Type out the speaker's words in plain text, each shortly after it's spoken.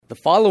The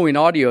following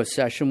audio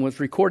session was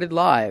recorded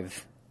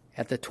live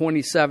at the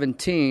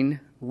 2017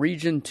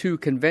 Region 2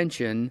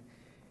 Convention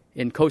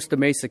in Costa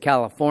Mesa,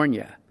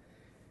 California.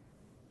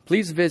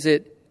 Please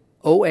visit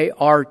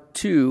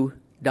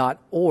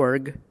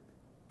oar2.org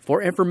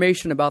for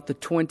information about the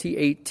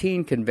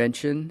 2018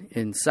 convention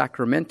in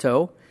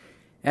Sacramento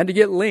and to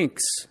get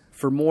links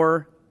for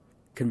more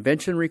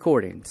convention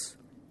recordings.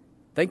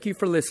 Thank you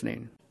for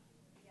listening.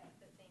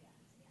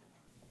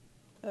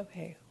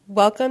 Okay,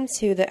 welcome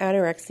to the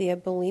Anorexia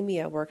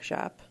Bulimia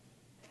Workshop.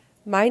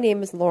 My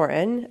name is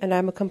Lauren, and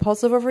I'm a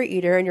compulsive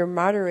overeater and your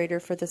moderator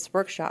for this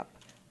workshop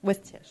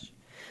with Tish.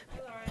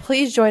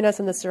 Please join us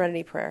in the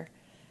Serenity Prayer.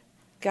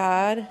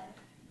 God,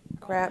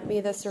 grant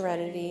me the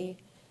serenity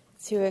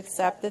to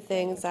accept the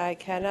things I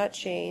cannot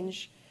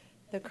change,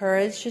 the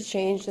courage to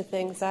change the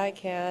things I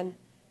can,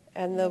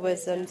 and the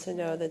wisdom to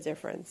know the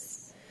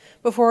difference.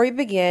 Before we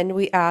begin,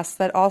 we ask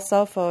that all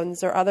cell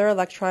phones or other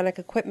electronic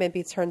equipment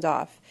be turned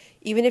off.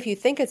 Even if you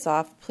think it's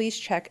off, please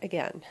check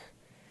again.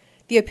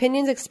 The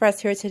opinions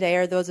expressed here today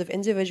are those of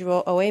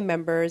individual OA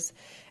members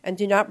and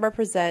do not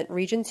represent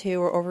Region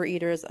 2 or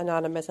Overeaters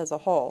Anonymous as a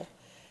whole.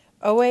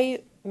 OA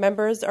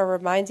members are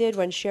reminded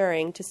when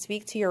sharing to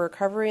speak to your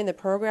recovery in the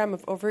program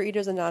of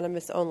Overeaters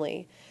Anonymous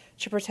only.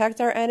 To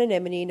protect our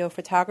anonymity, no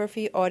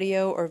photography,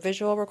 audio, or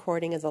visual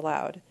recording is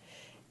allowed.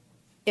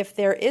 If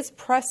there is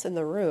press in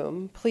the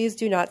room, please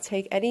do not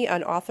take any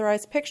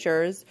unauthorized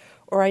pictures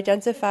or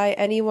identify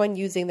anyone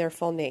using their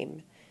full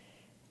name.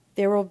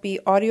 There will be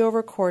audio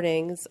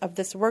recordings of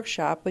this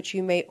workshop, which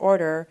you may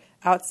order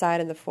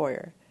outside in the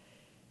foyer.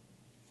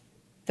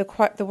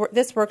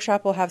 This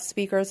workshop will have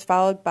speakers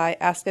followed by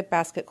Ask It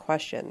Basket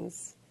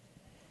questions.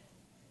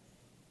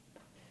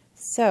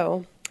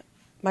 So,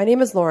 my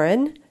name is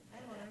Lauren.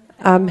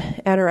 I'm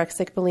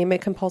anorexic,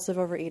 bulimic, compulsive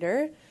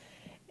overeater,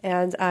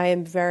 and I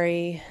am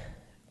very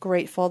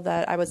grateful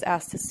that I was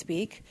asked to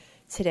speak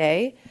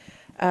today.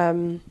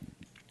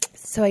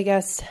 So I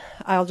guess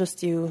I'll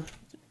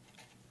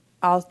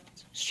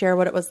share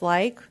what it was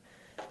like,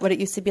 what it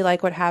used to be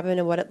like, what happened,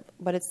 and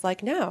what it's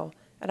like now.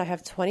 And I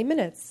have 20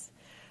 minutes.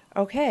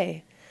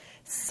 Okay.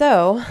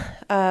 So,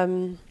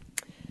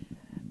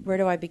 where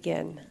do I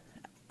begin?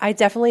 I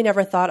definitely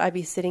never thought I'd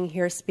be sitting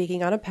here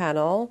speaking on a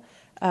panel.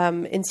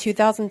 In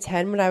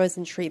 2010, when I was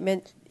in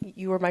treatment,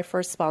 you were my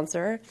first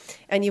sponsor,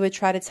 and you would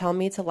try to tell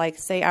me to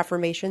say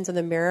affirmations in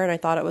the mirror, and I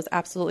thought it was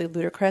absolutely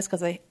ludicrous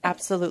because I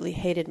absolutely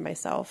hated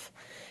myself.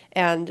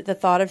 And the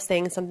thought of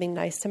saying something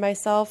nice to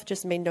myself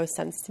just made no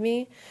sense to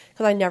me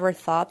because I never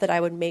thought that I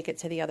would make it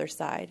to the other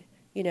side.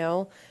 You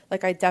know,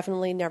 I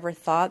definitely never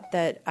thought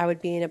that I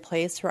would be in a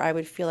place where I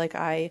would feel like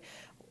I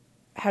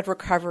had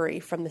recovery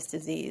from this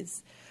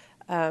disease.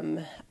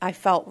 I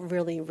felt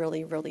really,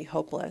 really, really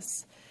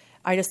hopeless.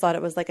 I just thought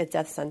it was like a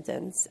death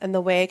sentence. And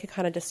the way I could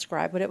kind of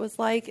describe what it was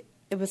like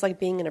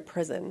being in a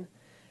prison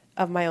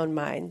of my own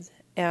mind.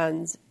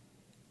 And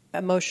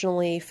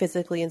emotionally,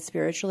 physically, and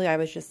spiritually, I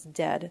was just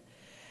dead.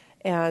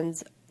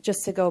 And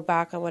just to go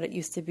back on what it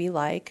used to be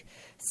like.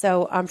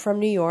 So I'm from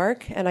New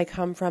York, and I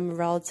come from a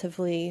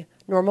relatively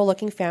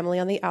normal-looking family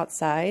on the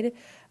outside.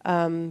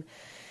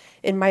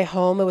 In my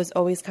home, it was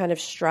always kind of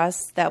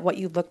stressed that what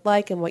you looked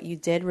like and what you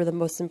did were the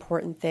most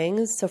important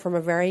things. So from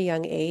a very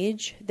young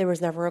age, there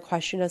was never a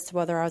question as to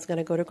whether I was going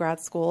to go to grad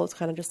school. It's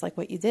kind of just like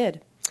what you did.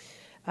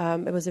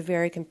 It was a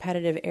very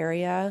competitive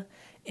area,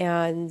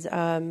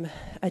 and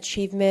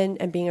achievement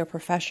and being a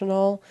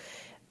professional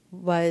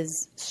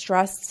was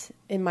stressed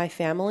in my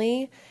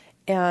family,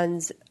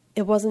 and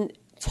it wasn't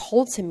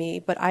told to me,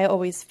 but I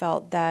always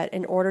felt that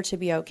in order to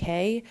be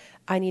okay,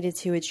 I needed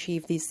to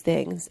achieve these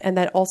things, and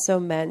that also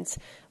meant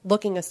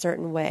looking a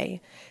certain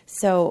way.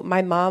 So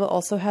my mom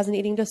also has an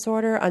eating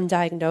disorder,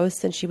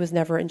 undiagnosed, and she was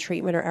never in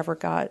treatment or ever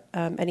got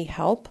any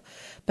help.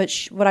 But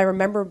what I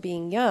remember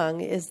being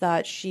young is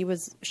that she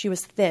was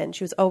thin.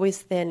 She was always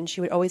thin, and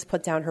she would always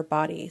put down her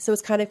body. So it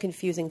was kind of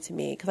confusing to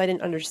me because I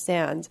didn't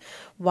understand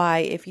why,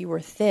 if you were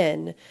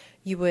thin,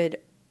 you would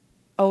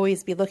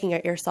always be looking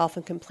at yourself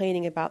and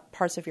complaining about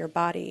parts of your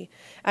body.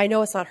 I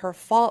know it's not her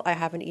fault I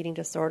have an eating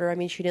disorder. I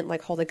mean, she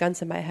didn't hold a gun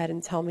to my head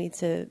and tell me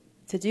to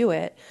do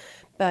it.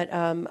 But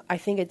I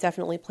think it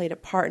definitely played a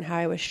part in how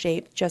I was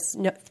shaped,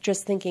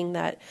 just thinking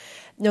that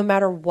no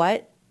matter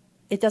what,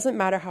 it doesn't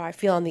matter how I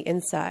feel on the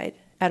inside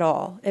at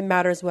all. It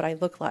matters what I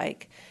look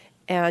like.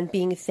 And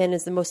being thin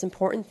is the most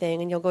important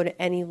thing, and you'll go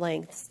to any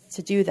lengths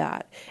to do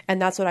that.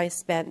 And that's what I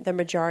spent the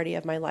majority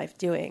of my life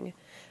doing.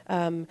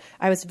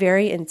 I was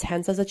very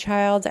intense as a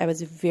child. I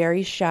was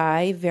very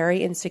shy,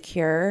 very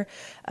insecure.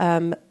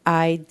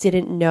 I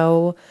didn't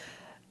know.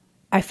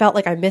 I felt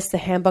like I missed the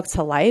handbook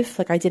to life.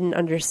 I didn't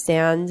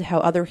understand how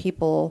other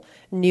people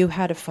knew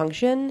how to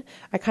function.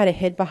 I kind of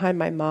hid behind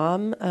my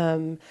mom.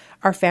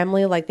 Our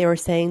family, like they were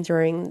saying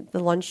during the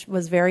lunch,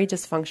 was very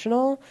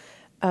dysfunctional.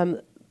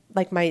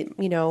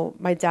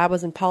 My dad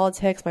was in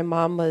politics. My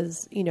mom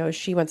was,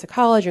 she went to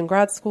college and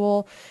grad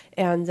school,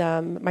 and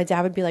my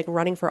dad would be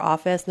running for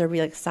office, and there'd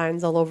be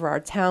signs all over our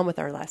town with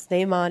our last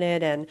name on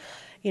it. And,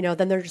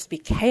 then there'd just be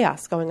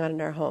chaos going on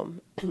in our home.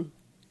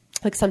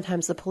 Like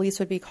sometimes the police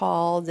would be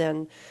called,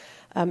 and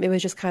it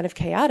was just kind of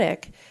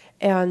chaotic.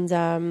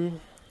 And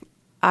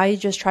I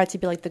just tried to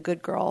be like the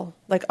good girl,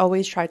 like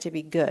always tried to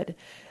be good.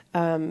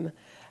 And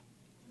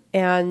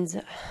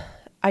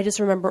I just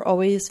remember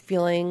always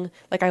feeling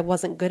like I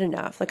wasn't good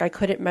enough, like I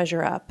couldn't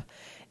measure up.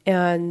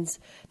 And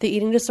the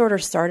eating disorder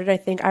started, I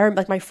think,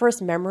 like my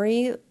first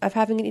memory of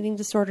having an eating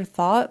disorder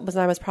thought was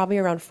when I was probably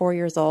around 4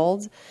 years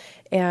old.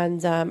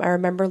 And I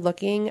remember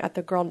looking at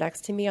the girl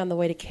next to me on the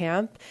way to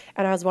camp,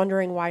 and I was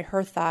wondering why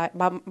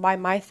why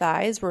my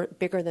thighs were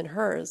bigger than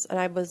hers, and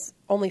I was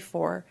only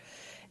 4.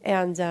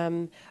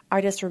 And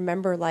I just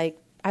remember, like,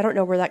 I don't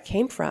know where that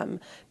came from,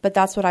 but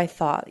that's what I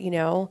thought, you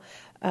know.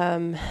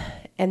 And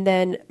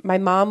then my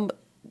mom,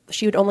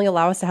 she would only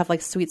allow us to have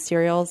like sweet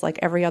cereals like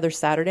every other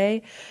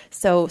Saturday.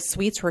 So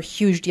sweets were a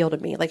huge deal to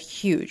me, like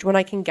huge. When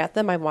I can get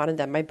them, I wanted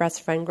them. My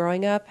best friend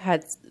growing up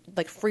had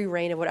like free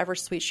reign of whatever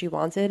sweet she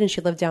wanted, and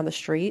she lived down the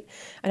street.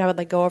 And I would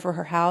like go over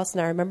her house,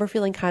 and I remember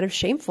feeling kind of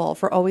shameful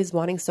for always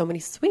wanting so many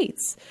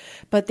sweets,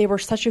 but they were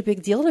such a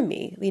big deal to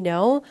me, you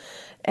know.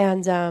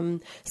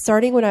 And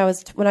starting when I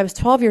was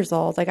 12 years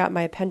old, I got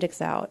my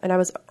appendix out, and I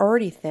was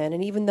already thin.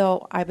 And even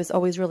though I was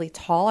always really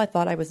tall, I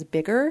thought I was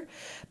bigger.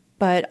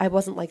 But I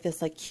wasn't like this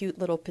like cute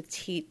little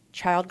petite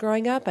child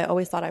growing up. I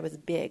always thought I was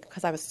big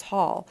because I was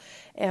tall.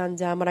 And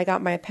when I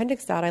got my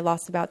appendix out, I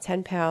lost about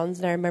 10 pounds.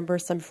 And I remember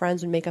some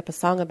friends would make up a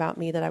song about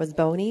me that I was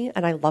bony,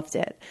 and I loved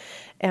it.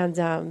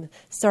 And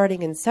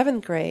starting in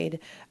 7th grade,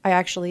 I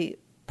actually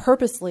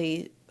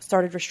purposely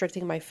started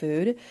restricting my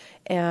food.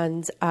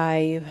 And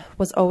I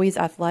was always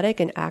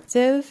athletic and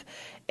active.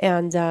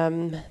 And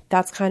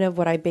that's kind of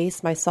what I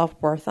based my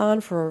self-worth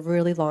on for a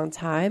really long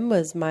time,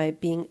 was my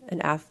being an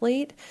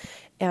athlete.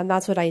 And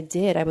that's what I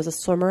did. I was a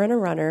swimmer and a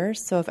runner.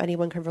 So if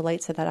anyone can relate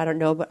to that, I don't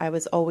know, but I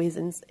was always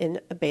in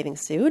a bathing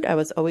suit. I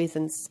was always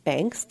in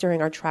Spanx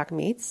during our track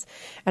meets.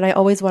 And I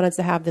always wanted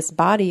to have this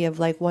body of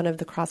like one of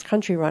the cross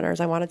country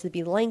runners. I wanted to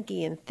be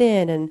lanky and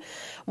thin. And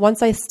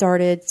once I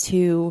started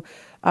to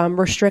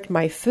restrict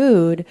my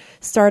food,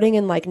 starting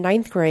in like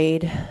 9th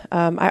grade,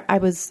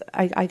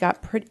 I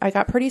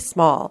got pretty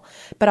small,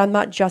 but I'm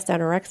not just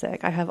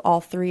anorexic. I have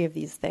all 3 of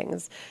these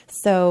things.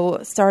 So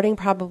starting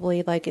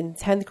probably like in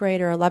 10th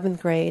grade or 11th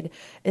grade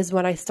is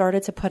when I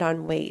started to put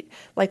on weight.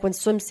 Like when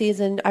swim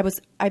season,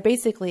 I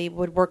basically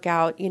would work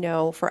out, you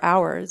know, for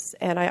hours.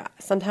 And I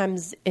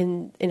sometimes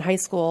in high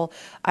school,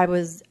 I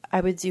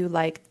would do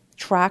like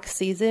track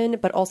season,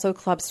 but also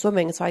club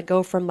swimming. So I'd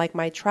go from like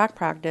my track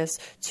practice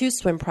to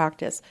swim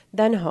practice,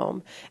 then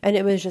home. And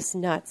it was just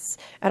nuts.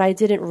 And I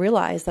didn't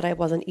realize that I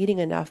wasn't eating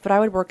enough, but I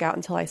would work out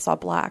until I saw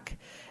black.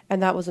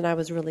 And that was when I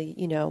was really,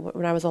 you know,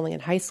 when I was only in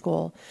high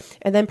school.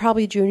 And then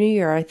probably junior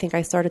year, I think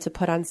I started to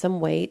put on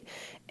some weight,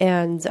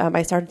 and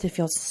I started to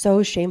feel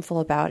so shameful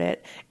about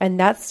it. And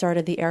that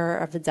started the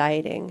era of the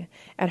dieting.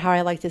 And how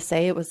I like to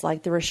say it was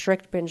like the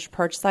restrict, binge,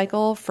 purge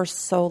cycle for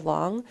so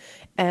long.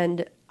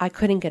 And I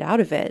couldn't get out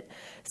of it.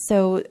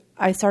 So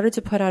I started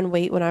to put on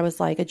weight when I was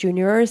like a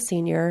junior or a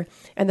senior.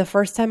 And the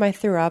first time I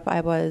threw up,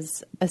 I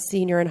was a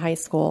senior in high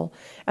school.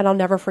 And I'll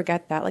never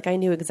forget that. Like I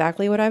knew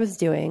exactly what I was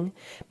doing,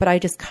 but I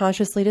just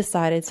consciously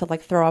decided to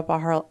like throw up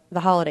the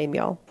holiday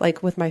meal,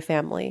 like with my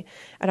family.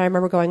 And I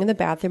remember going in the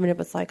bathroom, and it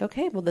was like,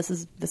 okay, well, this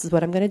is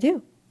what I'm going to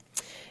do.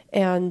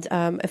 And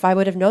if I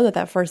would have known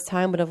that first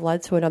time would have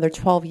led to another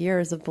 12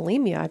 years of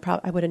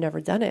bulimia, I would have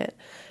never done it.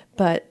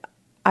 But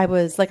I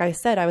was, like I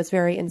said, I was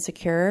very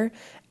insecure,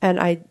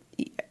 and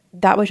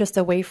that was just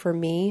a way for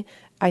me,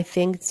 I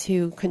think,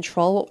 to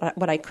control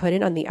what I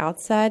couldn't on the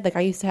outside. Like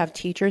I used to have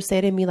teachers say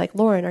to me, like,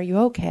 Lauren, are you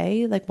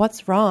okay? Like,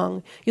 what's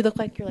wrong? You look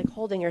like you're like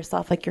holding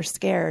yourself, like you're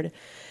scared.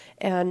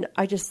 And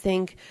I just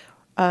think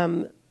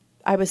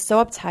I was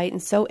so uptight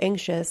and so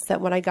anxious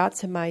that when I got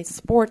to my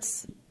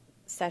sports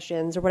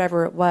sessions or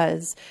whatever it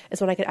was, is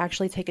when I could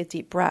actually take a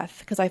deep breath,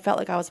 because I felt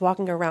like I was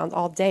walking around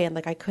all day and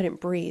like I couldn't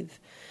breathe.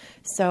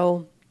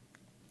 So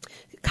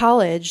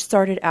college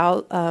started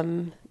out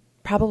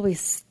probably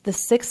the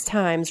 6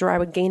 times where I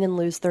would gain and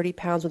lose 30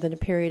 pounds within a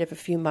period of a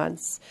few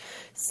months.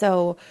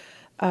 So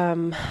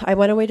I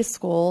went away to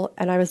school,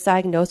 and I was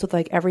diagnosed with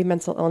like every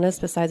mental illness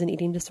besides an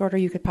eating disorder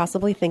you could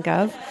possibly think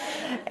of.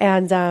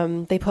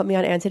 And they put me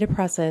on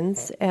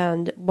antidepressants,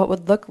 and what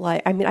would look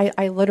like, I mean,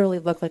 I literally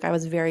looked like I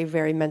was very,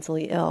 very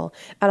mentally ill.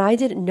 And I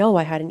didn't know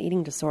I had an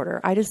eating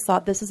disorder. I just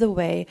thought this is the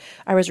way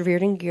I was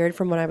reared and geared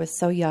from when I was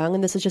so young.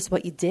 And this is just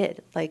what you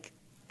did. Like,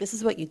 this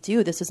is what you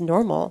do. This is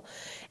normal.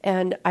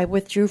 And I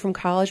withdrew from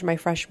college my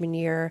freshman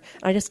year.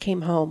 And I just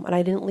came home, and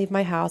I didn't leave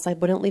my house. I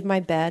wouldn't leave my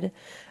bed.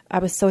 I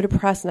was so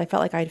depressed, and I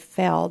felt like I'd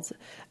failed.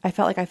 I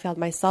felt like I failed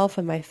myself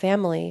and my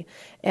family.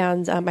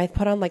 And I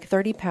put on like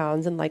 30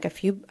 pounds in like a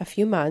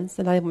few months.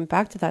 And I went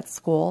back to that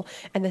school,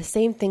 and the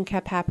same thing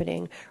kept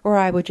happening, where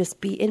I would just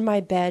be in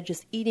my bed,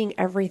 just eating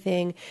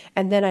everything.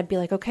 And then I'd be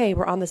like, okay,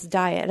 we're on this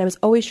diet. And I was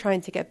always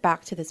trying to get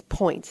back to this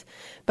point.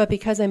 But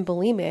because I'm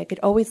bulimic, it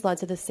always led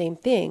to the same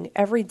thing.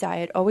 Every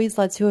diet always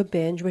led to a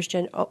binge, which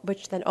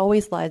then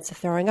always led to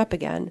throwing up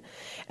again.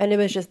 And it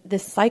was just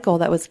this cycle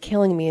that was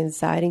killing me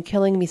inside and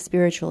killing me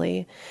spiritually.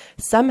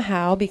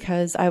 Somehow,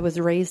 because I was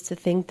raised raised to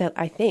think that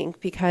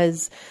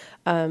because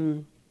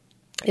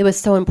it was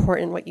so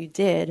important what you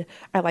did.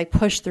 I like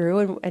pushed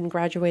through and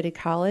graduated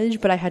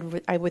college, but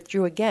I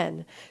withdrew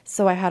again.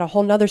 So I had a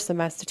whole nother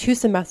semester, 2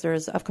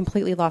 semesters of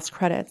completely lost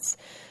credits.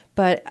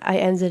 But I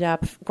ended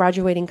up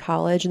graduating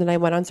college, and then I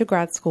went on to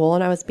grad school,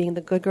 and I was being the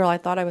good girl I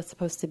thought I was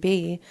supposed to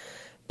be.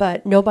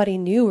 But nobody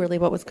knew really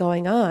what was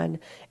going on.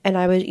 And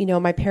I would,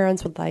 my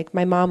parents would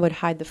my mom would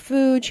hide the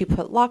food. She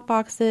put lock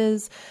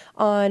boxes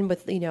on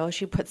with,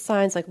 she put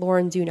signs like,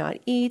 Lauren, do not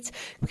eat,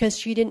 because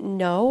she didn't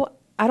know.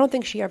 I don't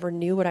think she ever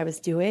knew what I was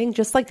doing.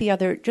 Just like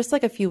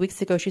a few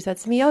weeks ago, she said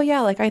to me, oh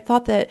yeah, I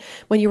thought that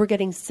when you were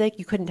getting sick,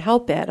 you couldn't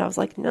help it. And I was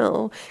like,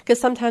 no, because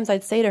sometimes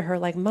I'd say to her,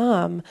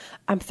 Mom,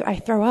 I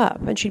throw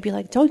up. And she'd be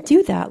like, don't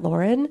do that,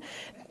 Lauren.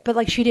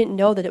 But she didn't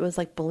know that it was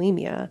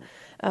bulimia.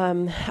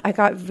 I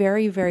got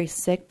very, very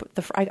sick.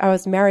 I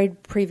was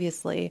married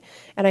previously,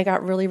 and I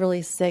got really,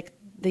 really sick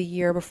the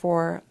year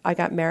before I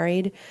got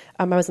married.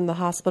 I was in the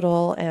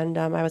hospital, and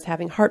I was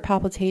having heart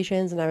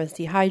palpitations, and I was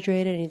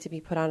dehydrated. I needed to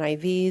be put on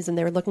IVs, and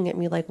they were looking at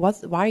me like,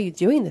 why are you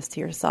doing this to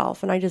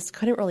yourself? And I just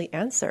couldn't really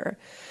answer.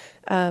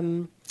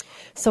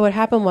 So what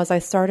happened was I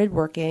started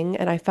working,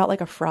 and I felt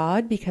like a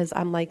fraud because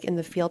I'm in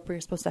the field where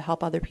you're supposed to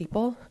help other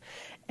people.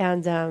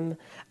 And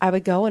I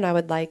would go and I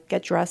would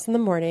get dressed in the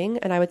morning,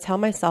 and I would tell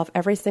myself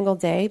every single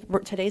day,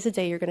 today's the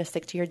day you're going to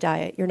stick to your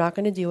diet. You're not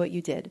going to do what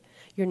you did.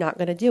 You're not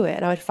going to do it.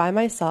 And I would find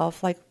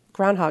myself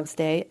Groundhog's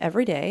Day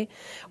every day,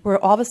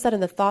 where all of a sudden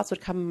the thoughts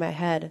would come in my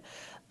head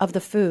of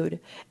the food,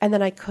 and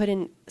then I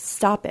couldn't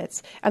stop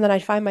it. And then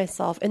I'd find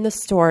myself in the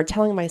store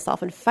telling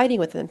myself and fighting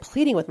with it and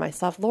pleading with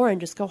myself, Lauren,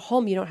 just go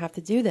home. You don't have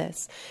to do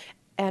this.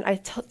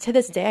 And to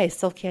this day, I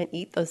still can't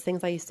eat those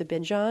things I used to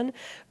binge on,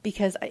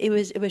 because it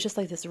was just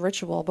this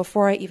ritual.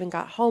 Before I even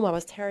got home, I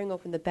was tearing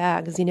open the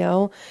bags,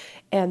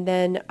 and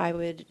then I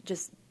would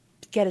just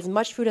get as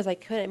much food as I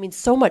could. I mean,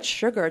 so much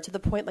sugar to the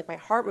point my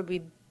heart would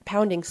be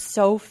pounding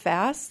so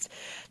fast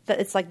that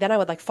it's then I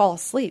would fall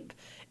asleep.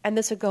 And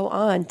this would go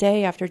on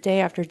day after day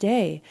after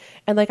day.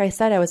 And like I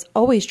said, I was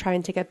always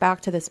trying to get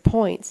back to this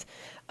point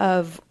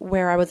of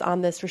where I was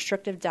on this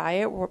restrictive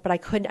diet, but I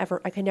could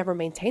never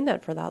maintain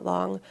that for that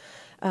long.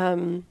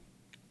 And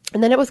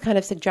then it was kind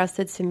of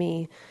suggested to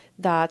me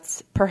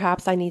that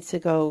perhaps I need to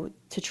go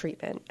to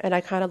treatment. And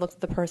I kind of looked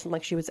at the person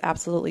like she was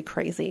absolutely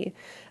crazy.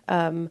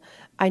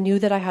 I knew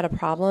that I had a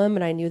problem,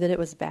 and I knew that it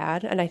was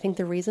bad. And I think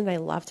the reason I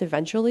left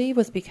eventually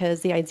was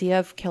because the idea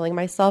of killing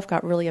myself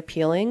got really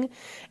appealing.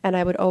 And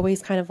I would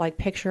always kind of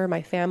picture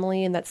my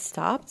family, and that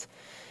stopped.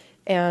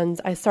 And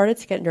I started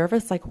to get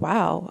nervous,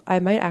 wow, I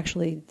might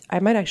actually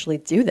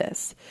do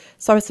this.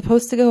 So I was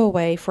supposed to go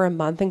away for a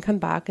month and come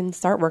back and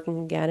start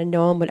working again, and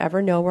no one would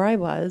ever know where I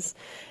was.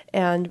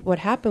 And what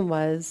happened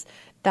was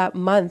that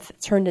month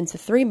turned into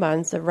 3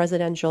 months of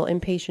residential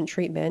inpatient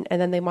treatment, and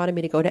then they wanted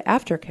me to go to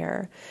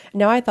aftercare.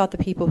 Now, I thought the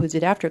people who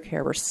did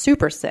aftercare were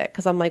super sick,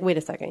 because I'm like, wait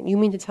a second, you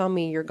mean to tell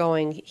me you're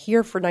going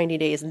here for 90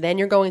 days and then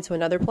you're going to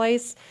another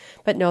place?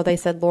 But no, they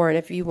said, Lauren,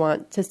 if you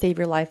want to save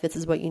your life, this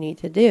is what you need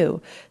to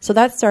do. So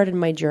that started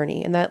my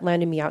journey, and that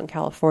landed me out in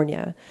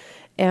California.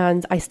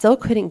 And I still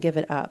couldn't give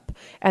it up.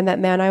 And that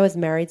man I was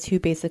married to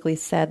basically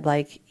said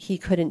he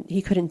couldn't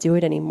do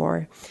it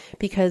anymore,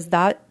 because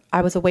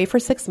I was away for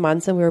 6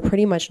 months, and we were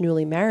pretty much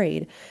newly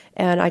married.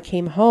 And I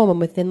came home, and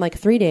within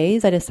 3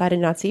 days, I decided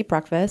not to eat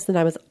breakfast, and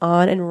I was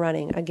on and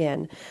running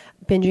again,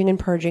 binging and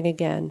purging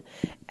again.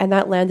 And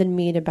that landed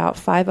me in about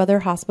 5 other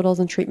hospitals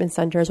and treatment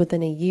centers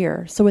within a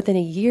year. So within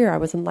a year, I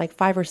was in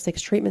 5 or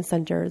 6 treatment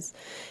centers.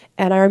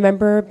 And I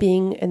remember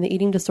being in the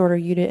eating disorder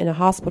unit in a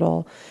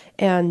hospital,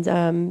 and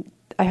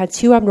I had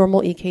 2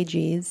 abnormal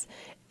EKGs.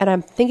 And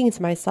I'm thinking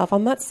to myself,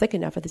 I'm not sick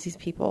enough with these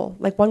people.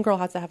 One girl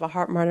had to have a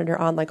heart monitor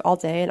on all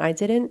day, and I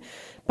didn't.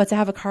 But to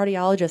have a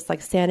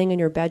cardiologist standing in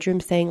your bedroom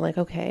saying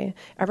okay,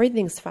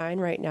 everything's fine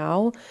right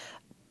now.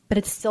 But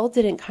it still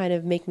didn't kind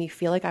of make me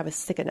feel like I was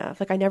sick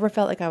enough. I never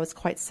felt like I was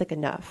quite sick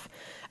enough.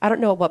 I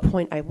don't know at what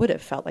point I would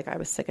have felt like I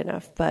was sick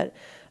enough. But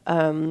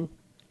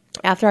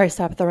after I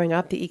stopped throwing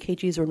up, the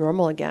EKGs were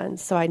normal again.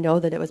 So I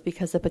know that it was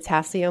because the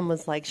potassium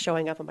was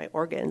showing up in my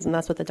organs, and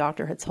that's what the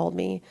doctor had told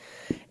me.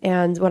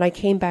 And when I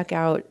came back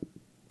out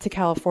to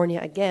California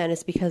again,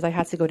 it's because I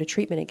had to go to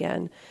treatment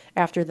again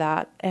after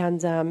that.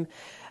 And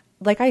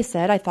like I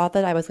said, I thought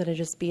that I was going to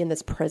just be in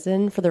this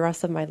prison for the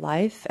rest of my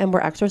life, and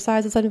where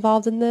exercise is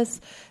involved in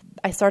this.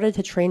 I started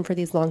to train for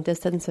these long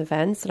distance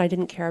events, and I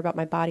didn't care about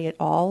my body at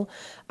all.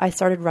 I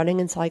started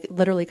running until I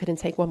literally couldn't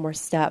take one more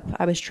step.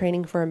 I was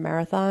training for a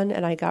marathon,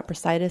 and I got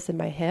bursitis in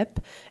my hip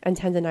and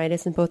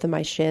tendonitis in both of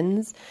my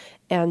shins.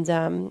 And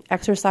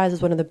exercise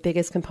is one of the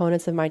biggest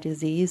components of my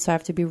disease, so I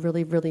have to be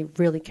really, really,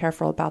 really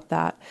careful about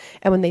that.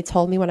 And when they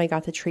told me when I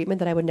got to treatment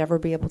that I would never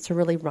be able to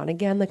really run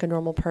again like a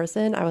normal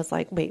person, I was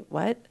like, wait,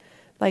 what?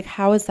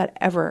 How is that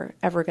ever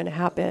going to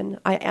happen?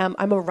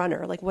 I'm a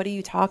runner. What are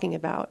you talking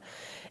about?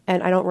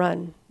 And I don't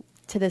run.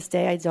 To this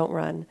day, I don't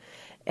run.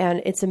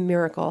 And it's a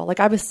miracle.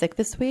 I was sick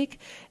this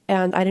week,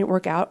 and I didn't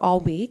work out all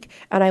week,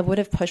 and I would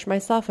have pushed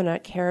myself and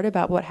not cared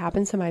about what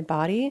happened to my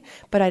body.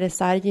 But I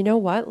decided, you know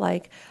what,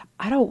 like,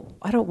 I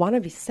don't want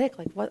to be sick.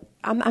 Like, what?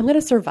 I'm going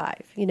to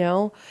survive, you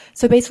know?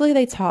 So basically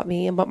they taught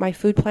me, and what my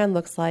food plan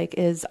looks like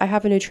is I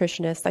have a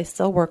nutritionist I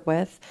still work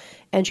with,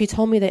 and she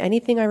told me that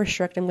anything I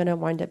restrict, I'm going to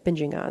wind up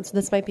binging on. So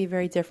this might be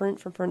very different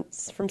from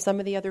some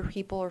of the other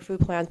people or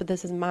food plans, but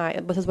this is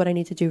what I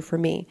need to do for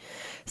me.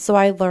 So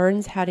I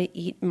learned how to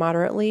eat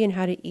moderately and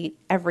how to eat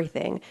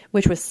everything,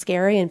 which was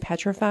scary and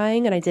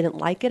petrifying, and I didn't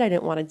like it. I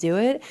didn't want to do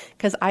it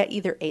because I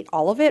either ate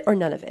all of it or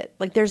none of it.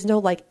 Like, there's no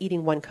like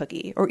eating one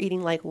cookie or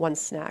eating like one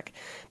snack.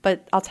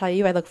 But I'll tell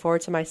you, I look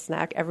forward to my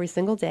snack every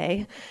single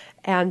day.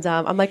 And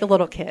I'm like a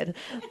little kid.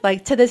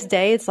 Like, to this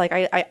day, it's like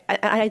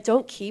I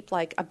don't keep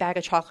like a bag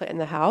of chocolate in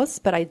the house,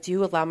 but I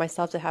do allow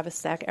myself to have a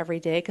snack every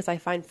day, because I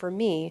find for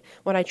me,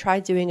 when I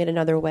tried doing it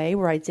another way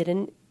where I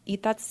didn't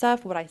eat that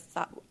stuff, what I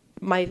thought,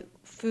 my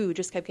food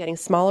just kept getting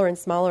smaller and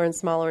smaller and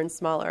smaller and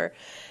smaller.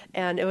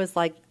 And it was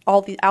like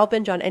I'll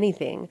binge on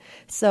anything.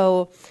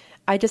 So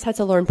I just had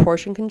to learn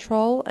portion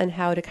control and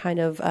how to kind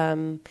of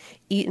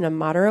eat in a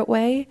moderate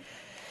way.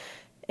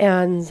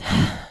 And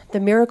the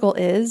miracle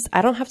is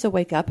I don't have to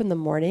wake up in the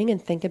morning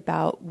and think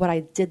about what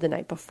I did the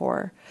night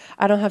before.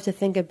 I don't have to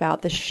think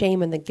about the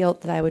shame and the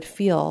guilt that I would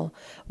feel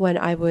when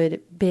I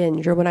would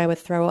binge or when I would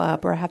throw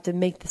up, or have to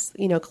make this,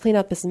 clean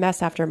up this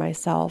mess after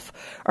myself,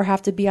 or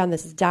have to be on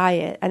this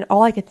diet. And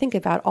all I could think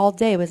about all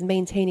day was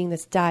maintaining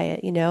this diet,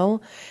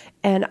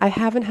 And I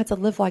haven't had to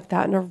live like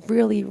that in a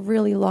really,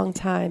 really long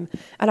time.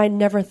 And I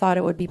never thought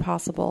it would be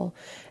possible.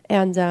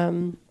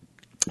 And,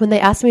 when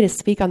they asked me to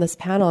speak on this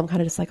panel, I'm kind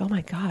of just like, oh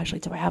my gosh,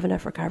 like, do I have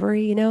enough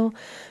recovery,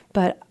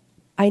 But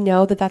I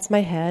know that that's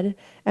my head,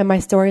 and my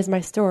story is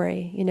my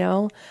story,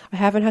 I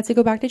haven't had to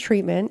go back to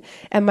treatment,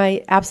 and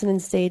my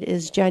abstinence date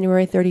is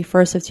January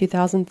 31st of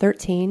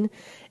 2013.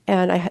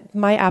 And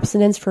my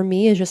abstinence for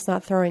me is just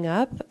not throwing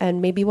up,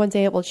 and maybe one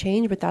day it will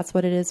change, but that's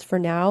what it is for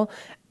now.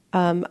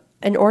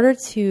 In order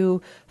to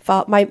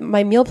follow,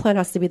 my meal plan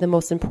has to be the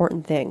most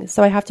important thing.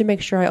 So I have to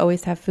make sure I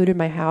always have food in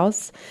my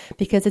house,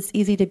 because it's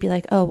easy to be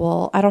like, oh,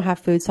 well, I don't have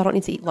food, so I don't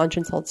need to eat lunch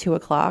until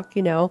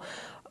 2:00,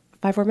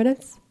 5 more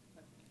minutes?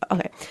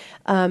 Okay.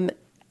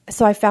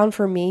 So I found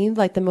for me,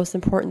 like, the most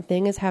important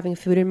thing is having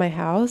food in my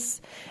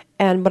house.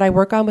 And what I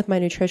work on with my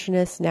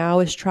nutritionist now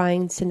is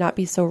trying to not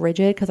be so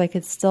rigid, because I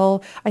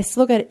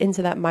still get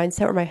into that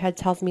mindset where my head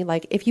tells me,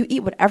 like, if you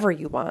eat whatever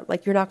you want,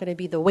 like, you're not going to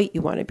be the weight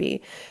you want to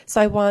be.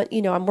 So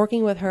I'm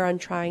working with her on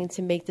trying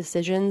to make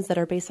decisions that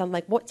are based on,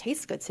 like, what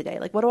tastes good today?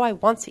 Like, what do I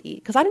want to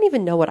eat? Because I didn't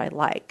even know what I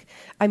like.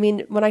 I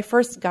mean, when I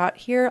first got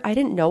here, I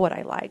didn't know what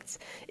I liked.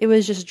 It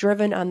was just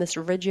driven on this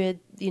rigid,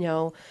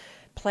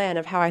 plan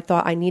of how I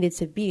thought I needed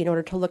to be in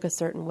order to look a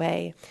certain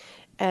way.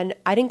 And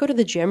I didn't go to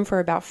the gym for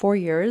about 4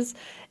 years.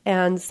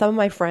 And some of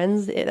my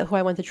friends who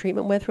I went to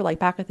treatment with were like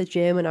back at the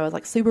gym, and I was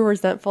like super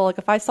resentful. Like,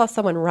 if I saw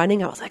someone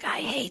running, I was like, I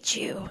hate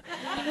you.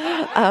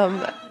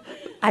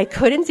 I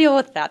couldn't deal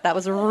with that. That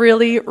was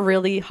really,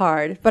 really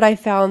hard. But I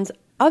found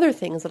other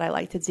things that I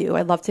like to do.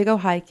 I love to go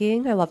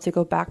hiking. I love to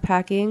go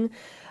backpacking.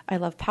 I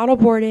love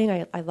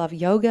paddleboarding. I love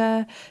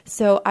yoga.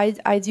 So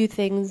I do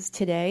things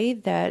today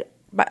that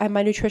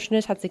my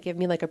nutritionist had to give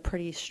me like a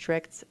pretty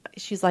strict,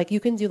 she's like, you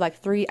can do like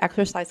 3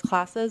 exercise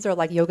classes or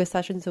like yoga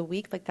sessions a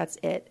week. Like, that's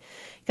it.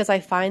 Because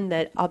I find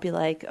that I'll be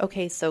like,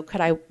 okay, so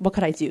what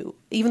could I do?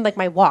 Even like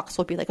my walks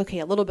will be like, okay,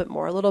 a little bit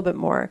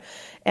more.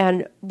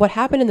 And what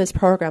happened in this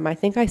program, I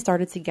think I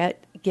started to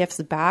get gifts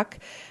back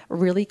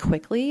really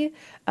quickly.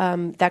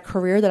 That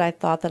career that I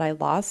thought that I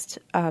lost,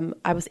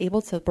 I was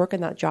able to work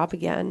in that job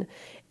again.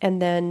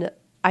 And then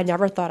I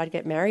never thought I'd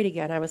get married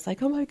again. I was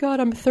like, oh my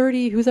God, I'm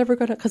 30. Who's ever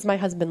going to, because my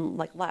husband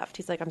like left.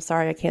 He's like, I'm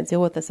sorry, I can't deal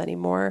with this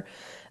anymore.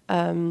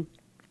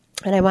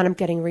 And I wound up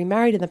getting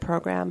remarried in the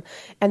program.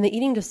 And the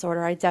eating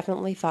disorder, I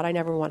definitely thought I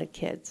never wanted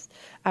kids.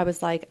 I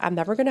was like, I'm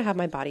never going to have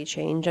my body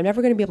change. I'm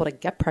never going to be able to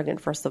get pregnant,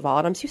 first of all.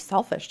 And I'm too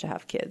selfish to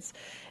have kids.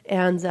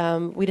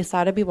 And we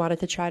decided we wanted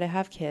to try to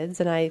have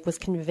kids. And I was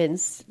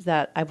convinced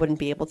that I wouldn't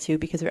be able to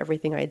because of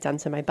everything I had done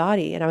to my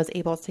body. And I was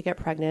able to get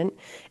pregnant.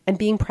 And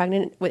being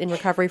pregnant in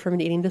recovery from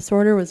an eating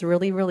disorder was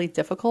really, really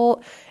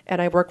difficult.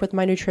 And I worked with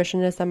my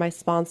nutritionist and my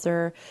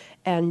sponsor.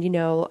 And,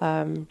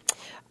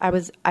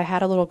 I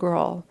had a little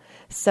girl.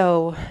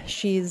 So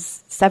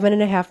she's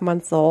 7.5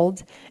 months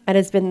old, and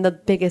it's been the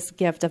biggest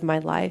gift of my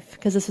life,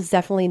 because this was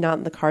definitely not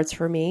in the cards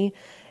for me.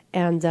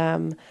 And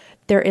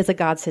there is a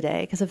God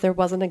today, because if there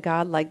wasn't a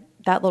God, like,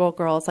 that little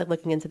girl, it's like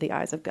looking into the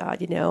eyes of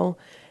God,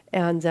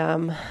 And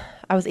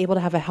I was able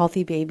to have a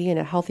healthy baby and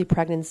a healthy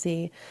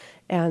pregnancy.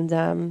 And,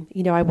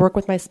 I work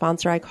with my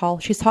sponsor.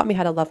 She's taught me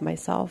how to love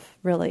myself,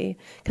 really,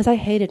 because I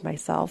hated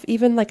myself.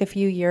 Even like a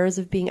few years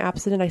of being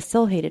abstinent, I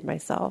still hated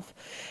myself.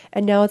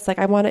 And now it's like,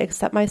 I want to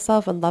accept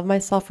myself and love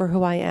myself for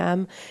who I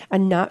am,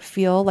 and not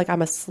feel like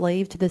I'm a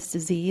slave to this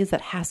disease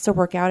that has to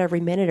work out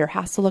every minute or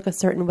has to look a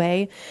certain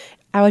way.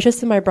 I was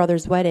just in my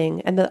brother's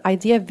wedding, and the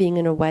idea of being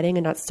in a wedding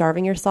and not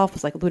starving yourself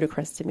was like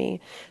ludicrous to me.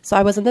 So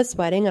I was in this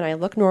wedding, and I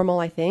looked normal,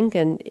 I think,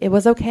 and it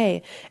was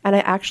okay. And I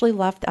actually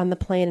left on the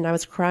plane, and I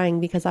was crying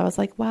because I was like,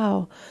 like,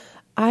 wow,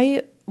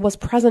 I was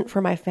present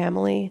for my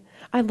family.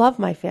 I love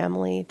my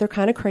family. They're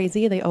kind of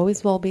crazy. They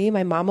always will be.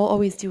 My mom will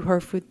always do her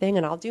food thing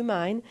and I'll do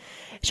mine.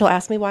 She'll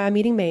ask me why I'm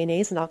eating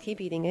mayonnaise and I'll keep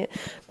eating it.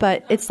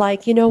 But it's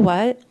like, you know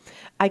what?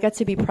 I get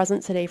to be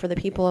present today for the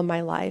people in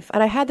my life.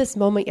 And I had this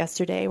moment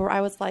yesterday where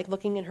I was like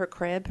looking in her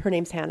crib. Her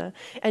name's Hannah.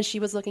 And she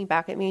was looking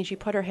back at me and she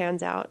put her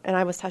hands out and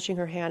I was touching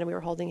her hand and we were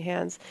holding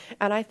hands.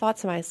 And I thought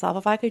to myself,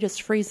 if I could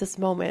just freeze this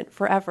moment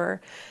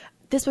forever,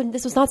 this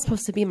was not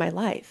supposed to be my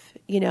life.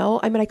 You know,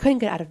 I mean, I couldn't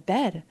get out of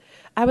bed.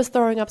 I was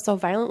throwing up so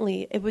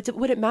violently.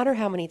 Would it matter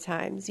how many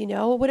times, you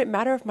know? Would it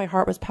matter if my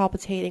heart was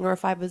palpitating or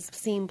if I was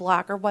seeing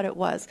black or what it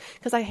was?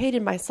 Because I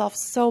hated myself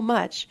so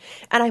much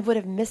and I would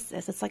have missed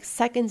this. It's like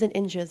seconds and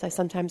inches, I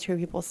sometimes hear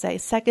people say.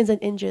 Seconds and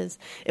inches,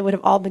 it would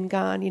have all been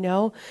gone, you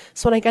know?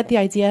 So when I get the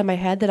idea in my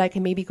head that I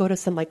can maybe go to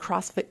some like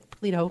CrossFit,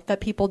 you know, that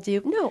people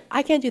do, no,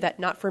 I can't do that.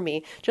 Not for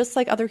me. Just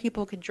like other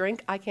people could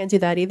drink, I can't do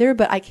that either,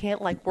 but I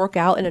can't like work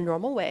out in a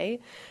normal way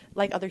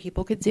like other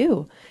people could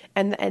do.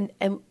 And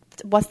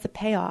what's the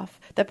payoff?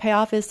 The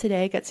payoff is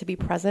today I get to be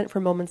present for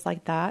moments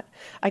like that.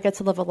 I get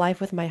to live a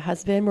life with my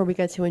husband where we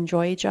get to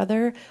enjoy each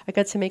other. I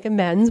get to make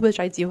amends, which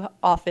I do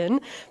often.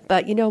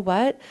 But you know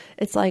what?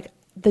 It's like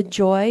the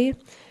joy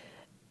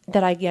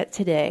that I get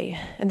today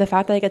and the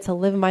fact that I get to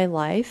live my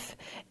life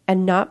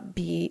and not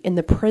be in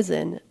the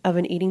prison of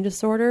an eating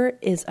disorder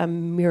is a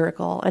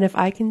miracle. And if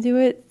I can do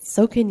it,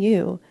 so can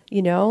you,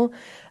 you know?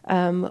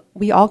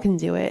 We all can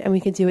do it and we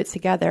can do it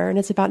together. And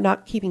it's about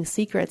not keeping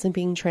secrets and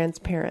being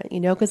transparent,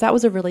 you know, because that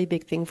was a really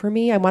big thing for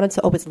me. I wanted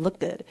to always look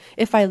good.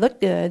 If I look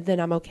good,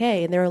 then I'm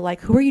okay. And they were like,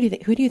 who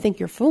do you think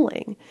you're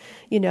fooling?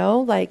 You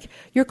know, like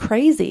you're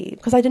crazy,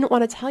 because I didn't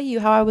want to tell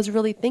you how I was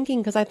really thinking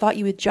because I thought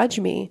you would judge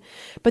me.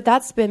 But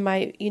that's been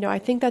I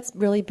think that's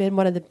really been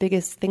one of the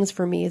biggest things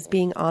for me is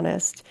being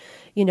honest,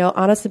 you know,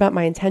 honest about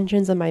my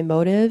intentions and my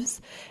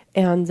motives.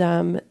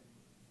 And,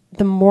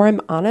 the more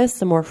I'm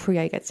honest, the more free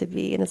I get to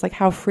be. And it's like,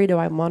 how free do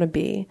I want to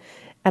be?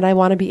 And I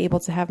want to be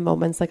able to have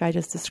moments like I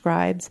just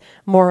described,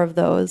 more of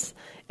those.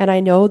 And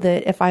I know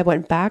that if I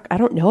went back, I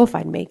don't know if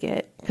I'd make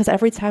it, because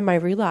every time I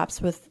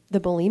relapsed with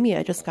the bulimia,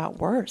 it just got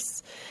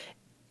worse,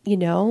 you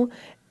know?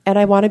 And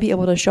I want to be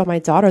able to show my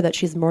daughter that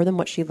she's more than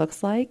what she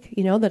looks like,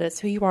 you know, that it's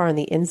who you are on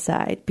the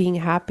inside, being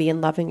happy and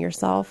loving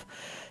yourself.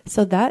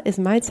 So that is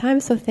my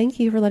time. So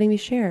thank you for letting me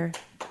share.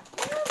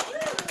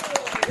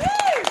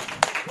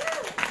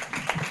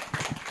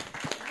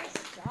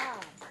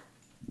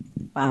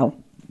 Wow.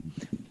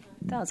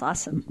 That was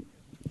awesome.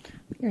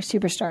 You're a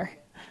superstar.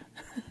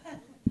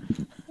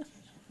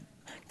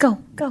 Go.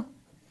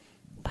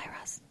 Bye,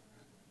 Ross.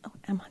 Oh,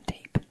 I'm on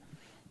tape.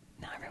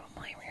 Now everyone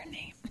will hear your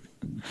name.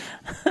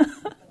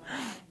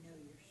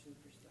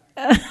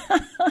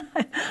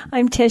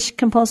 I'm Tish,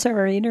 compulsive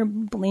overeater,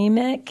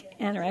 bulimic,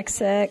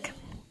 anorexic.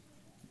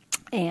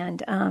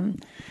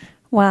 And,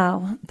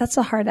 wow, that's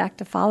a hard act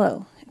to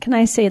follow. Can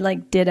I say,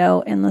 like,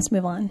 ditto and let's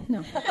move on?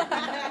 No.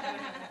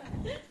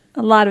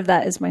 A lot of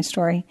that is my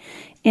story.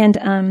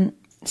 And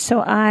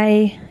so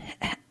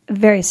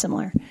very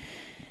similar.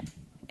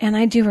 And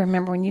I do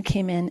remember when you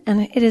came in,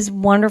 and it is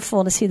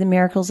wonderful to see the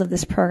miracles of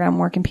this program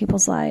work in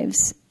people's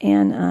lives.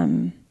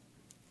 And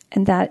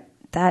that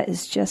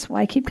is just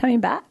why I keep coming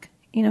back,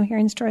 you know,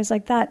 hearing stories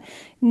like that.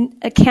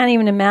 I can't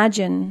even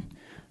imagine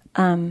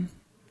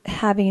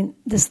having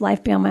this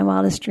life beyond my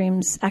wildest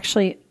dreams.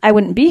 Actually, I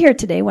wouldn't be here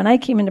today. When I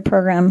came into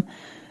program,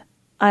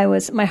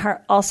 my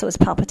heart also was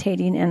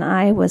palpitating, and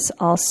I was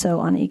also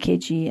on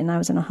EKG, and I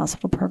was in a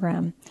hospital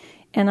program.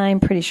 And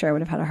I'm pretty sure I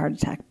would have had a heart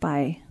attack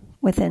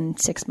within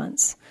 6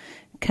 months,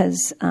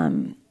 because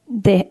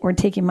they were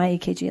taking my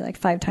EKG like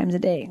 5 times a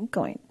day,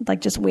 going,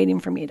 like just waiting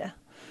for me to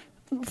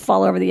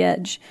fall over the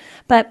edge.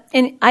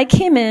 And I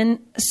came in,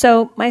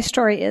 so my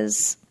story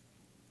is,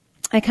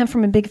 I come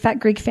from a big fat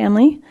Greek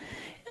family,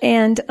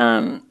 and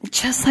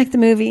just like the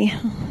movie,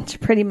 it's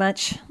pretty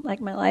much like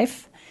my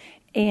life.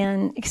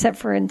 And except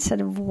for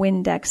instead of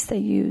Windex, they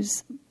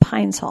use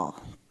Pine Sol.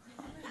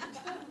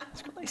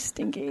 It's really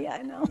stinky,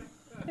 I know.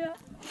 Yeah.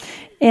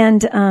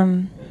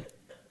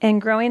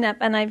 And growing up,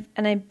 and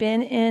I've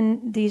been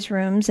in these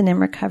rooms and in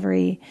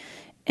recovery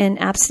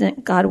and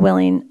abstinent, God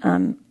willing,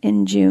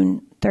 in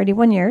June,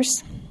 31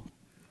 years.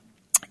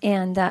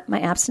 And that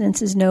my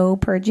abstinence is no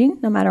purging,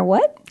 no matter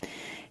what.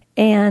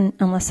 And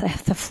unless I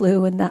have the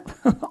flu and that,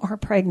 or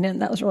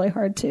pregnant, that was really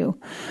hard too.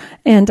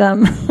 And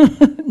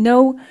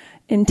no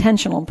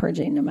intentional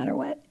purging, no matter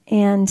what,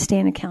 and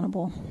staying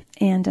accountable.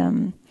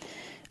 And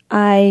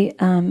I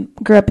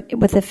grew up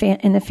with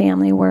in a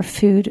family where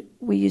food,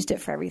 we used it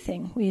for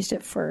everything. We used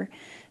it for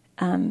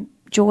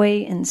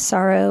joy and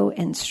sorrow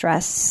and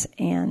stress,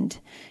 and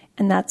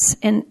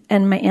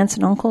my aunts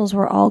and uncles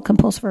were all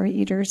compulsive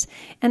overeaters.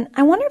 And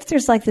I wonder if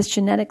there's like this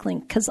genetic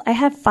link, because I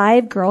have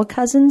 5 girl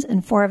cousins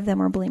and 4 of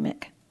them are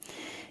bulimic.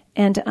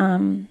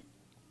 And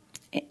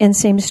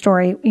same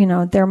story, you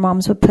know, their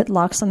moms would put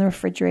locks on the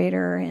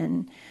refrigerator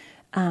and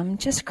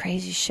just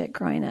crazy shit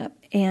growing up.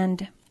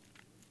 And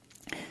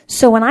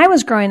so when I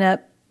was growing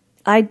up,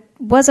 I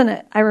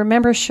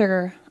remember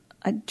sugar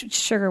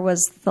sugar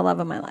was the love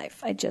of my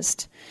life.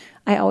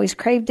 I always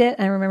craved it.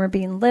 I remember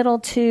being little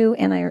too,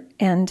 and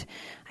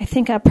I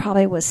think I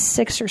probably was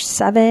 6 or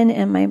 7,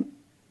 and I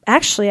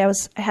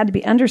had to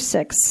be under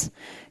 6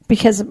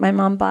 because my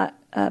mom bought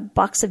a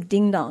box of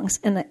Ding Dongs,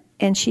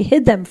 and she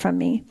hid them from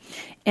me,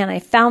 and I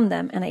found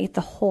them, and I ate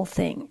the whole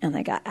thing, and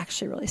I got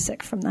actually really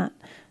sick from that.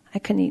 I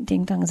couldn't eat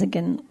Ding Dongs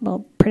again,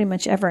 well, pretty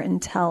much ever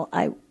until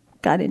I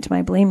got into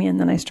my bulimia, and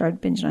then I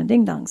started binging on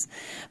Ding Dongs.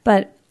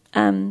 But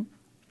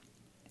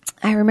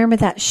I remember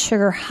that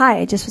sugar high.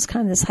 I just was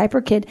kind of this hyper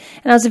kid,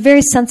 and I was a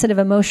very sensitive,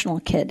 emotional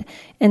kid.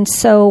 And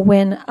so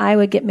when I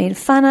would get made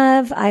fun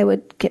of, I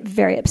would get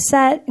very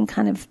upset and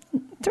kind of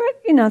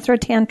throw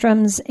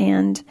tantrums,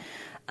 and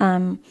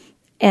my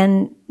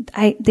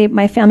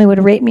family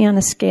would rate me on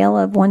a scale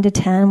of 1 to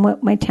 10.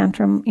 What my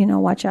tantrum,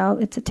 watch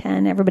out, it's a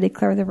 10. Everybody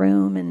clear the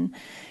room, and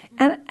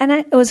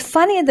it was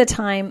funny at the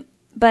time,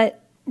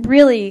 but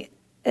really,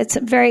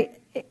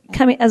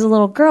 coming as a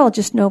little girl,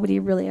 just nobody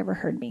really ever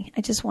heard me.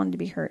 I just wanted to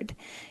be heard,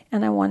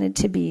 and I wanted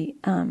to be,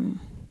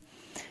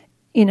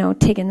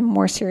 taken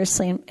more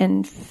seriously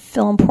and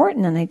feel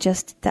important. And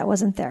that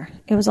wasn't there.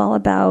 It was all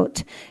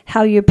about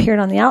how you appeared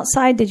on the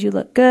outside. Did you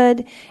look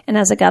good? And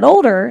as I got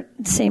older,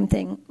 same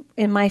thing.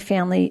 In my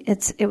family,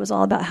 it was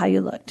all about how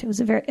you looked. It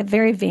was a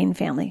very vain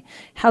family.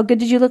 How good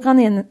did you look on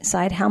the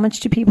inside? How much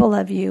do people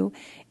love you?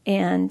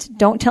 And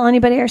don't tell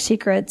anybody our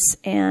secrets.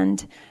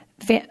 And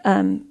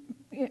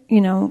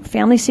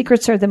family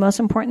secrets are the most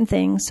important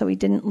thing, so we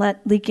didn't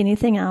leak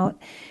anything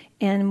out,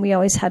 and we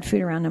always had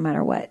food around no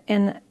matter what.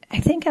 And I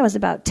think I was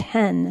about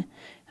 10.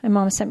 My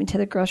mom sent me to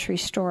the grocery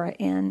store,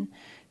 and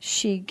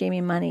she gave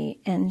me money,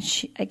 and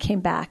I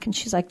came back, and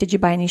she's like, "Did you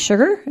buy any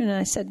sugar?" And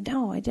I said,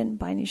 "No, I didn't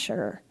buy any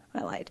sugar."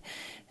 I lied.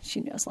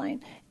 She knew I was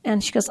lying.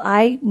 And she goes,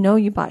 "I know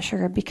you bought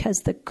sugar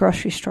because the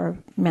grocery store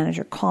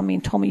manager called me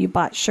and told me you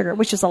bought sugar,"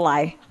 which is a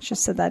lie. She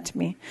said that to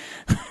me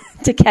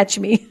to catch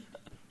me.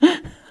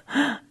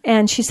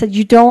 And she said,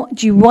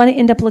 do you want to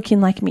end up looking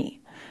like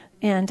me?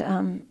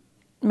 And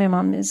my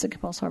mom is a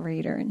compulsive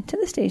overeater, and to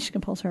this day she's a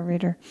compulsive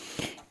overeater.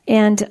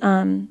 And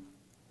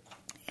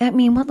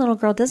what little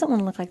girl doesn't want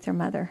to look like their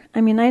mother?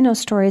 I mean, I know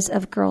stories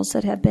of girls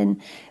that have been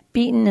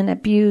beaten and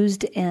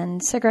abused,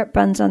 and cigarette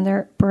burns on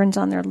their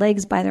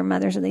legs by their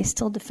mothers, and they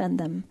still defend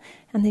them,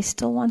 and they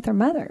still want their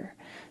mother.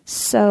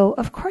 So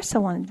of course I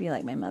wanted to be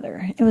like my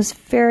mother. It was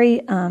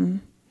very.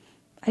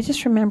 I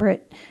just remember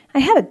it. I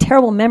had a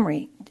terrible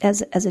memory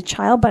as a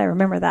child, but I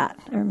remember that.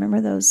 I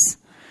remember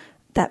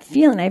that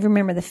feeling. I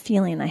remember the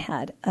feeling I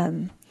had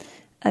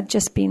of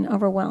just being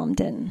overwhelmed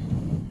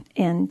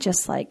and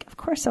just like, of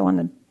course I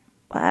wanted.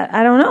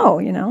 I don't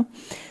know,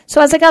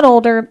 So as I got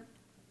older,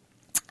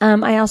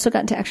 I also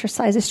got into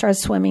exercise. I started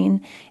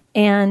swimming,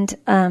 and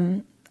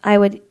I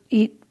would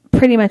eat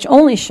pretty much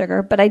only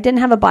sugar, but I didn't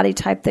have a body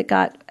type that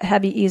got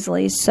heavy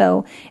easily.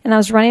 So, and I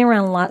was running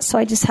around a lot, so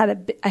I just had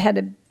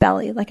a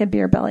belly, like a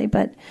beer belly,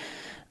 but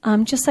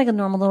just like a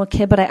normal little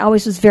kid. But I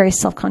always was very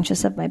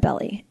self-conscious of my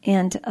belly,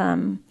 and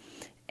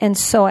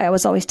so I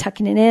was always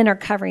tucking it in or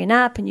covering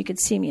up, and you could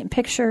see me in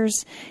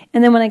pictures.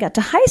 And then when I got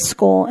to high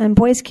school and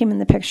boys came in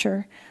the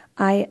picture,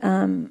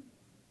 and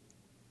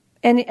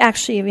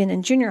actually even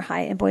in junior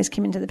high and boys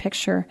came into the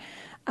picture,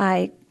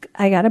 I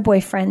got a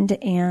boyfriend,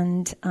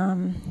 and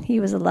he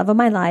was the love of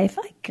my life,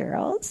 like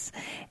girls.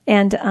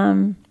 And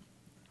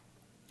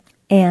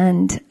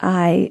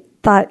I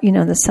thought,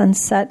 the sun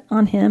set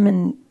on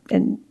him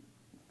and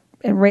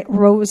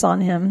rose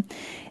on him,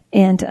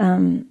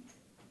 and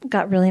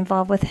got really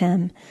involved with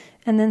him.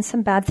 And then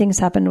some bad things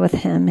happened with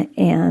him,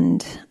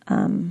 and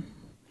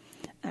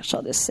actually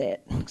I'll just say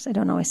it because I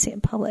don't always say it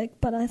in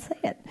public, but I say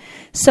it.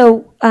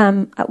 So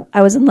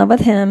I was in love with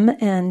him,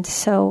 and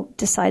so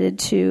decided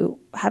to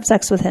have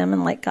sex with him,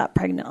 and got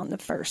pregnant on the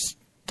first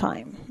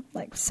time,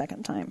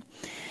 second time.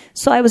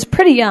 So I was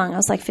pretty young. I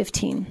was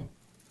 15,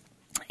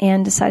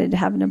 and decided to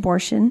have an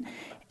abortion.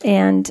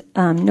 And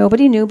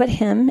nobody knew but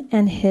him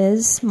and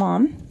his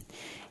mom.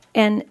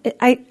 And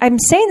I'm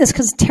saying this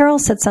because Terrell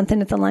said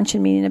something at the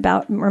luncheon meeting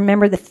about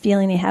remember the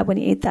feeling he had when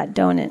he ate that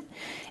donut.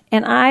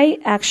 And I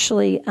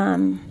actually,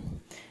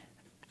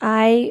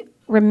 I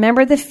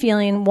remember the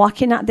feeling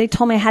walking out. They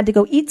told me I had to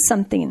go eat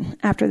something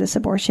after this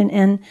abortion.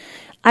 And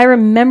I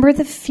remember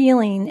the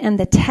feeling and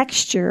the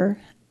texture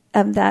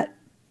of that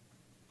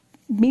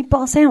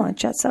meatball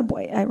sandwich at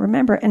Subway. I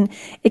remember. And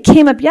it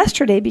came up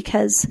yesterday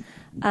because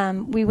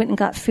we went and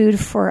got food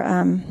for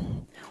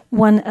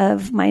one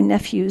of my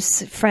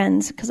nephew's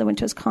friends because I went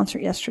to his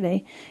concert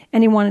yesterday,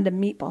 and he wanted a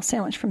meatball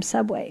sandwich from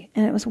Subway.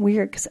 And it was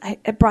weird because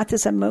it brought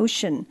this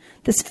emotion,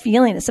 this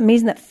feeling. It's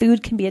amazing that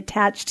food can be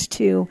attached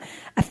to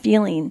a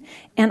feeling.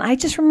 And I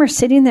just remember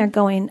sitting there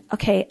going,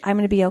 okay, I'm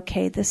going to be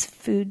okay. This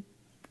food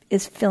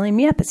is filling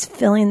me up. It's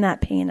filling that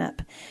pain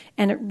up.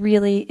 And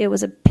it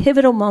was a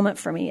pivotal moment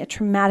for me, a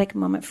traumatic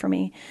moment for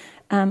me.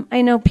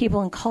 I know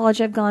people in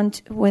college I've gone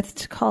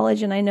with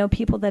college, and I know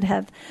people that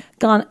have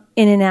gone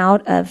in and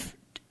out of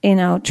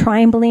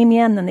trying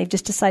bulimia, and then they've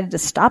just decided to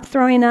stop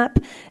throwing up.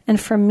 And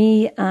for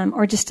me,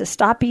 or just to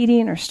stop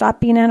eating or stop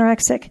being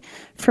anorexic,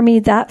 for me,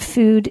 that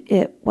food,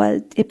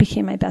 it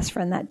became my best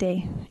friend that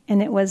day.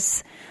 And it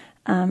was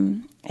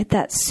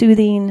that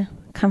soothing,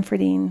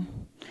 comforting.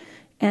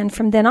 And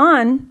from then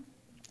on,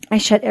 I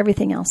shut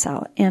everything else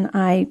out, and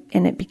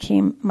it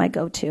became my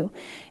go-to.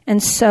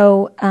 And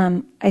so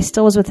I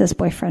still was with this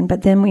boyfriend,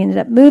 but then we ended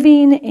up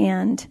moving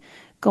and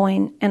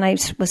going, and I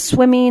was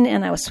swimming,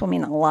 and I was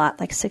swimming a lot,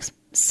 like six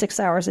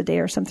hours a day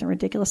or something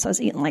ridiculous. So I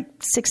was eating like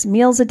 6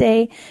 meals a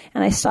day,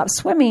 and I stopped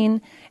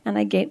swimming, and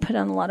I put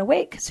on a lot of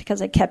weight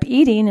because I kept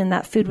eating, and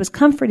that food was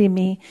comforting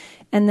me.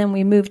 And then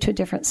we moved to a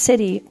different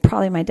city.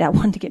 Probably my dad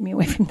wanted to get me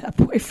away from that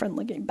boyfriend,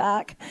 looking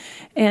back.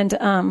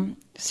 And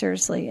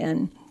seriously,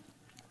 and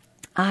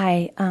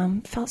I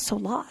felt so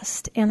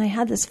lost. And I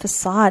had this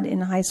facade in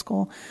high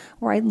school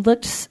where I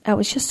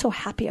was just so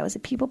happy. I was a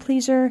people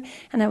pleaser,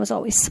 and I was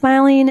always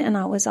smiling, and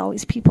I was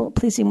always people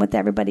pleasing with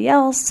everybody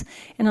else.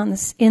 And on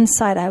this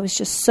inside, I was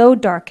just so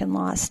dark and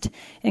lost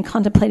and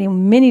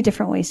contemplating many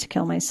different ways to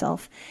kill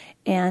myself.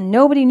 And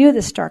nobody knew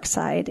this dark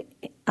side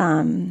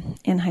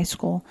in high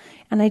school.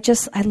 And I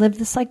lived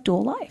this like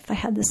dual life. I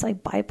had this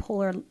like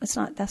bipolar, that's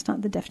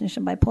not the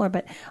definition of bipolar,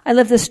 but I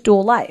lived this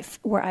dual life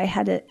where I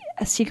had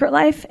a secret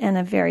life and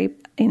a very,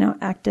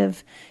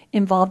 active,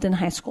 involved in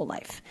high school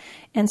life.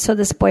 And so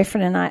this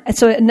boyfriend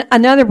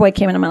another boy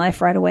came into my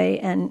life right away,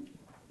 and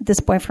this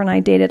boyfriend and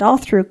I dated all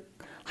through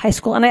high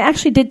school. And I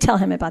actually did tell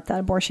him about that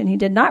abortion. He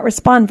did not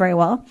respond very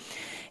well.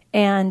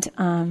 And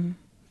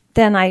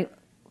then I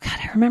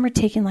remember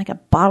taking like a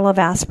bottle of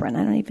aspirin.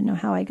 I don't even know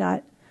how I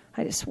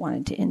just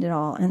wanted to end it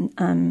all.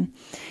 And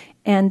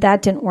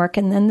that didn't work.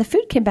 And then the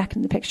food came back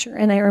into the picture.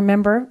 And I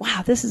remember,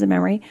 wow, this is a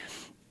memory.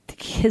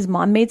 His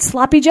mom made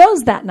sloppy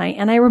joes that night.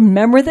 And I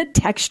remember the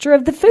texture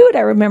of the food. I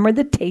remember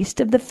the taste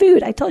of the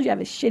food. I told you I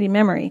have a shitty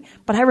memory,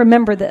 but I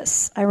remember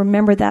this. I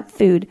remember that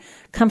food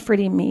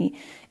comforting me.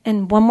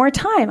 And one more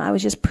time, I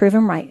was just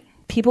proven right.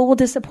 People will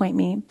disappoint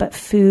me, but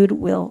food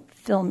will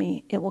fill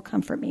me. It will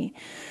comfort me.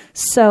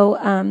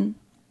 So,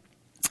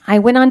 I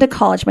went on to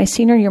college. My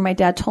senior year, my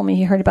dad told me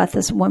he heard about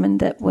this woman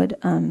that would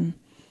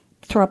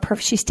throw up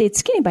she stayed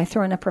skinny by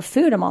throwing up her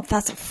food. I'm all,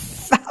 that's a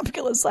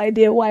fabulous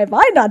idea. Why have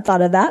I not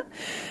thought of that?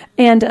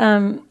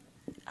 And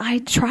I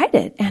tried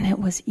it, and it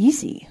was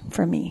easy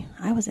for me.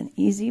 I was an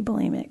easy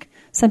bulimic.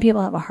 Some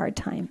people have a hard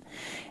time.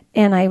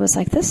 And I was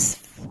like,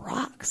 this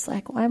rocks.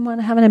 Like, why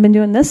haven't I been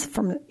doing this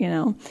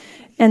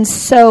And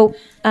so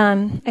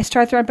I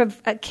started throwing up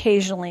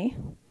occasionally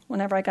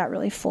whenever I got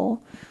really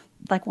full.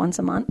 Like once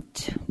a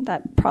month.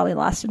 That probably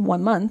lasted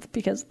 1 month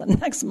because the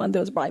next month it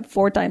was probably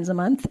 4 times a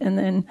month. And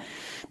then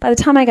by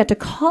the time I got to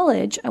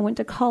college, I went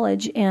to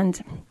college, and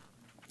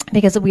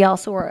because we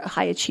also were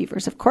high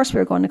achievers, of course we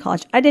were going to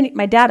college.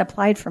 My dad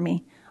applied for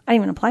me. I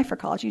didn't even apply for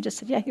college. He just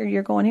said, yeah, here,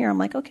 you're going here. I'm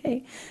like,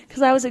 okay.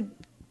 Because I was a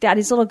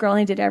daddy's little girl,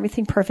 and I did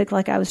everything perfect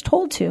like I was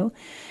told to.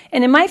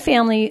 And in my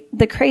family,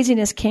 the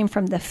craziness came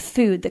from the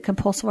food, the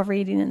compulsive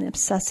overeating and the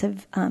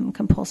obsessive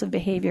compulsive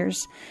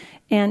behaviors.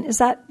 And is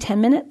that 10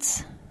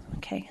 minutes?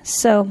 Okay,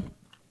 so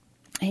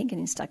I hate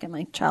getting stuck in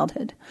my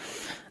childhood.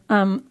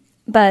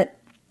 But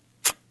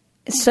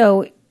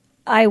so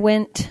I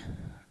went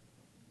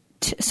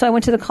to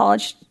the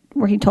college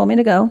where he told me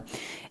to go,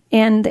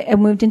 and I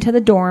moved into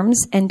the dorms.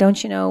 And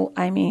don't you know,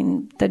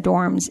 the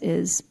dorms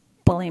is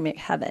bulimic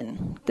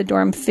heaven. The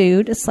dorm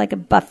food, it's like a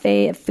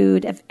buffet of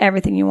food, of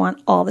everything you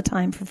want all the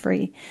time for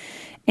free.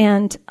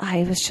 And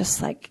I was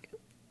just like,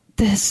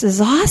 this is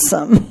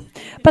awesome.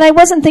 But I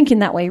wasn't thinking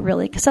that way,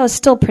 really, because I was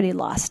still pretty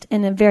lost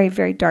in a very,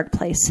 very dark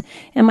place.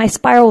 And my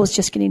spiral was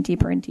just getting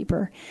deeper and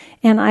deeper.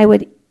 And I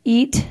would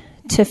eat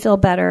to feel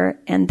better,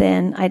 and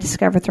then I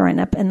discovered throwing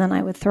up, and then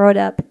I would throw it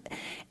up.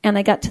 And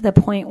I got to the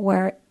point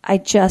where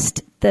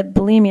the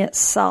bulimia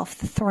itself,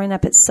 the throwing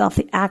up itself,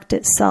 the act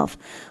itself,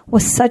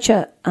 was such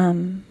a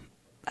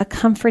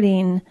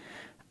comforting,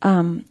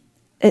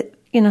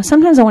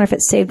 sometimes I wonder if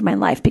it saved my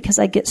life, because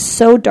I get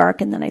so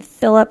dark and then I'd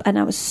fill up, and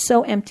I was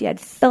so empty. I'd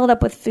fill it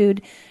up with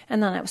food,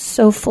 and then I was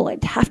so full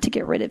I'd have to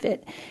get rid of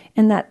it.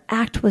 And that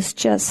act was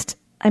just,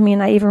 I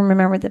even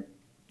remember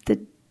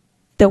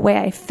the way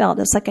I felt.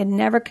 It's like I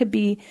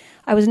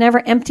was never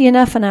empty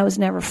enough, and I was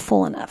never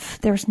full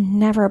enough. There was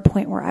never a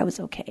point where I was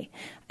okay.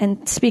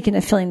 And speaking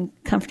of feeling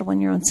comfortable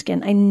in your own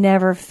skin, I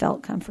never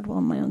felt comfortable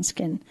in my own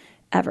skin,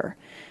 ever.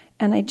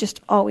 And I just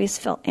always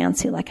felt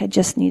antsy, like I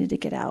just needed to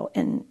get out.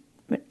 And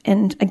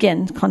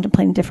again,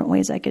 contemplating different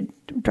ways I could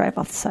drive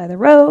off the side of the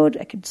road,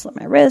 I could slit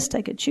my wrist,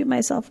 I could shoot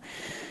myself.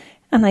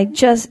 And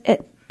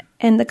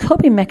and the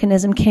coping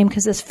mechanism came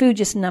because this food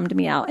just numbed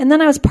me out. And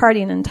then I was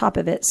partying on top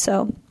of it.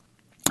 So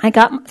I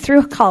got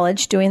through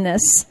college doing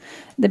this.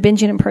 The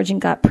binging and purging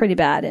got pretty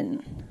bad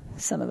in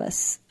some of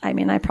us. I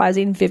probably was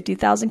eating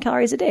 50,000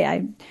 calories a day.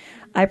 I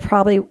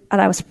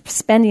was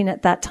spending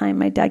at that time,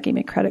 my dad gave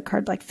me a credit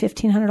card, like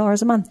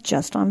 $1,500 a month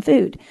just on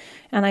food.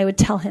 And I would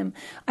tell him,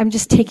 I'm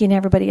just taking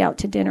everybody out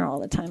to dinner all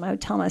the time. I would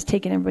tell him I was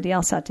taking everybody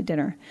else out to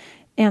dinner.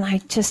 And I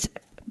just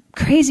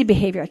crazy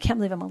behavior. I can't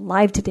believe I'm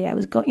alive today. I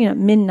was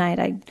going,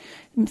 midnight,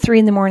 3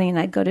 a.m,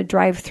 I'd go to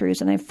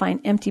drive-thrus and I'd find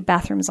empty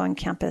bathrooms on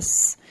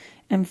campus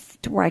and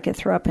where I could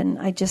throw up. And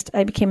I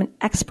became an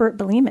expert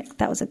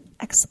bulimic.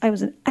 I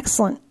was an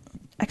excellent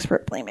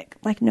expert bulimic,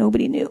 like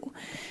nobody knew.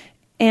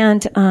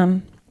 And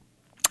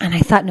I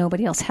thought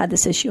nobody else had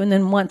this issue. And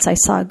then once I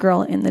saw a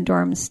girl in the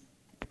dorms,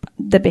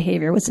 the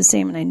behavior was the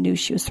same, and I knew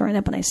she was throwing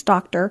up, and I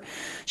stalked her.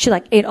 She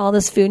ate all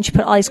this food, and she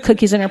put all these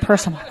cookies in her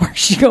purse. I'm like, where's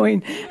she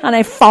going? And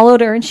I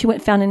followed her, and she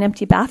found an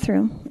empty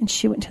bathroom, and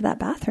she went to that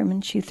bathroom,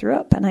 and she threw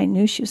up, and I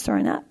knew she was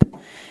throwing up.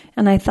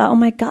 And I thought, oh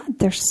my God,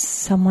 there's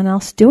someone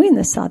else doing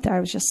this out there. I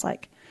was just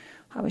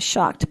I was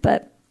shocked,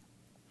 but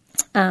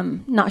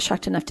not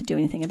shocked enough to do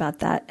anything about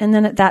that. And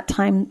then at that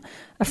time,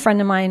 a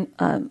friend of mine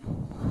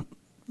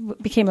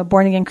became a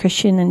born-again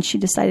Christian, and she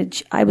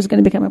decided I was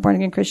going to become a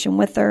born-again Christian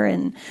with her,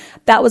 and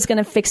that was going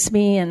to fix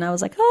me. And I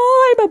was like,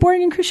 oh, I'm a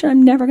born-again Christian.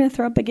 I'm never going to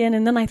throw up again.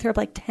 And then I threw up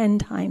 10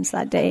 times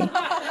that day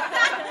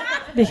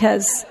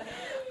because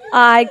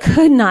I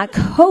could not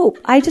cope.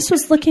 I just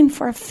was looking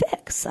for a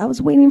fix. I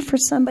was waiting for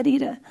somebody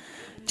to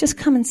just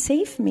come and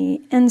save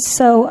me. And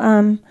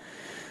so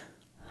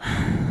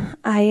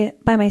by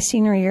my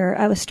senior year,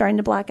 I was starting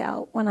to black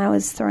out when I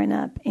was throwing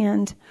up.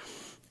 And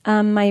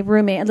my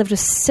roommate, I lived with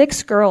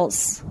 6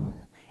 girls,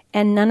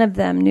 and none of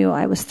them knew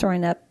I was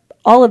throwing up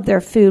all of their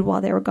food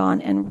while they were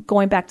gone and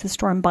going back to the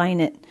store and buying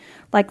it.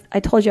 Like I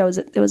told you,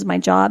 it was my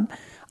job.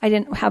 I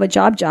didn't have a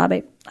job.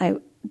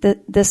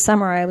 This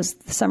summer,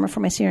 the summer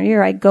for my senior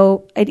year,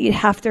 I'd eat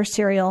half their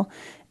cereal,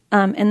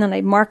 and then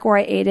I'd mark where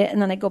I ate it,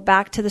 and then I go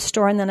back to the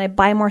store, and then I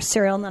buy more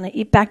cereal, and then I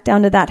eat back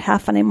down to that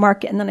half, and I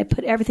mark it, and then I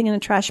put everything in a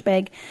trash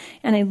bag,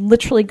 and I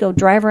literally go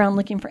drive around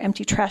looking for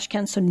empty trash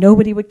cans so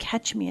nobody would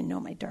catch me and know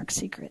my dark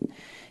secret.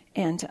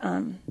 And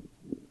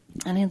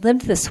I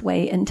lived this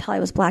way until I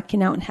was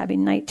blacking out and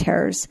having night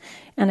terrors,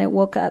 and I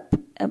woke up.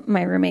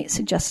 My roommate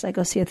suggested I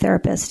go see a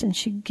therapist, and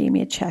she gave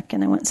me a check,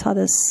 and I went and saw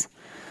this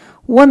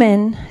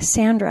woman,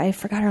 Sandra. I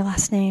forgot her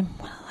last name.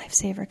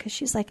 Lifesaver, because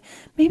she's like,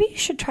 maybe you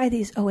should try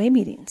these OA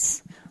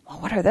meetings. Well,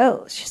 what are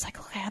those? She's like,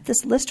 look, I have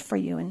this list for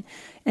you.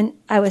 And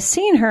I was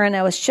seeing her, and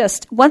I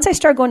was once I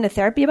started going to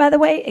therapy, by the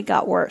way, it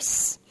got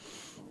worse.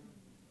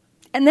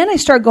 And then I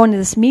started going to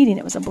this meeting.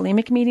 It was a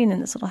bulimic meeting in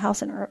this little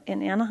house in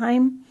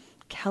Anaheim.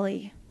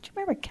 Kelly. Do you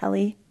remember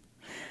Kelly?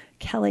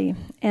 Kelly.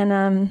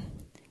 And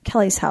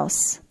Kelly's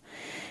house.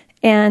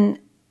 And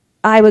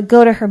I would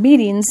go to her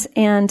meetings,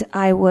 and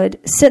I would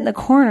sit in the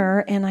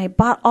corner, and I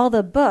bought all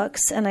the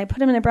books, and I put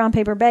them in a brown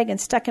paper bag and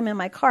stuck them in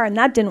my car, and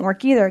that didn't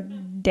work either,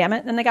 damn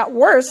it. And they got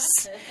worse.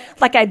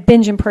 I'd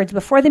binge and purge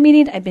before the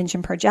meeting, I'd binge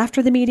and purge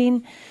after the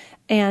meeting,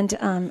 and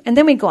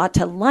then we'd go out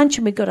to lunch,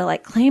 and we'd go to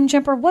Claim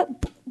Jumper.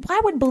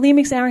 Why would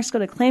bulimics and anorexics go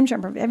to Claim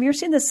Jumper? Have you ever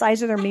seen the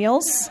size of their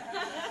meals?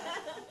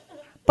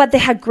 But they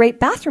had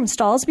great bathroom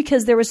stalls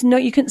because there was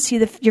you couldn't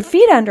see your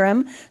feet under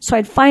them, so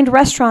I'd find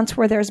restaurants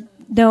where there's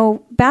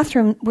no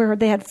bathroom, where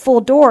they had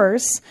full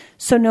doors,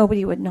 so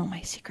nobody would know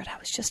my secret. I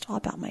was just all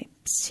about my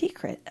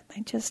secret.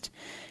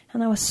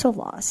 And I was so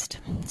lost.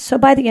 So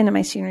by the end of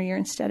my senior year,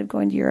 instead of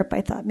going to Europe, I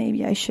thought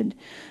maybe I should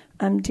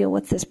deal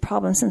with this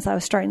problem since I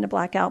was starting to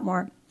black out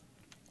more.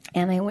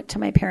 And I went to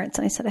my parents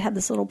and I said, I have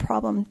this little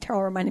problem.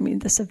 Terrell reminded me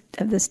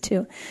of this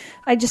too.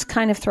 I just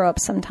kind of throw up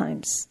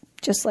sometimes,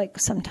 just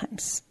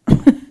sometimes.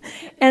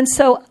 And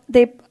so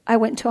I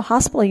went to a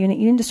hospital unit,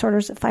 eating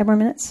disorders, at 5 more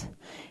minutes.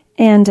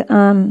 And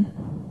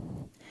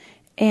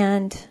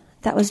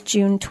that was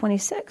June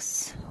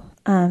 26th.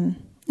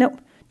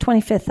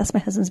 25th. That's my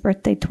husband's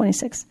birthday,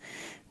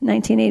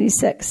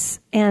 1986.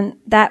 And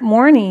that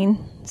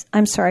morning,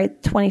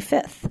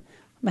 25th,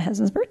 my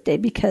husband's birthday,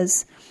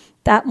 because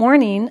that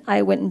morning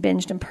I went and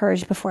binged and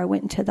purged before I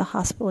went into the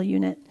hospital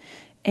unit.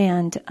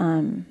 And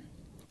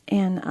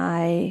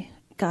I,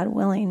 God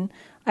willing,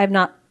 I have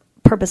not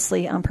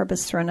on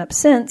purpose thrown up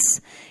since.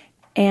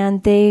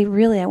 And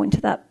I went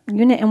to that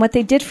unit, and what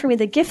they did for me,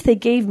 the gift they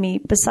gave me,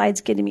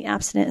 besides getting me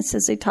abstinent,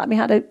 is they taught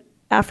me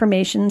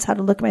affirmations, how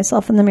to look at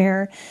myself in the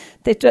mirror.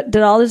 They did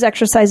all those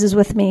exercises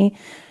with me,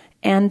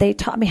 and they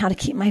taught me how to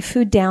keep my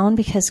food down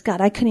because,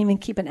 God, I couldn't even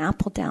keep an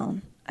apple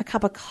down. A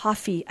cup of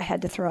coffee, I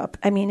had to throw up.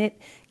 I mean, it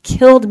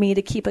killed me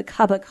to keep a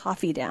cup of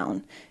coffee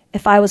down.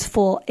 If I was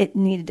full, it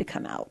needed to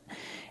come out.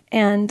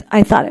 And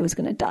I thought I was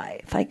going to die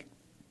if I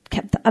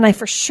and I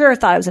for sure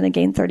thought I was going to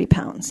gain 30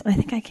 pounds. I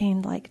think I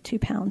gained 2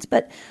 pounds.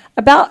 But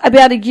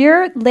about a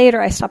year later,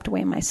 I stopped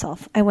weighing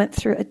myself. I went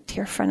through, a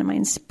dear friend of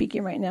mine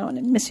speaking right now, and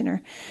I'm missing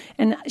her.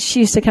 And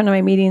she used to come to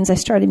my meetings. I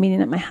started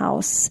meeting at my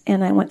house,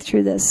 and I went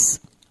through this.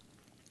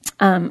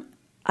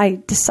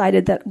 I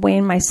decided that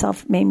weighing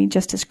myself made me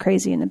just as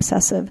crazy and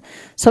obsessive.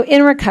 So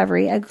in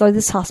recovery, I go to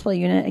this hospital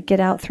unit. I get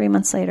out 3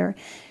 months later,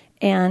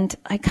 and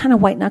I kind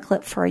of white knuckle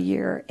it for a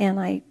year, and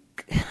I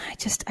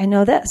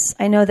know this.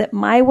 I know that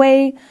my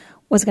way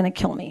was going to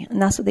kill me.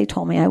 And that's what they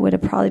told me. I would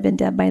have probably been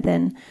dead by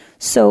then.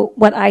 So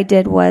what I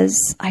did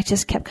was I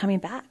just kept coming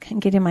back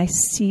and getting my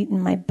seat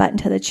and my butt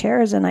into the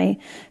chairs. And I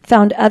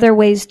found other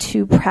ways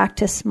to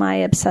practice my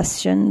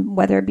obsession,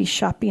 whether it be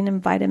shopping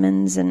and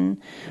vitamins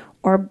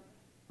or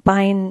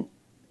buying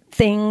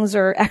things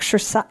or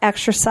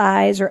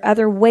exercise or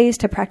other ways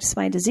to practice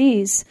my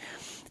disease.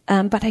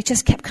 But I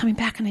just kept coming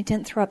back and I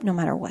didn't throw up no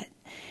matter what.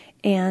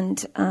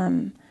 And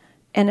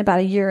about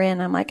a year in,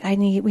 I'm like, we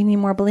need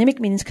more bulimic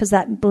meetings because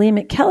that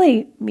bulimic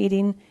Kelly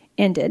meeting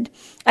ended.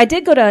 I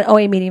did go to an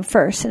OA meeting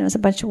first, and it was a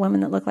bunch of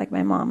women that looked like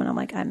my mom, and I'm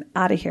like, I'm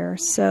out of here.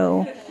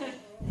 So,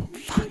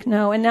 fuck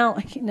no. And now,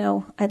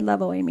 I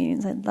love OA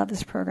meetings. I love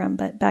this program,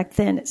 but back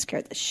then it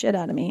scared the shit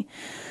out of me.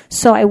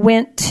 So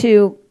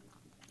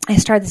I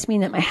started this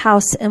meeting at my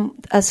house, and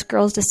us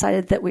girls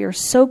decided that we were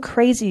so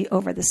crazy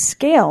over the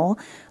scale,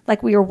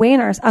 like we were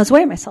I was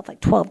weighing myself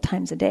like 12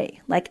 times a day,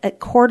 like a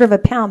quarter of a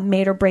pound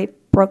made or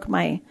broke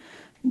my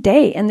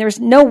day. And there's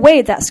no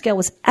way that scale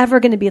was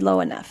ever going to be low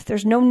enough.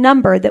 There's no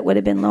number that would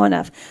have been low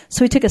enough.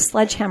 So we took a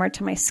sledgehammer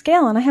to my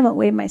scale, and I haven't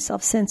weighed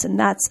myself since. And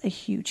that's a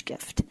huge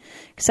gift,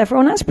 except for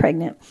when I was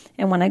pregnant.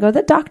 And when I go to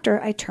the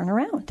doctor, I turn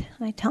around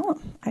and I tell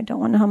him, I don't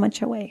want to know how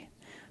much I weigh.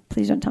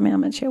 Please don't tell me how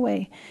much I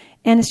weigh.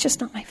 And it's just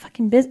not my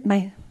fucking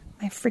my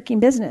freaking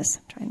business.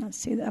 I'm trying not to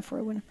say that F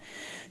word.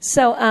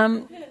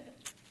 So,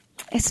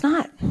 it's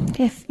not.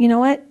 If you know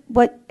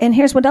what, and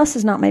here's what else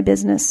is not my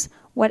business: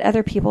 what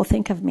other people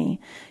think of me.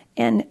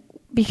 And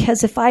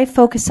because if I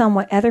focus on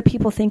what other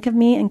people think of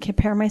me and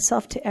compare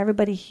myself to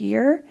everybody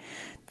here,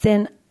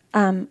 then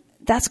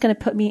that's going to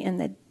put me in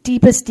the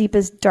deepest,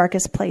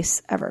 darkest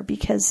place ever,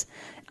 because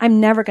I'm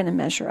never going to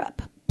measure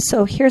up.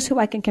 So here's who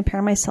I can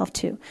compare myself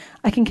to.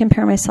 I can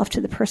compare myself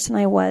to the person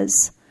I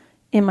was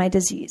in my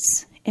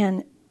disease.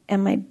 And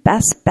my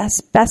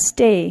best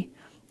day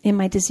in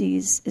my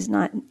disease is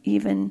not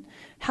even,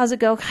 how's it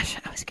go? Gosh,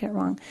 I always get it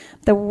wrong.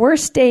 The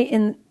worst day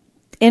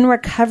in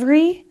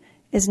recovery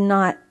is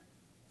not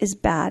as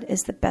bad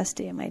as the best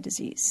day of my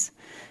disease.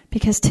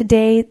 Because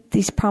today,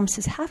 these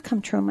promises have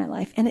come true in my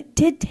life. And it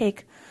did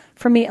take,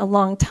 for me, a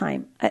long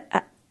time.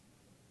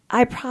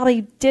 I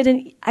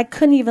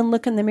couldn't even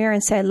look in the mirror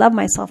and say I love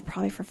myself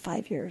probably for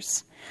 5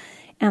 years.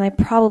 And I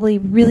probably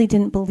really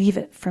didn't believe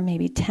it for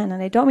maybe 10.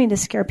 And I don't mean to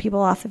scare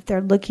people off if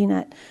they're looking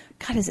at,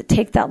 God, does it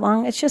take that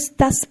long? It's just,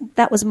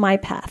 that was my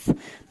path.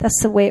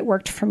 That's the way it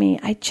worked for me.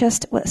 I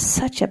just was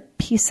such a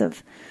piece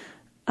of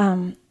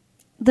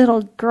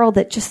little girl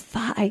that just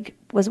thought I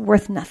was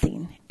worth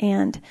nothing.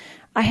 And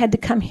I had to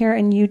come here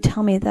and you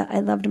tell me that I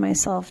loved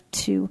myself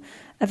to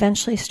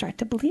eventually start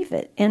to believe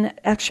it. And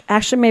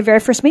actually my very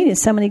first meeting,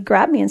 somebody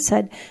grabbed me and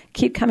said,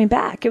 keep coming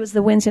back. It was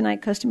the Wednesday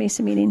night Costa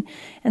Mesa meeting,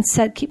 and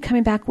said, keep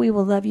coming back. We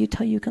will love you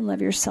till you can love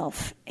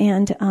yourself.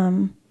 And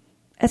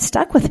it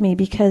stuck with me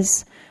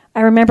because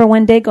I remember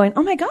one day going,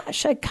 oh my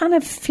gosh, I kind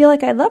of feel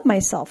like I love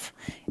myself.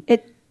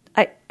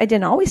 I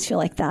didn't always feel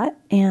like that,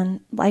 and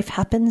life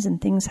happens and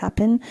things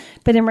happen.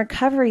 But in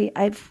recovery,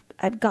 I've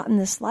gotten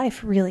this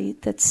life really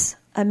that's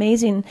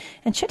amazing,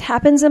 and shit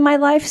happens in my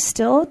life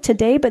still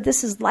today, but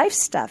this is life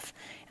stuff,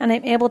 and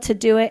I'm able to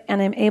do it,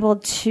 and I'm able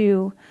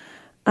to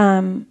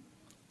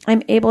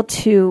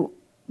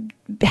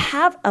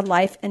have a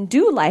life and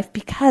do life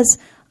because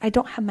I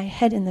don't have my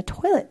head in the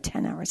toilet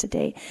 10 hours a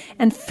day.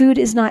 And food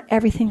is not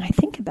everything I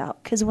think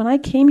about, because when I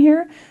came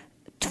here,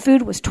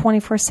 food was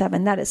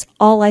 24/7. That is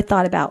all I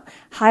thought about.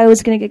 How I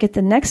was going to get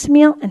the next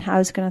meal and how I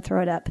was going to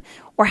throw it up,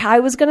 or how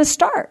I was going to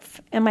starve.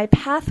 And my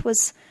path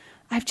was,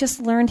 I've just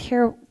learned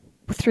here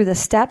through the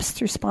steps,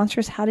 through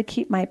sponsors, how to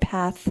keep my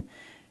path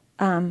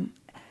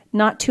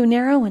not too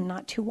narrow and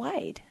not too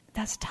wide.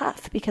 That's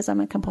tough because I'm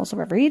a compulsive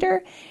overeater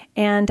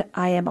and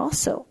I am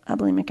also a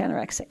bulimic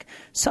anorexic.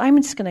 So I'm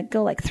just going to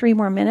go like 3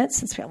 more minutes,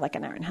 since we have like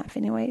an hour and a half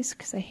anyways,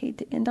 because I hate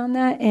to end on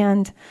that,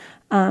 and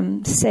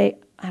say,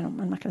 I'm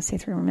not going to say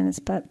 3 more minutes,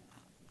 but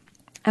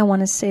I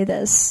want to say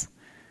this.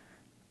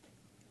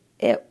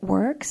 It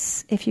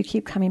works if you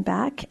keep coming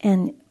back,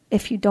 and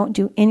if you don't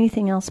do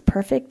anything else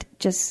perfect,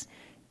 just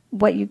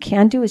what you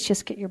can do is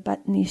just get your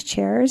butt in these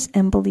chairs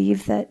and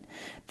believe that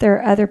there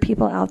are other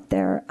people out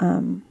there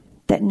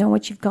that know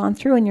what you've gone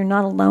through, and you're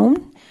not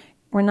alone.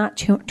 We're not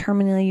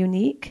terminally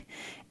unique,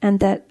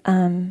 and that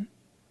and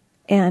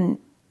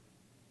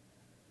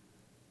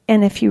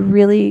if you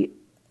really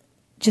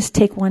just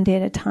take one day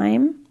at a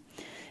time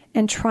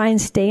and try and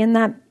stay in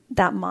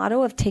that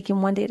motto of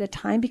taking one day at a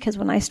time, because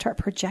when I start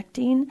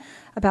projecting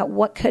about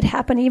what could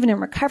happen, even in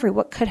recovery,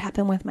 what could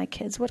happen with my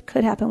kids, what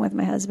could happen with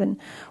my husband,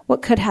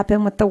 what could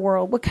happen with the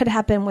world, what could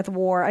happen with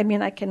war. I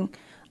mean,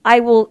 I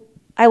will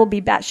be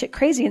batshit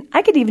crazy, and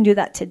I could even do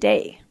that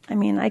today. I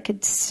mean, I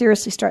could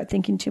seriously start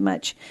thinking too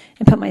much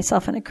and put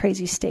myself in a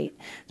crazy state.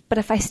 But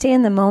if I stay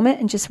in the moment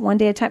and just one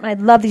day at a time, and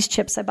I love these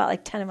chips. I bought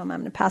like 10 of them. I'm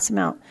going to pass them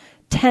out.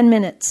 10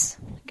 minutes.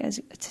 Guys,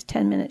 it's a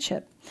 10-minute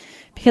chip.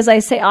 Because I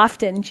say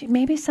often,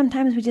 maybe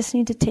sometimes we just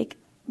need to take,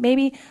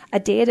 maybe a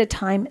day at a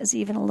time is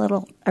even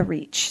a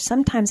reach.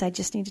 Sometimes I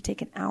just need to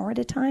take an hour at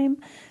a time,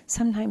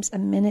 sometimes a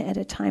minute at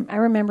a time. I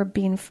remember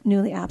being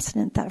newly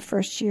abstinent that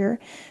first year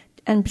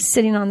and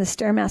sitting on the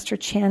Stairmaster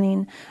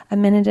chanting a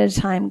minute at a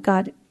time,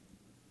 God,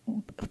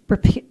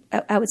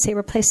 I would say,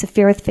 replace the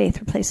fear with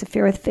faith, replace the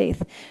fear with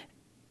faith,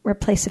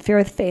 replace the fear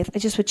with faith. I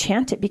just would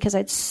chant it because I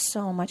had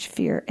so much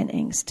fear and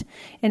angst.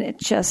 And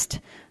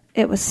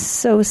it was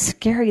so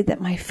scary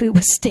that my food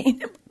was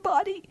staying in my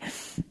body,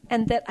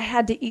 and that I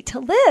had to eat to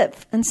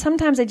live. And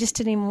sometimes I just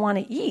didn't even want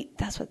to eat.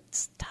 That's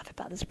what's tough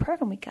about this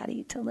program. We got to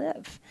eat to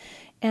live.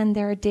 And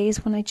there are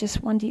days when I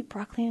just wanted to eat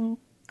broccoli and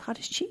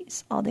cottage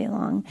cheese all day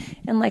long.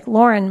 And like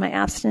Lauren, my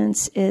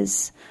abstinence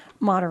is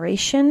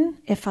moderation.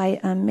 If I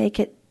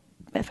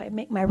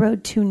make my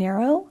road too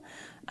narrow,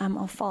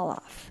 I'll fall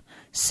off.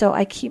 So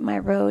I keep my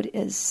road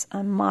as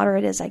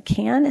moderate as I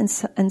can. And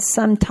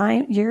some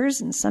years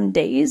and some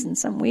days and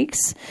some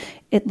weeks,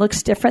 it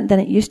looks different than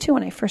it used to.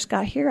 When I first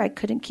got here, I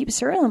couldn't keep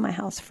cereal in my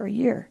house for a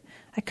year.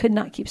 I could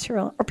not keep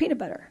cereal or peanut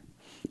butter.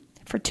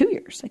 For 2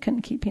 years, I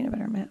couldn't keep peanut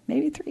butter,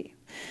 maybe 3.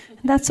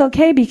 And that's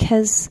okay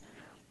because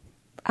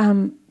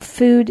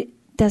food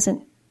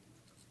doesn't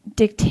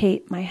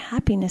dictate my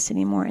happiness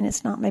anymore, and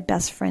it's not my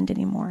best friend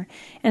anymore,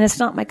 and it's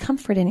not my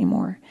comfort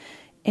anymore.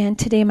 And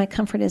today my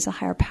comfort is a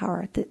higher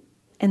power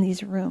in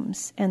these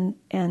rooms and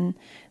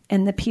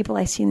the people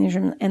I see in these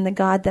rooms and the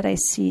God that I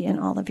see in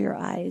all of your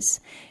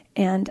eyes.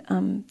 And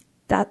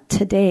that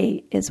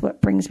today is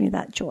what brings me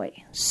that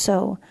joy.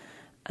 So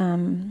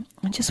I'm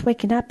just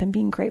waking up and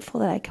being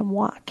grateful that I can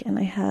walk and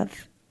I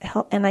have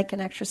help and I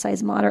can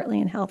exercise moderately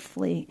and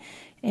healthfully.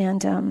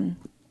 And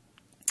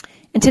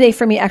today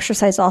for me,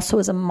 exercise also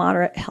is a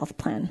moderate health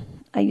plan.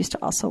 I used to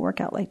also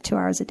work out like 2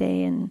 hours a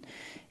day and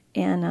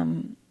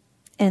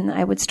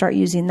I would start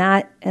using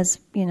that as,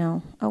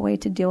 a way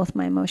to deal with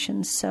my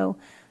emotions. So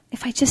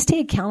if I just stay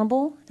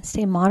accountable,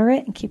 stay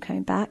moderate, and keep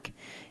coming back,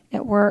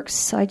 it works.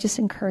 So I just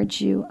encourage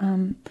you,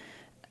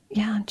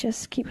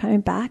 just keep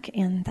coming back,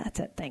 and that's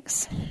it.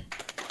 Thanks.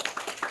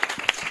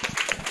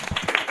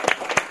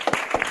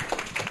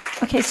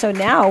 Okay, so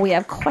now we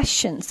have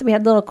questions. We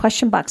had a little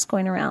question box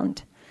going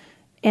around.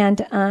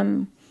 And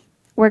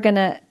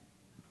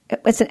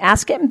it's an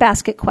ask it and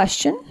basket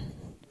question.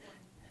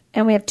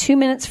 And we have 2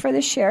 minutes for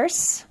the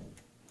shares.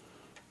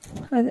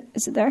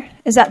 Is it there?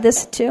 Is that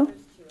this too?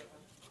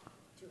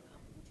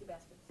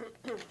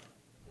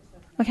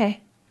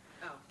 Okay.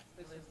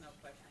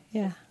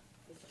 Yeah.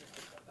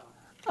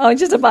 Oh,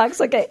 just a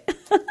box. Okay.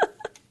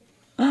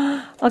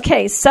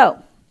 Okay,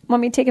 so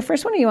want me to take a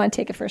first one or you want to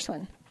take a first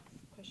one?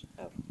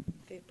 Oh,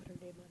 they put her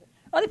name on it.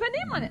 Oh, they put a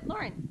name on it.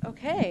 Lauren.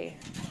 Okay.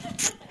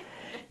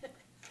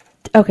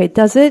 Okay,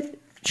 does it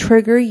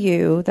trigger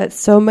you that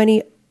so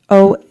many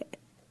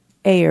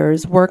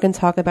OAers work and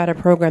talk about a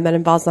program that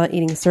involves not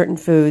eating certain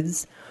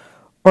foods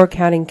or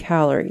counting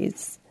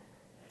calories?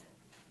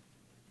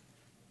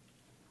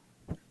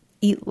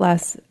 Eat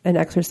less and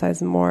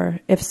exercise more.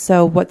 If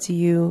so, what do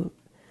you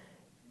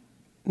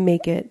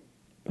make it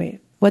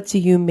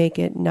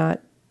not,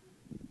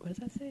 what does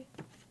that say?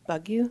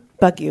 Bug you?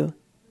 Bug you.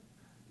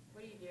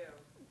 What do you do?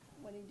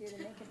 What do you do to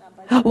make it not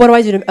bug you? What do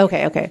I do to,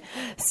 okay.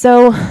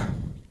 So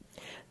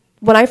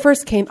when I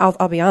first came,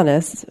 I'll be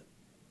honest,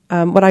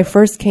 when I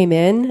first came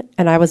in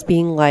and I was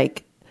being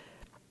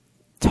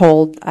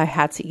told I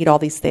had to eat all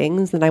these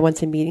things, and I went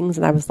to meetings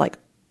and I was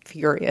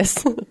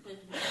furious.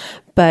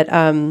 But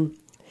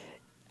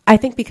I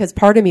think because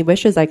part of me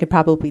wishes I could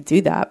probably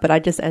do that, but I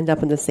just end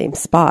up in the same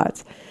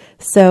spot.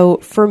 So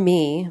for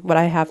me, what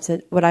I have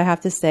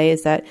to say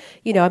is that,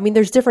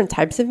 there's different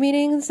types of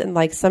meetings,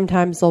 and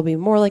sometimes there'll be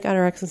more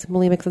anorexics and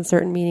bulimics in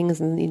certain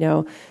meetings,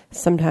 and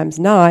sometimes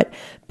not.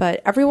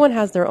 But everyone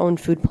has their own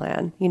food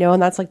plan,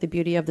 and that's the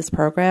beauty of this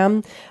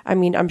program.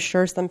 I'm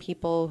sure some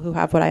people who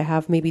have what I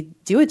have maybe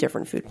do a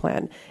different food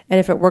plan, and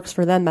if it works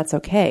for them, that's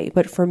okay.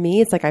 But for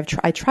me, it's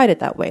I tried it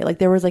that way.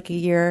 There was a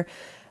year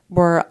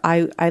where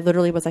I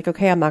literally was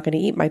okay, I'm not going to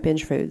eat my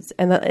binge foods.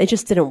 And it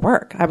just didn't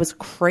work. I was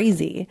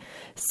crazy.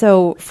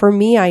 So for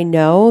me, I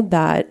know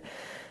that,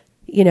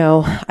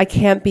 I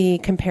can't be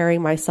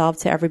comparing myself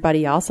to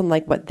everybody else and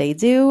what they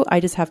do.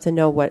 I just have to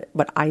know what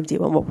I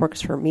do and what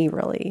works for me,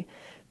 really.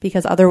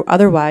 Because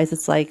otherwise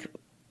it's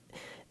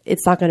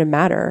not going to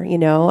matter,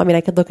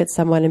 I could look at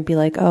someone and be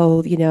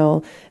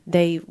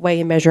they weigh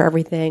and measure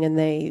everything and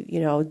they,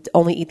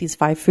 only eat these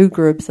 5 food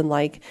groups.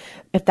 And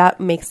if that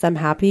makes them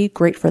happy,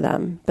 great for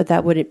them. But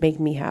that wouldn't make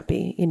me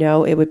happy.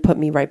 It would put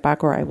me right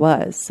back where I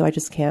was. So I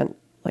just can't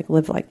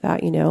live like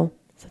that, So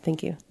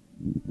thank you.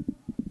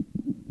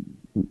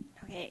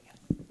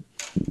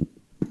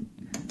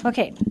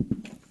 Okay.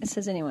 It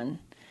says anyone.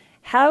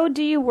 How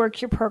do you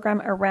work your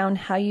program around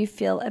how you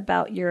feel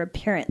about your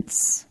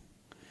appearance?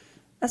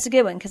 That's a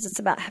good one because it's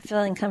about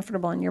feeling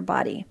comfortable in your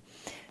body.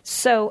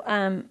 So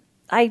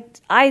I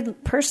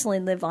personally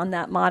live on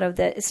that motto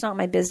that it's not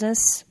my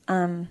business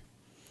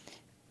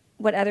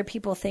what other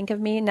people think of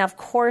me. Now, of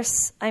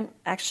course, I'm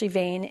actually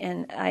vain,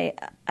 and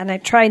I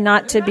try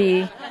not to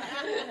be.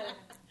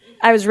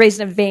 I was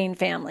raised in a vain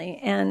family,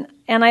 and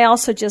I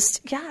also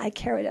I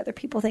care what other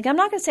people think. I'm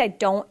not going to say I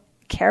don't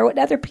care what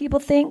other people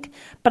think,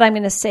 but I'm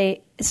going to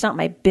say it's not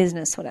my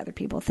business what other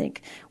people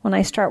think. When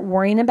I start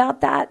worrying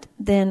about that,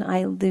 then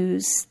I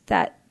lose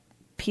that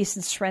peace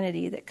and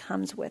serenity that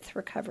comes with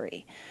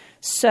recovery.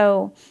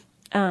 So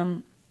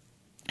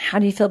how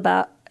do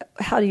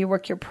you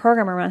work your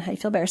program around how you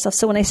feel about yourself?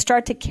 So when I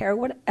start to care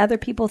what other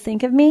people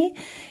think of me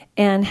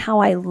and how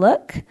I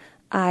look,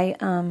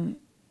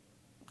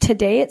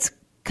 today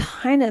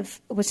kind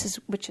of, which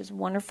is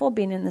wonderful,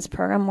 being in this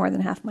program more than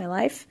half my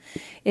life.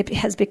 It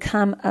has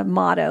become a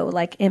motto,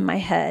 like in my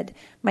head.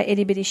 My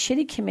itty bitty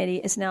shitty committee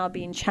is now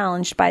being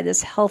challenged by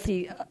this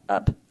healthy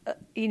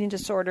eating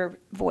disorder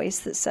voice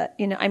that said,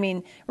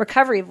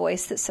 recovery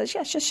voice that says,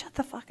 yes, just shut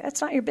the fuck up.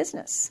 It's not your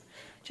business.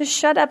 Just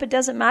shut up. It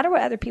doesn't matter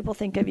what other people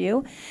think of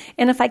you.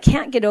 And if I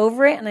can't get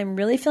over it and I'm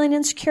really feeling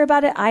insecure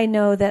about it, I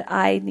know that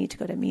I need to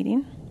go to a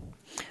meeting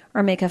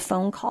or make a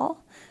phone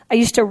call. I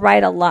used to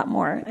write a lot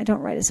more. I don't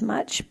write as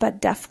much, but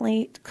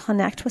definitely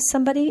connect with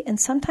somebody. And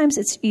sometimes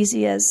it's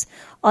easy as,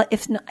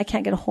 if I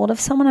can't get a hold of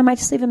someone, I might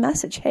just leave a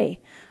message.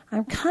 Hey,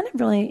 I'm kind of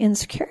really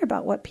insecure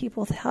about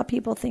how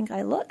people think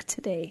I look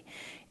today.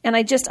 And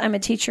I'm a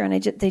teacher,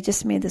 and they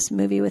just made this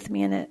movie with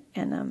me in it.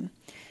 And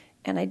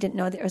I didn't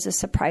know there was a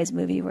surprise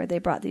movie where they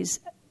brought these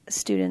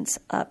students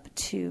up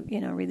to,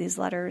 read these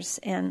letters.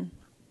 And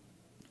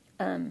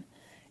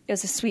it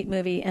was a sweet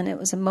movie, and it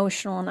was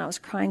emotional, and I was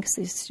crying because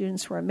these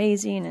students were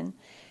amazing,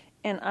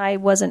 and I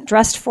wasn't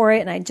dressed for it,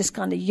 and I'd just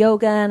gone to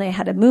yoga, and I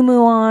had a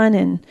muumuu on,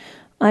 and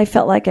I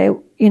felt like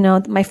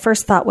my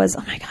first thought was,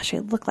 oh my gosh, I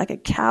look like a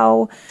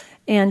cow,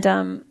 and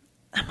I'm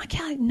like,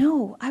 yeah,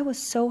 no, I was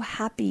so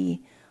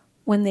happy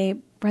when they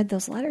read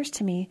those letters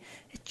to me.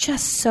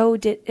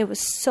 It was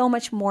so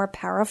much more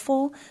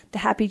powerful, the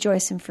happy,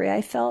 joyous, and free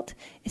I felt.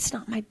 It's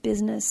not my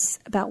business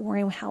about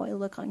worrying how I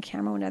look on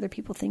camera when other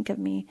people think of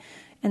me.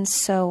 And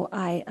so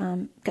I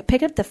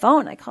picked up the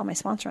phone. I called my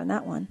sponsor on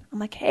that one. I'm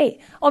like, hey,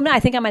 I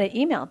think I might have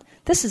emailed.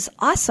 This is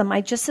awesome.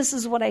 This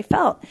is what I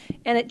felt.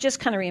 And it just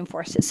kind of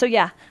reinforced it. So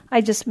yeah,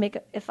 I just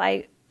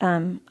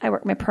I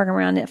work my program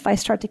around it. If I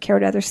start to care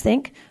what others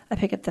think, I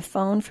pick up the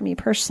phone for me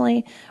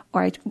personally,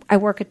 or I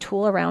work a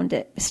tool around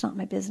it. It's not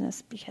my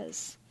business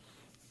because,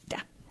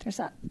 yeah, there's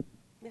that.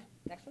 Yeah,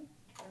 next one.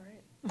 All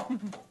right.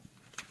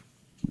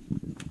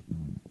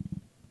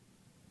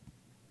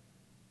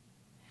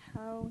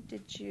 How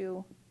did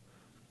you...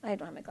 I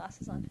don't have my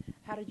glasses on.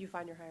 How did you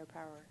find your higher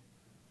power?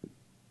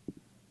 You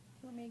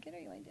want me to get it or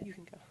you want to do it? You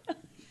can go.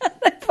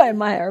 I find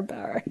my higher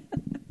power.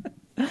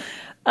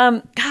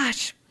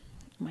 Gosh,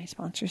 my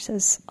sponsor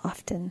says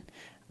often,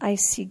 I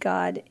see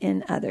God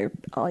in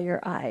all your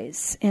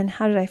eyes. And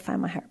how did I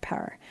find my higher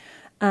power?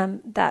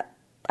 That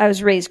I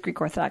was raised Greek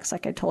Orthodox,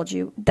 like I told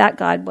you. That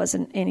God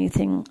wasn't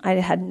anything. I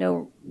had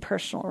no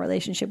personal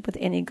relationship with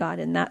any God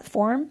in that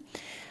form.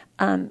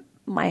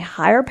 My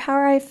higher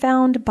power I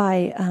found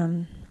by,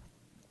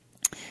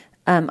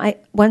 I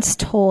once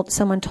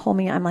someone told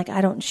me, I'm like,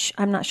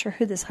 I'm not sure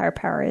who this higher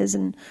power is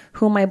and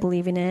who am I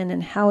believing in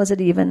and how is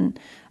it even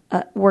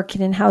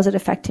working and how is it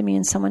affecting me?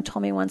 And someone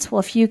told me once, well,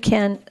 if you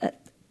can,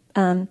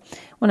 when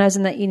I was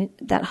in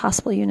that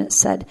hospital unit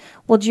said,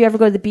 well, do you ever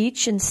go to the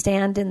beach and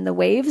stand in the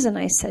waves? And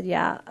I said,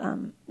 yeah.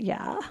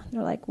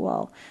 They're like,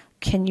 well,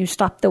 can you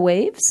stop the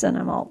waves? And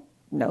I'm all,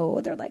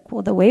 no. They're like,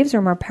 well, the waves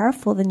are more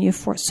powerful than you.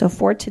 So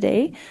for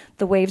today,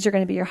 the waves are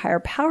going to be your higher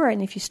power.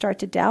 And if you start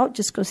to doubt,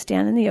 just go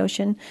stand in the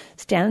ocean,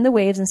 stand in the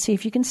waves and see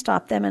if you can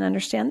stop them and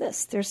understand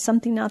this. There's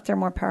something out there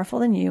more powerful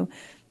than you.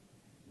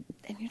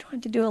 And you don't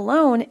have to do it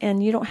alone,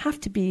 and you don't have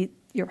to be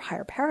your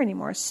higher power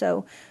anymore.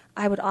 So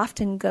I would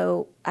often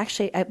go,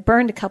 actually, I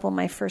burned a couple of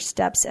my first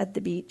steps at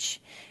the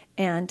beach,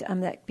 and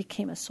that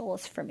became a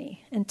solace for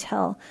me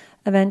until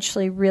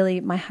eventually really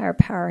my higher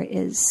power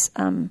is,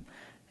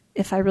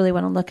 if I really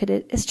want to look at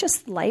it, it's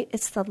just light.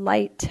 It's the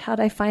light. How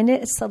do I find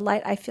it? It's the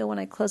light I feel when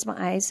I close my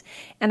eyes.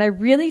 And I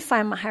really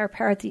find my higher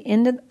power at the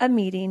end of a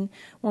meeting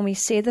when we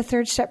say the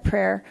third step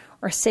prayer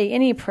or say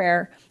any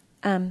prayer.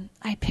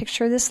 I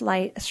picture this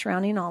light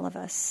surrounding all of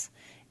us.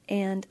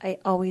 And I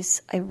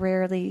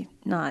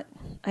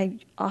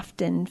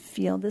often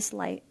feel this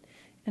light.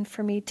 And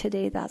for me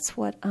today, that's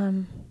what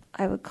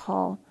I would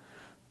call,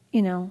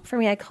 for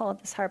me, I call it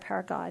this higher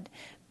power God.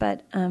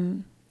 But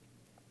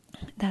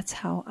that's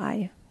how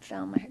I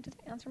found my, did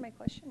I answer my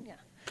question? Yeah.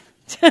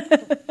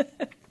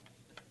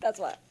 That's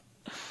what.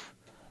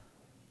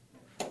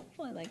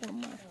 Well, I like it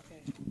more.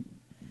 Okay.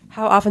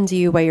 How often do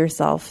you weigh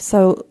yourself?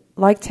 So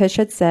like Tish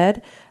had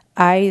said,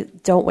 I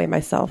don't weigh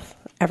myself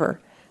ever.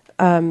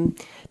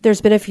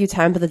 There's been a few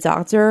times with the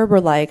doctor where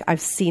like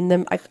I've seen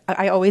them.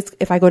 I always,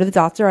 if I go to the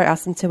doctor, I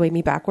ask them to weigh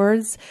me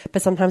backwards,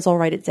 but sometimes I'll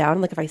write it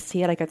down. Like if I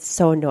see it, I get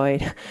so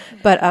annoyed.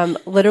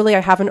 But literally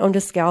I haven't owned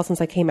a scale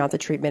since I came out to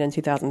treatment in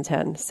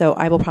 2010. So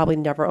I will probably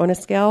never own a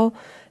scale.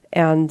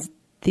 And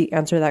the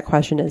answer to that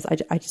question is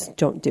I just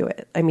don't do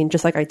it. I mean,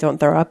 just like I don't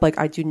throw up, like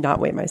I do not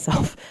weigh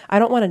myself. I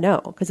don't want to know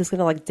because it's going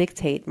to like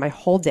dictate my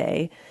whole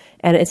day.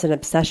 And it's an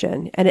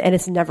obsession, and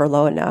it's never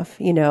low enough,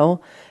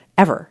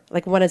 ever.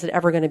 Like, when is it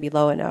ever going to be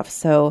low enough?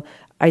 So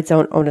I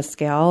don't own a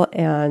scale,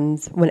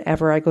 and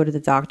whenever I go to the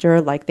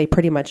doctor, like, they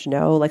pretty much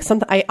know. Like,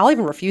 I'll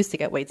even refuse to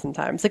get weighed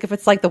sometimes. Like, if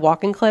it's like the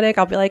walk-in clinic,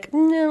 I'll be like,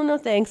 no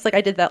thanks. Like,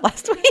 I did that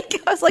last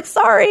week. I was like,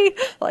 sorry.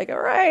 Like,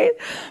 all right.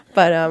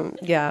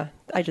 But, yeah,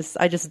 I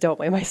just don't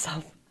weigh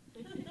myself.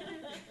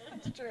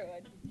 It's true.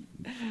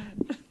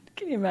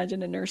 Can you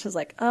imagine a nurse is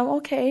like,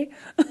 okay.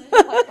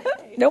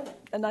 Nope,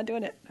 I'm not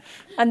doing it.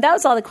 And that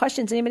was all the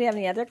questions. Anybody have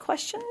any other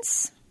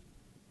questions?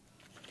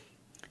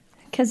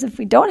 Because if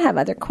we don't have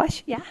other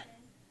questions, yeah.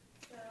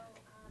 So,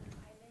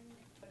 I didn't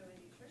go to a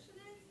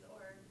nutritionist,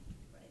 or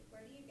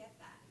where do you get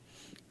that?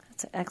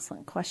 That's an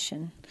excellent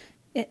question.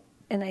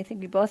 And I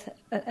think we both,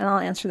 and I'll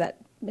answer that,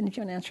 but if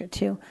you want to answer it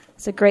too,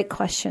 it's a great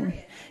question.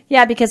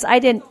 Yeah, because I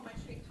didn't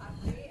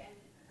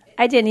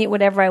eat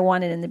whatever I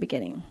wanted in the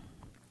beginning.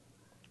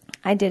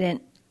 Let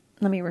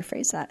me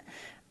rephrase that.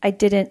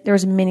 There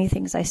was many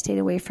things I stayed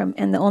away from,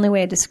 and the only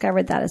way I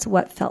discovered that is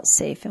what felt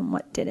safe and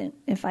what didn't.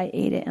 If I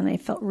ate it and I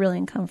felt really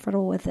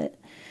uncomfortable with it,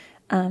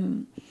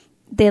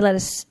 they let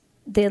us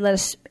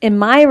in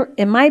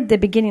the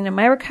beginning of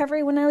my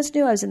recovery when I was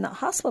new, I was in the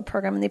hospital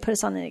program and they put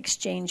us on an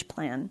exchange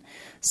plan.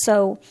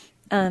 So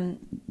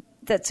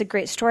that's a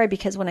great story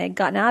because when I had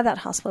gotten out of that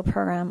hospital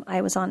program,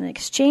 I was on an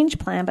exchange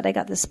plan, but I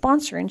got this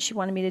sponsor and she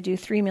wanted me to do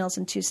 3 meals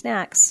and 2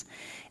 snacks.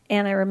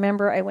 And I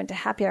remember I went to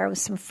happy hour with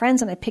some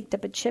friends and I picked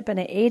up a chip and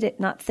I ate it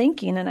not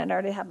thinking, and I'd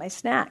already had my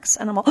snacks.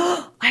 And I'm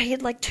all, I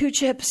had like 2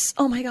 chips.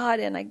 Oh my God.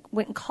 And I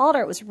went and called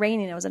her. It was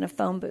raining. I was in a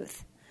phone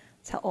booth.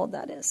 That's how old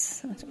that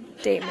is.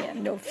 Date me. I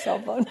had no cell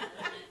phone.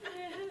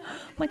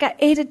 I'm like, I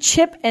ate a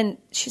chip. And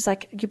she's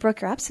like, you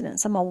broke your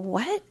abstinence. I'm all,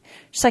 what?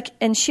 She's like,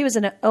 and she was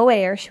an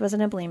OA'er. She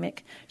wasn't a bulimic.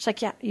 She's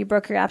like, yeah, you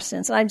broke your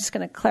abstinence. And I'm just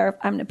going to clarify.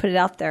 I'm going to put it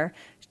out there.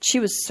 She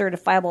was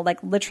certifiable,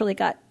 like literally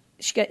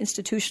she got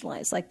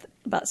institutionalized like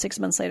about 6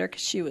 months later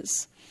because she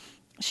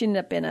ended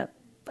up in a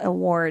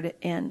ward,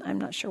 and I'm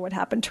not sure what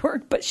happened to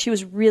her, but she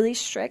was really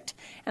strict,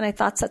 and I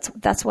thought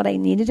that's what I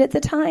needed at the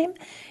time.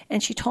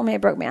 And she told me I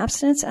broke my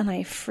abstinence, and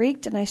I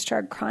freaked, and I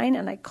started crying,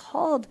 and I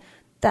called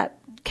that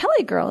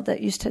Kelly girl that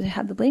used to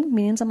have the bulimic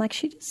meetings. I'm like,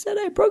 she just said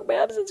I broke my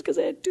abstinence because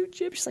I had 2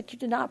 chips. She's like, you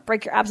did not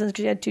break your abstinence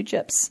because you had 2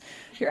 chips.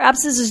 Your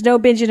abstinence is no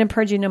binging and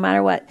purging no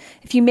matter what.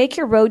 If you make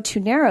your road too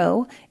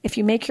narrow, if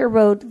you make your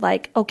road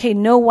like, okay,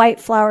 no white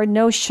flour,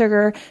 no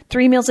sugar,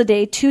 3 meals a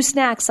day, 2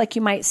 snacks like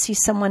you might see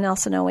someone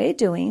else in OA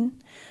doing,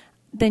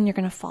 then you're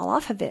going to fall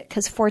off of it.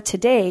 Because for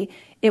today,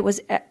 it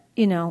was,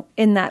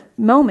 in that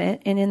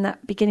moment and in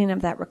that beginning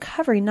of that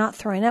recovery, not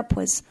throwing up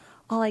was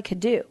all I could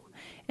do.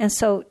 And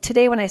so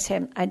today when I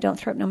say I don't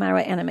throw up no matter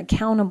what and I'm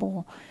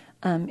accountable,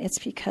 it's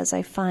because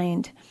I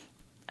find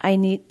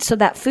so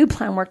that food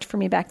plan worked for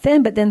me back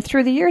then, but then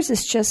through the years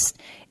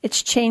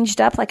it's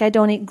changed up. Like I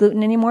don't eat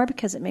gluten anymore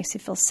because it makes me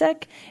feel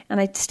sick, and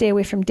I stay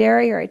away from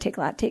dairy or I take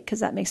lactate because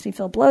that makes me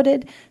feel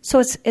bloated. So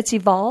it's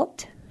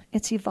evolved.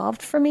 It's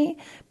evolved for me,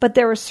 but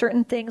there were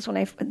certain things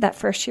when that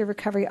first year of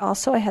recovery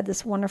also, I had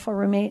this wonderful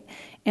roommate,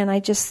 and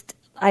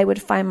I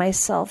would find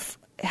myself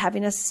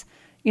having us,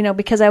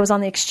 because I was on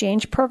the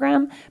exchange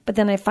program, but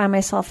then I find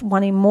myself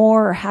wanting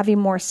more or having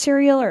more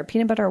cereal or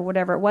peanut butter or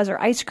whatever it was,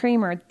 or ice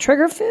cream or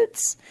trigger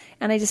foods,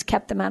 and I just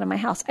kept them out of my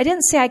house. I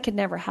didn't say I could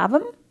never have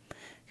them.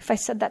 If I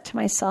said that to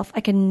myself, I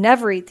could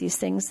never eat these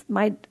things,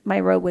 my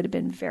road would have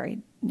been very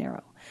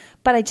narrow.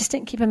 But I just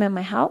didn't keep them in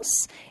my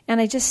house,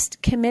 and I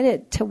just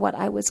committed to what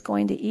I was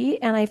going to eat.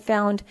 And I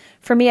found,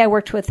 for me, I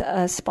worked with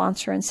a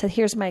sponsor and said,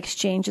 here's my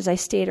exchanges. I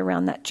stayed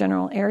around that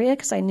general area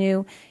because I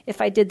knew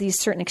if I did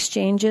these certain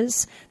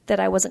exchanges that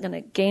I wasn't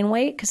going to gain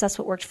weight, because that's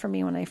what worked for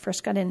me when I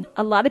first got in.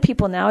 A lot of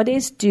people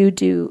nowadays do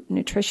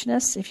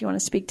nutritionists, if you want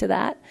to speak to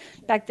that.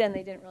 Back then,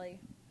 they didn't really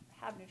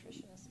have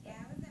nutritionists. Yeah,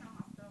 I was in a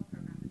hospital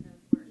program and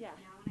those worked. Yeah.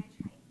 Now when I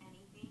try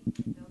anything, it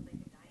feels like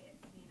a diet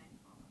to me, and I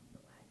fall off the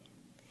wagon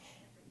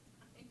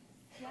every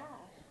time. Yeah.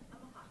 I'm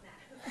a hot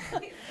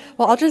mess.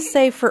 Well, I'll just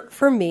say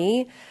for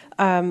me,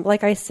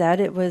 like I said,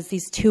 it was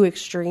these 2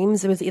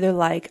 extremes. It was either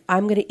like,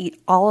 I'm going to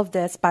eat all of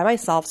this by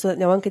myself so that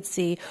no one could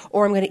see,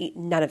 or I'm going to eat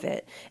none of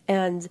it.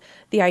 And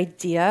the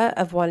idea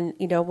of when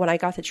I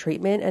got the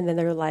treatment and then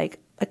they're like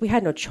we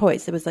had no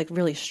choice. It was like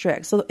really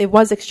strict. So it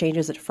was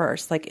exchanges at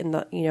first, like in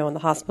the, in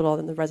the hospital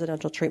and the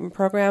residential treatment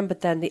program.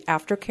 But then the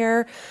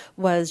aftercare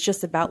was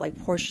just about like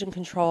portion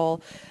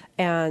control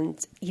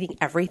and eating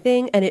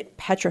everything. And it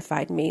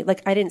petrified me.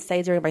 Like I didn't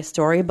say during my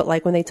story, but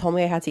like when they told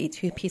me I had to eat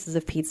 2 pieces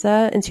of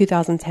pizza in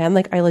 2010,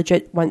 like I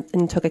legit went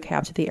and took a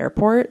cab to the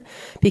airport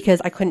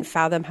because I couldn't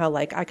fathom how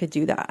like I could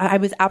do that. I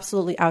was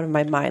absolutely out of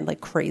my mind,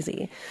 like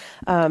crazy.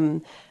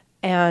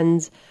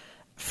 And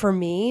for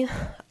me,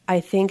 I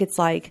think it's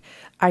like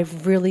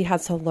I've really had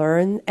to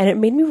learn, and it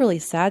made me really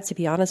sad, to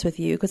be honest with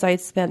you, because I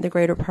had spent the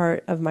greater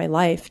part of my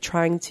life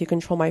trying to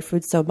control my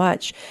food so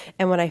much.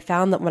 And when I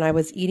found that when I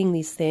was eating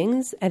these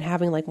things and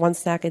having like 1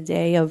 snack a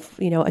day of,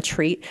 a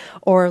treat,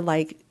 or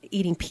like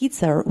eating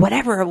pizza or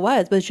whatever it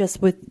was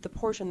just with the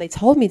portion they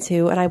told me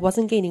to, and I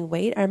wasn't gaining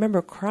weight, I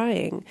remember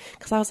crying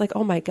because I was like,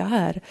 oh my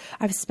God,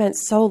 I've spent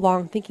so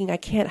long thinking I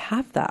can't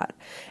have that.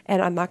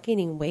 And I'm not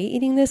gaining weight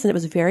eating this. And it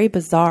was very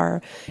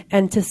bizarre.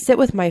 And to sit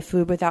with my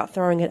food without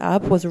throwing it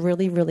up was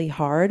really, really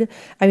hard.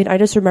 I mean, I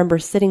just remember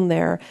sitting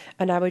there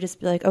and I would just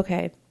be like,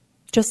 okay,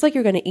 just like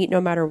you're going to eat no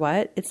matter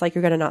what, it's like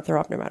you're going to not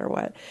throw up no matter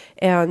what.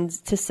 And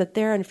to sit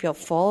there and feel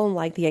full and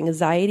like the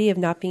anxiety of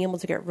not being able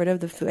to get rid of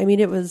the food. I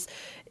mean, it was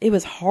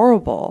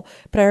horrible.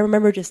 But I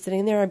remember just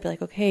sitting there and be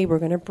like, okay, we're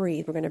going to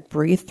breathe. We're going to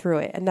breathe through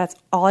it. And that's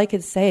all I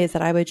could say, is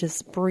that I would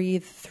just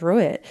breathe through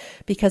it,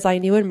 because I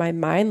knew in my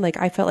mind, like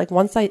I felt like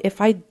if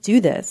I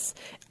do this,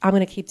 I'm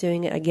going to keep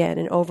doing it again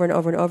and over and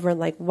over and over. And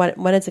like,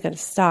 when is it going to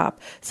stop?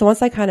 So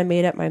once I kind of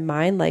made up my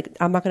mind, like,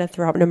 I'm not going to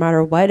throw up no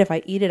matter what. If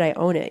I eat it, I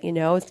own it,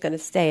 it's going to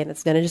stay and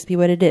it's going to just be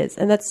what it is.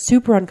 And that's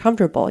super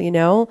uncomfortable,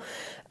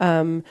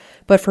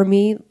 but for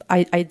me,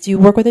 I do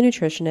work with a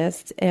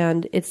nutritionist,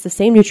 and it's the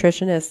same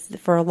nutritionist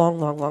for a long,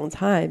 long, long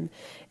time.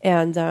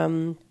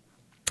 And,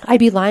 I'd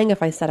be lying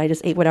if I said I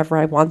just ate whatever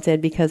I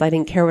wanted because I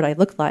didn't care what I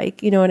looked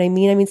like. You know what I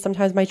mean? I mean,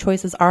 sometimes my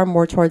choices are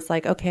more towards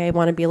like, okay, I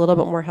want to be a little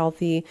bit more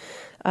healthy.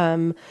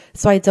 So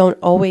I don't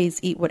always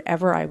eat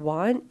whatever I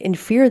want in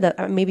fear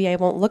that maybe I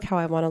won't look how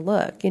I want to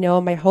look.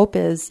 My hope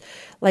is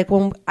like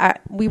when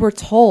we were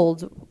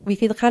told we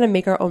could kind of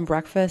make our own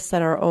breakfast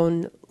and our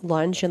own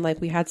lunch, and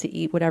like we had to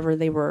eat whatever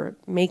they were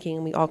making,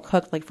 and we all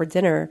cooked like for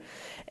dinner.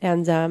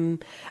 And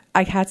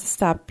I had to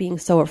stop being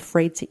so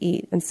afraid to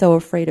eat and so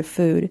afraid of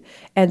food.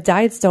 And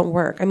diets don't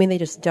work. I mean, they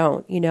just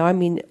don't, I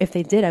mean, if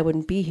they did, I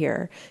wouldn't be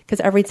here. Because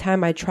every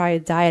time I try a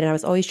diet and I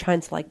was always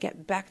trying to like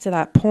get back to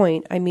that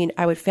point, I mean,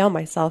 I would fail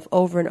myself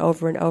over and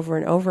over and over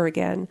and over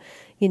again,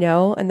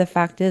 and the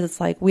fact is, it's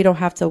like we don't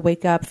have to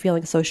wake up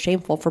feeling so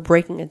shameful for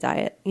breaking a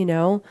diet,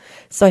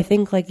 So I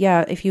think like,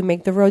 yeah, if you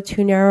make the road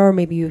too narrow, or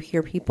maybe you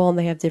hear people and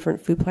they have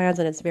different food plans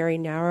and it's very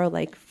narrow,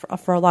 like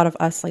for a lot of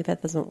us, like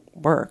that doesn't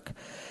work.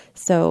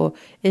 So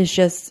it's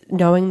just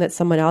knowing that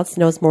someone else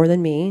knows more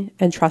than me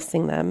and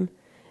trusting them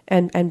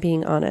and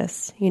being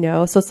honest,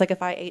 So it's like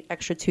if I ate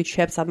extra 2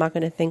 chips, I'm not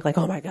going to think like,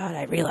 oh my God,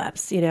 I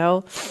relapsed,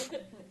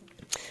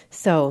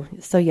 So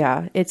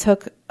yeah, it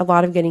took a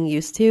lot of getting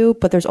used to,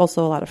 but there's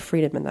also a lot of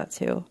freedom in that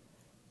too.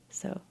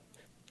 So.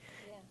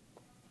 Yeah.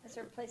 It's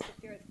a replace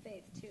the fear of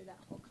faith too, that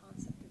whole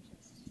concept of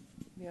just.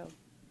 Yeah.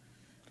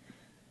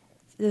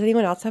 Does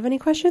anyone else have any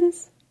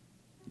questions?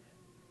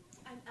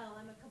 I'm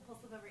a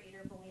compulsive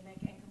overeater,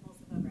 bulimic, and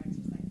compulsive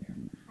overexerciser.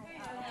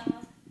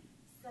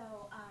 So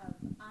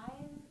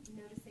I'm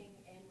noticing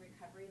in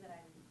recovery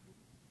that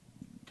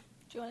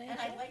Do you want to and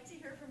answer? I'd like to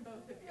hear from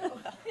both of you.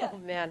 Oh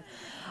man.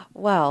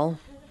 Well,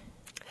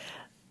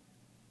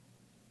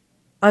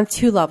 on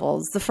 2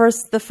 levels. The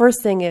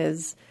first thing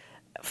is,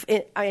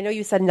 I know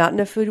you said not in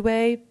a food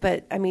way,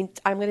 but I mean,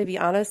 I'm going to be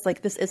honest,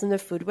 like this isn't a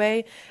food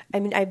way. I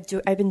mean,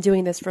 I've been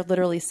doing this for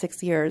literally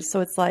 6 years.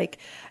 So it's like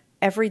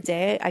every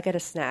day I get a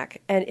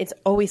snack and it's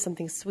always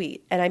something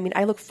sweet. And I mean,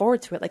 I look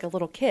forward to it like a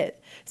little kid.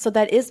 So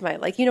that is my,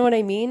 like, you know what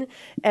I mean?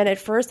 And at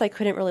first I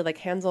couldn't really like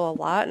handle a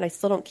lot, and I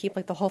still don't keep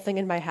like the whole thing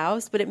in my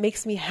house, but it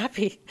makes me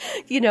happy,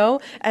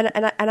 and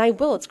I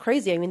will. It's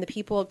crazy. I mean, the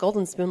people at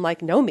Golden Spoon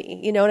like know me,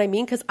 you know what I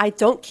mean? Cause I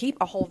don't keep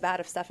a whole vat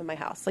of stuff in my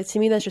house. Like to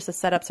me, that's just a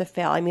setup to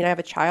fail. I mean, I have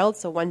a child,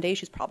 so one day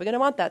she's probably going to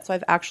want that. So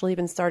I've actually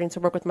been starting to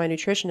work with my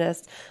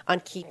nutritionist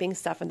on keeping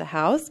stuff in the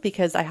house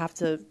because I have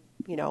to,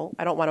 I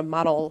don't want to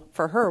model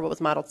for her what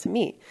was modeled to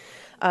me.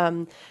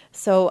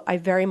 So I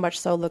very much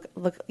so look,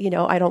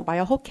 I don't buy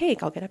a whole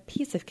cake. I'll get a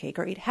piece of cake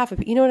or eat half of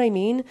it. You know what I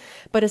mean?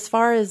 But as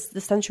far as the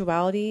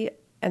sensuality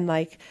and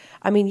like,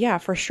 I mean, yeah,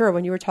 for sure.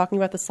 When you were talking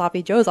about the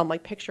sloppy joes, I'm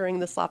like picturing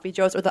the sloppy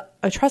joes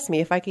or trust me,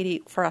 if I could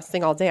eat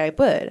frosting all day, I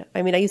would.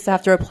 I mean, I used to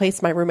have to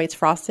replace my roommate's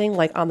frosting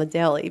like on the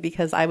daily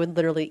because I would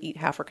literally eat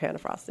half her can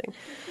of frosting.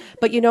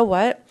 But you know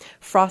what?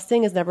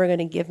 Frosting is never going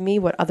to give me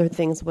what other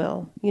things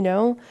will,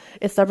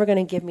 It's never going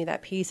to give me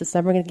that peace. It's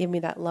never going to give me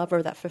that love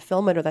or that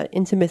fulfillment or that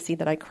intimacy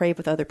that I crave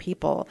with other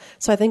people.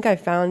 So I think I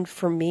found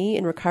for me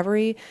in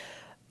recovery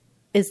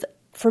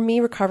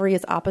recovery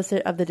is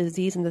opposite of the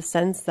disease in the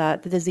sense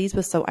that the disease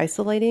was so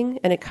isolating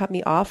and it cut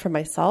me off from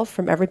myself,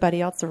 from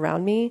everybody else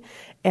around me.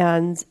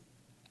 And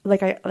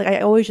like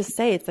I always just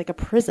say, it's like a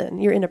prison.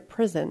 You're in a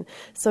prison.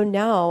 So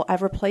now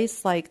I've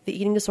replaced like the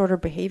eating disorder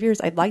behaviors,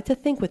 I'd like to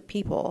think, with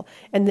people,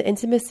 and the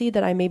intimacy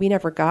that I maybe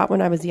never got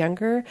when I was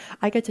younger.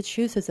 I get to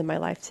choose who's in my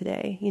life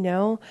today.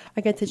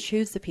 I get to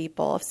choose the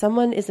people. If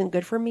someone isn't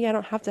good for me, I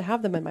don't have to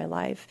have them in my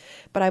life,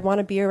 but I want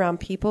to be around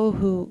people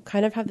who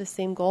kind of have the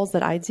same goals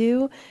that I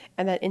do,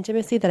 and that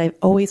intimacy that I've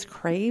always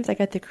craved. I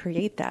get to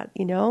create that,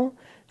 So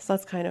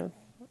that's kind of,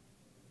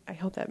 I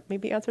hope that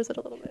maybe answers it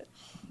a little bit.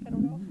 I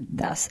don't know.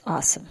 That's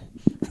awesome.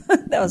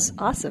 That was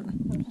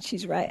awesome.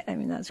 She's right. I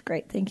mean, that's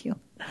great. Thank you.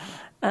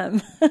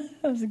 That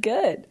was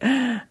good.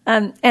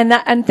 And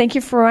thank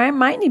you for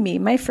reminding me.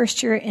 My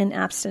first year in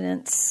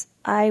abstinence,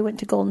 I went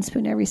to Golden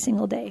Spoon every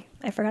single day.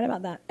 I forgot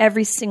about that.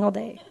 Every single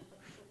day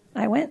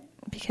I went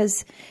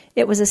because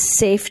it was a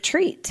safe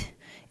treat.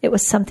 It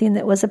was something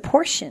that was a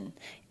portion.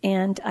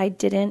 And I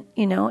didn't,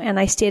 and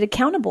I stayed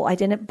accountable. I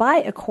didn't buy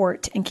a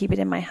quart and keep it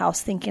in my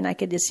house thinking I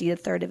could just eat a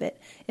third of it.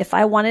 If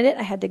I wanted it,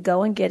 I had to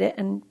go and get it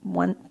and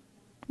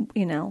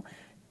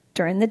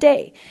during the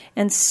day.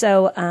 And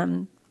so,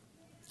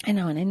 I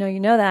know you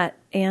know that.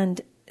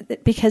 And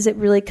because it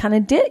really kind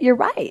of did, you're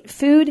right.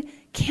 Food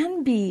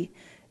can be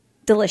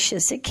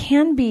delicious. It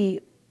can be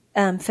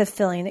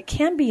fulfilling. It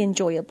can be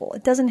enjoyable.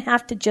 It doesn't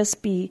have to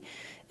just be,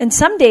 and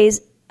some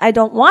days I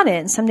don't want it.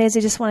 And some days I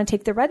just want to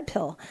take the red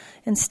pill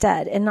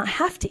instead and not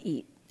have to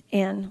eat.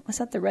 And was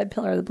that the red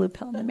pill or the blue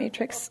pill in the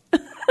Matrix?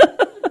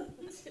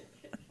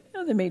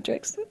 The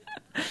Matrix,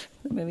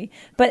 the movie.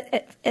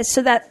 But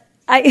so that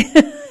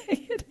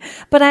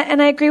But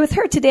I agree with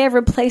her. Today I've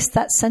replaced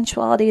that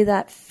sensuality,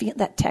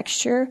 that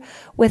texture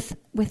with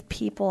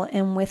people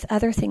and with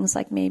other things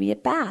like maybe a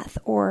bath,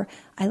 or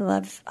I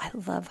love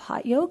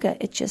hot yoga.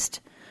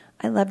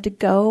 I love to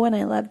go, and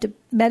I love to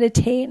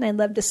meditate, and I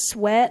love to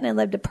sweat, and I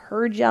love to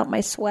purge out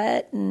my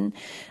sweat. And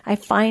I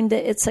find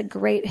that it's a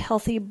great,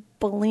 healthy,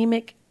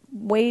 bulimic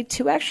way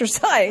to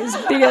exercise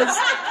because,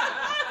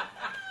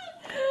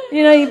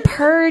 you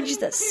purge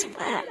the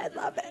sweat. I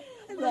love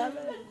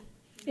it.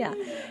 Yeah.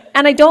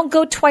 And I don't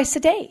go twice a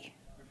day.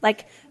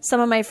 Like some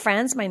of my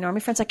friends, my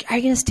normie friends, like, are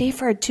you going to stay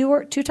for a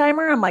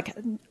two-timer? I'm like,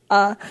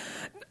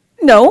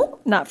 no,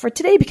 not for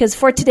today, because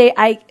for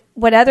today,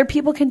 what other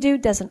people can do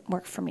doesn't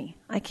work for me.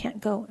 I can't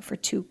go for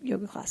 2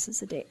 yoga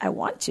classes a day. I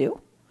want to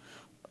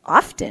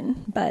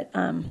often, but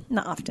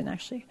not often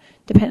actually,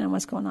 depending on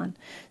what's going on.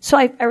 So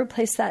I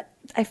replace that.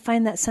 I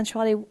find that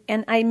sensuality,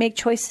 and I make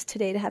choices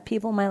today to have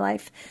people in my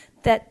life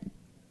that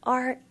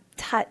are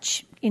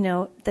touch.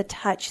 The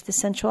touch, the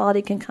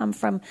sensuality can come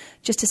from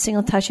just a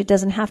single touch. It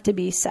doesn't have to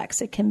be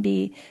sex. It can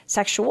be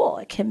sexual.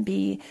 It can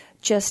be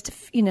just,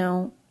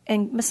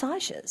 and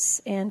massages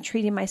and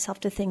treating myself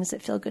to things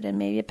that feel good, and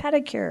maybe a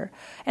pedicure.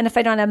 And if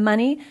I don't have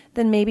money,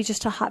 then maybe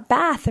just a hot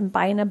bath and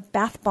buying a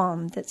bath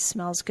bomb that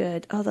smells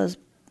good. Oh, those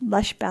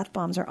Lush bath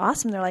bombs are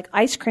awesome. They're like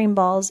ice cream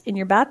balls in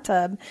your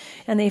bathtub,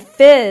 and they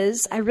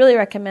fizz. I really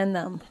recommend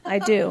them. I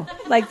do.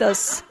 Like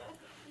those.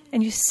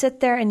 And you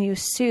sit there and you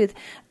soothe.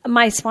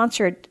 My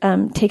sponsor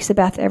takes a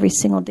bath every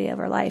single day of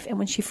her life. And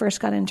when she first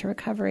got into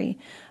recovery,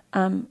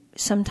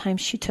 sometimes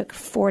she took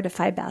 4 to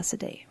 5 baths a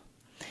day,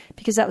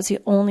 because that was the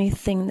only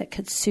thing that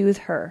could soothe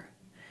her.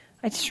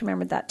 I just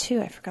remembered that too.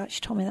 I forgot.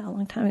 She told me that a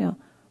long time ago,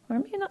 or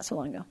maybe not so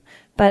long ago.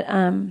 But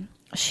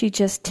she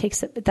just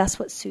takes it. But that's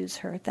what soothes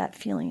her, that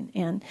feeling.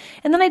 And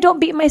then I don't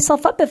beat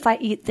myself up if I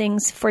eat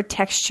things for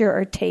texture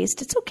or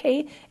taste. It's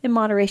okay in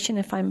moderation.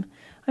 If I'm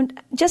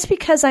just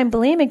because I'm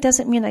bulimic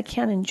doesn't mean I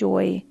can't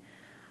enjoy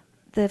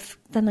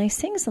the nice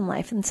things in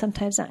life, and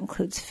sometimes that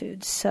includes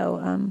food.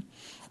 So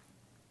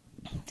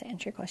to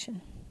answer your question,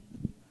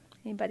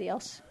 anybody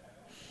else?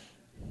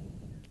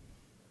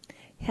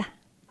 Yeah.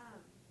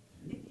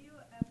 If you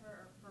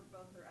ever, or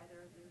both or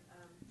either of you,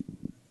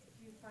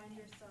 if you find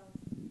yourself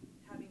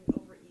having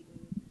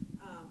overeaten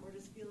or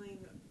just feeling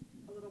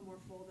a little more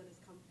full than is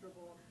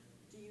comfortable,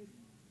 do you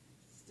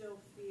still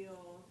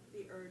feel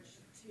the urge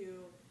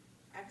to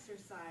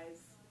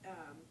exercise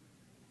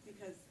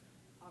because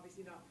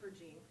obviously not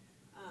purging?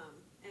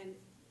 And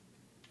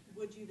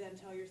would you then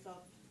tell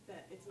yourself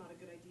that it's not a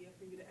good idea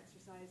for you to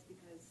exercise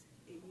because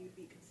you'd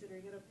be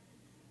considering it a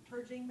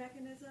purging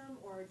mechanism,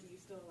 or do you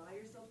still allow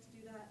yourself to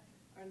do that?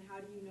 And how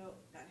do you know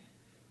that?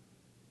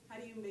 How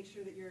do you make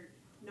sure that you're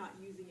not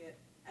using it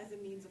as a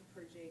means of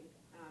purging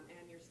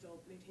and you're still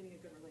maintaining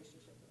a good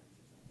relationship with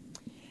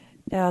exercise?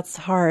 Yeah, it's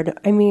hard.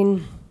 I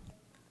mean,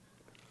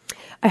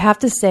 I have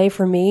to say,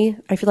 for me,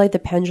 I feel like the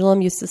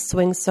pendulum used to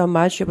swing so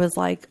much. It was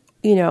like,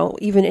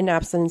 even in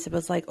abstinence, it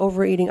was like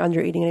overeating,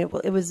 undereating.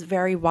 It was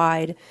very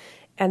wide.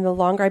 And the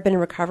longer I've been in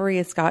recovery,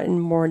 it's gotten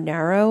more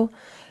narrow.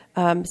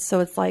 So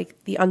it's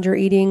like the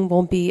undereating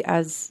won't be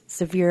as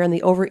severe and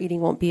the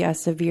overeating won't be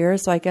as severe.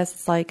 So I guess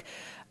it's like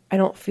I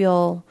don't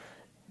feel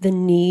the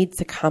need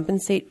to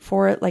compensate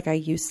for it like I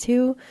used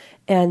to.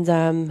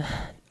 And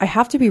I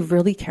have to be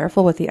really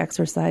careful with the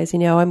exercise.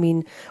 I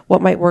mean,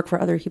 what might work for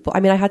other people. I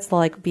mean, I had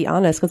to be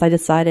honest, because I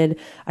decided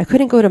I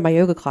couldn't go to my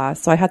yoga class.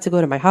 So I had to go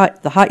to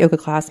the hot yoga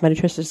class. My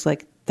nutritionist was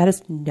like, that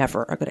is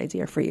never a good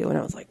idea for you. And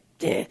I was like,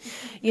 eh.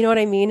 You know what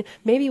I mean?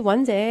 Maybe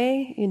one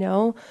day,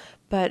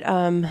 but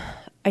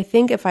I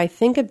think when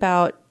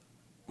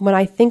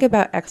I think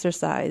about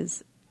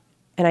exercise,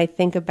 and I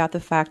think about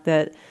the fact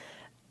that it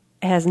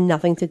has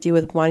nothing to do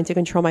with wanting to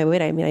control my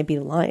weight, I mean, I'd be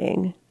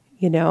lying,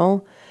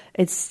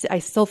 I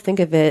still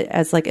think of it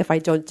as like, if I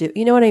don't do,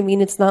 you know what I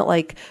mean? It's not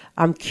like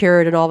I'm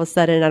cured and all of a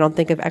sudden I don't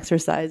think of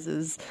exercise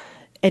as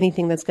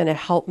anything that's going to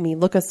help me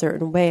look a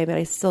certain way. I mean,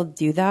 I still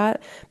do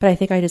that, but I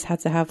think I just had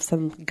to have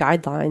some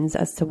guidelines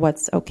as to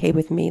what's okay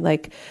with me.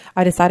 Like,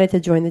 I decided to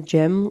join the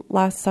gym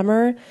last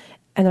summer,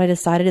 and I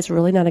decided it's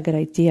really not a good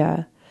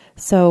idea.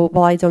 So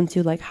while I don't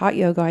do hot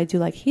yoga, I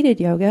do heated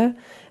yoga.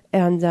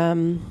 And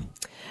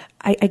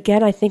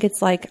I think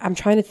it's like, I'm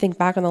trying to think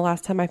back on the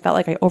last time I felt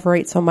like I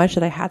overate so much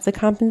that I had to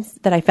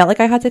that I felt like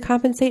I had to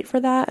compensate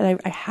for that. And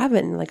I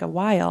haven't in a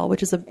while,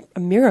 which is a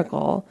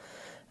miracle.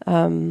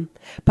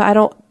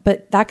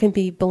 But that can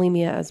be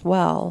bulimia as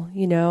well.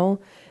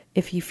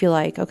 If you feel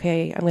like,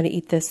 okay, I'm going to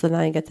eat this, then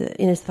I get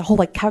and it's the whole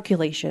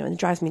calculation, and it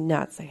drives me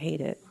nuts. I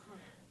hate it.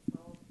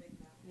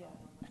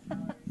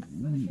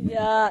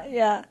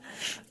 Yeah.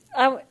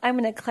 I'm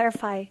going to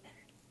clarify.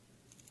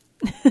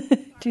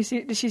 Did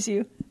she see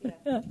you?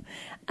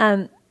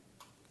 Yeah.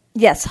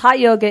 Yes, hot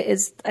yoga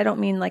is, I don't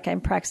mean like I'm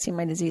practicing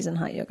my disease in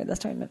hot yoga.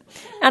 That's what I meant.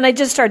 And I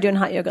just started doing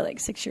hot yoga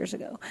 6 years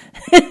ago.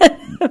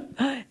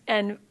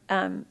 And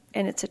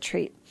it's a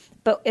treat.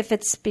 But if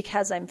it's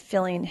because I'm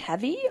feeling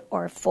heavy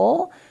or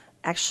full,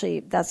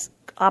 actually, that's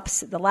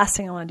opposite. The last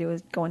thing I want to do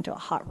is go into a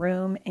hot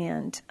room.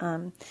 And,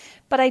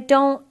 but I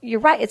don't, you're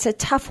right. It's a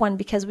tough one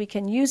because we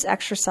can use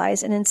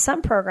exercise. And in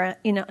some programs,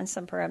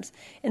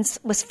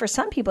 for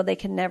some people, they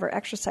can never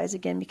exercise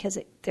again because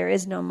there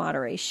is no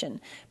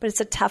moderation. But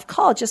it's a tough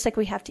call, just like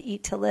we have to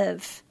eat to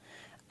live.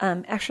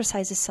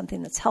 Exercise is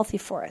something that's healthy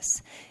for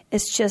us.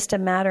 It's just a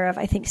matter of,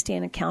 I think,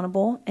 staying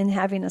accountable and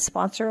having a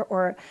sponsor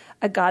or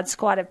a God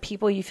squad of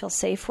people you feel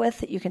safe with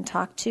that you can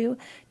talk to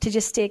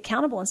just stay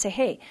accountable and say,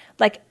 hey,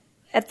 like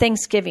at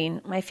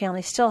Thanksgiving, my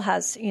family still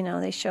has,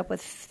 they show up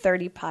with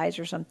 30 pies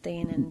or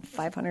something and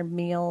 500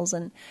 meals.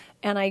 And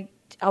I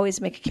always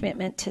make a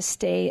commitment to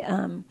stay,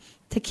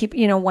 to keep,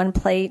 one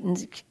plate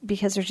and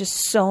because there's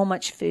just so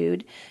much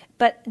food.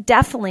 But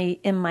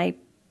definitely in my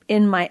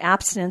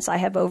abstinence, I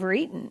have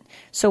overeaten.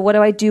 So what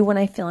do I do when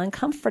I feel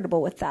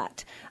uncomfortable with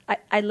that? I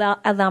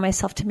allow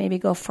myself to maybe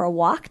go for a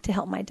walk to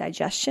help my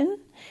digestion.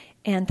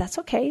 And that's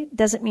okay.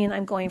 Doesn't mean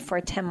I'm going for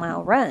a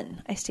 10-mile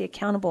run. I stay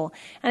accountable.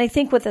 And I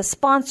think with a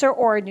sponsor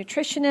or a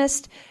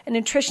nutritionist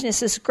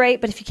is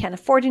great, but if you can't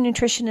afford a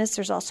nutritionist,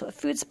 there's also a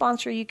food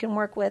sponsor you can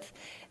work with.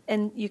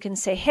 And you can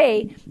say,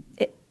 hey,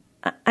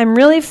 I'm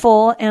really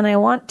full and I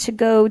want to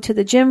go to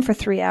the gym for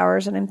 3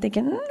 hours. And I'm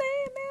thinking, man,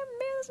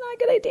 that's not a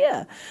good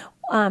idea.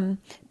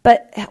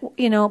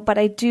 But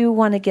I do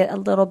want to get a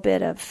little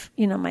bit of,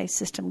 my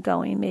system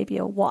going, maybe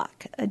a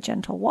walk, a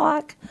gentle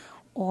walk,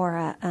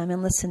 or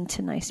and listen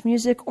to nice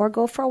music, or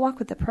go for a walk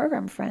with a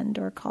program friend,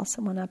 or call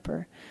someone up.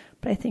 But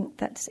I think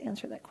that's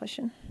answered that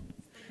question.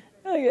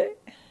 Okay.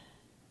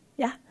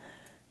 Yeah.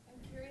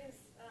 I'm curious.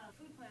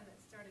 Food plan that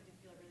started to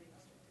feel really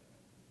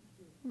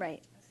restrictive.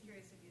 Right. I was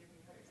curious if you ever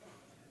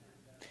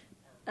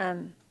had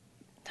experience.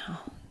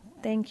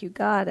 Thank you,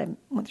 God. I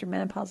went through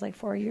menopause like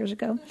 4 years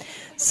ago.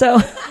 So,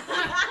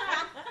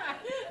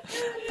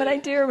 but I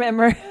do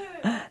remember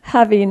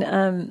having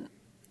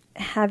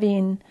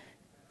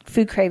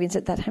food cravings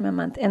at that time of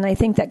month. And I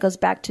think that goes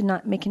back to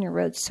not making your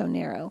roads so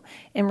narrow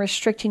and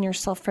restricting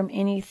yourself from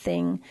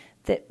anything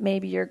that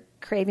maybe you're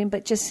craving,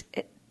 but just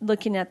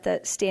looking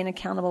at staying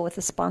accountable with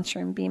the sponsor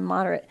and being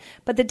moderate.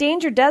 But the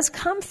danger does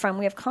come from,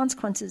 we have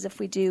consequences if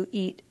we do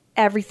eat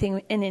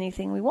everything and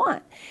anything we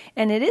want.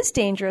 And it is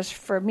dangerous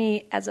for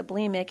me as a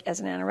bulimic, as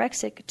an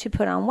anorexic, to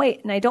put on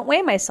weight. And I don't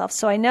weigh myself,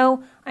 so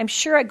I'm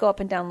sure I go up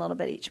and down a little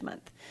bit each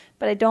month.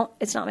 But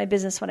it's not my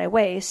business what I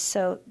weigh,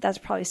 so that's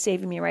probably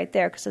saving me right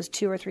there because those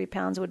 2 or 3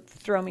 pounds would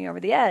throw me over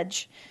the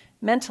edge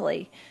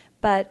mentally.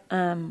 But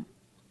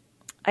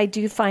I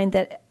do find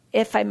that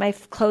if my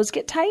clothes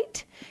get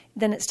tight,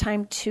 then it's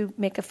time to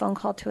make a phone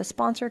call to a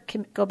sponsor,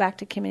 go back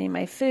to committing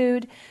my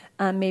food,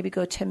 maybe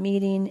go to a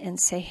meeting and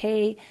say,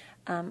 hey,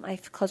 my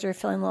clothes are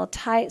feeling a little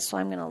tight, so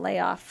I'm going to lay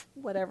off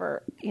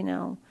whatever,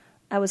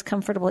 I was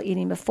comfortable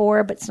eating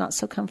before, but it's not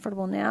so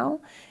comfortable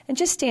now. And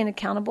just staying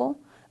accountable.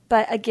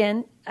 But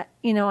again,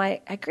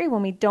 I agree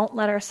when we don't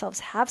let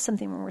ourselves have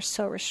something when we're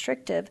so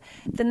restrictive,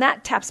 then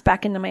that taps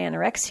back into my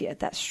anorexia,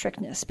 that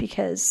strictness,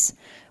 because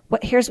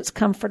here's what's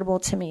comfortable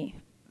to me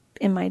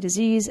in my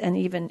disease and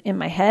even in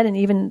my head and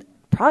even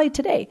probably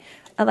today.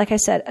 Like I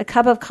said, a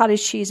cup of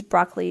cottage cheese,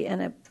 broccoli,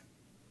 and an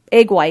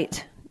egg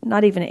white,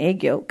 not even an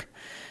egg yolk,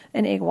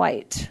 an egg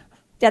white.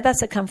 Yeah,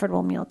 that's a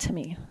comfortable meal to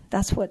me.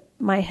 That's what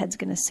my head's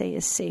going to say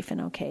is safe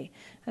and okay.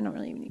 I don't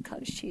really even eat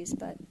cottage cheese,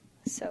 but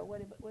so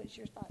what's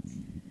your thoughts?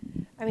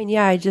 I mean,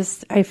 yeah, I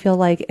feel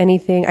like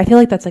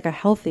that's like a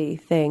healthy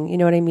thing. You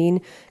know what I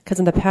mean? Because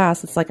in the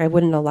past, it's like I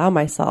wouldn't allow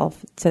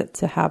myself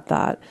to have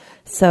that.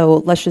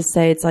 So let's just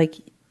say it's like,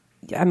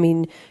 I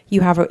mean,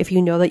 if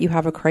you know that you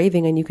have a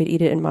craving and you could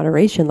eat it in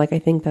moderation, like I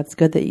think that's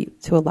good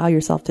to allow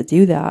yourself to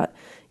do that,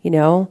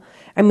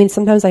 I mean,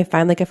 sometimes I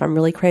find like if I'm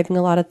really craving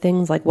a lot of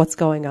things, like what's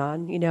going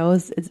on,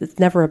 it's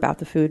never about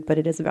the food, but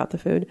it is about the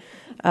food.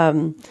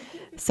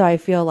 So I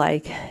feel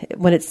like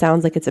when it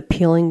sounds like it's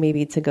appealing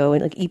maybe to go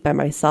and like eat by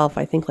myself,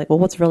 I think like, well,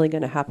 what's really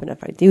going to happen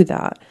if I do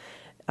that?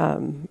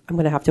 I'm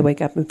going to have to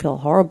wake up and feel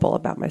horrible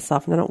about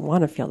myself, and I don't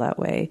want to feel that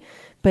way.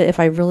 But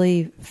if I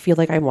really feel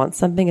like I want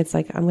something, it's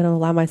like I'm going to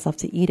allow myself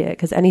to eat it.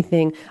 Because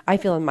anything, I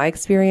feel in my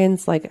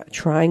experience, like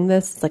trying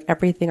this, it's like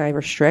everything I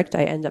restrict,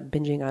 I end up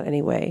binging on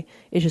anyway.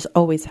 It just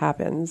always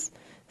happens.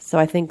 So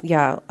I think,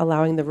 yeah,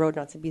 allowing the road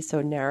not to be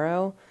so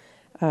narrow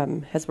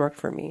has worked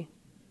for me.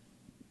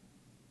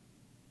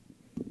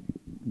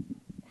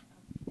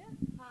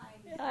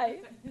 Hi.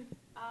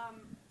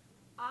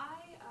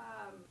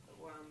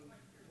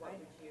 Why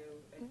did you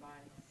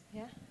advise?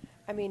 Yeah.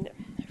 I mean,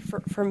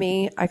 for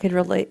me, I could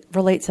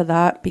relate to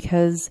that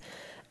because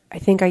I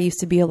think I used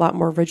to be a lot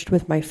more rigid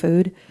with my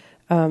food,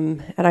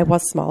 and I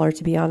was smaller,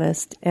 to be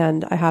honest,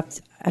 and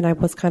I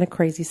was kind of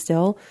crazy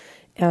still,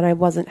 and I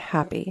wasn't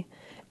happy,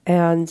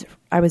 and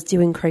I was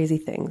doing crazy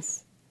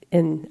things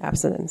in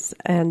abstinence,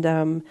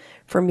 and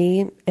for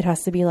me, it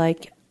has to be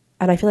like,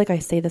 and I feel like I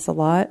say this a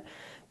lot,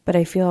 but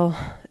I feel,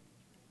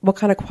 what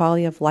kind of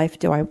quality of life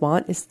do I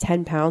want? Is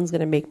 10 pounds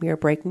going to make me or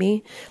break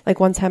me? Like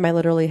one time I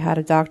literally had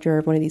a doctor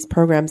of one of these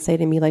programs say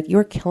to me, like,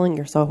 you're killing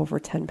yourself over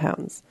 10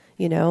 pounds,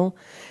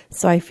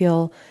 So I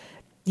feel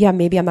yeah,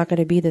 maybe I'm not going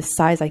to be this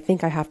size I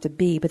think I have to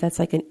be, but that's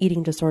like an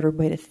eating disorder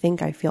way to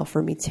think, I feel,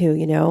 for me too,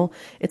 you know?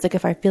 It's like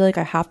if I feel like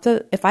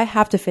if I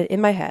have to fit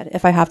in my head,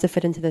 if I have to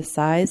fit into this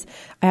size,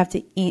 I have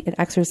to eat and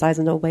exercise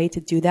in a way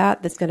to do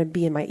that that's going to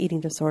be in my eating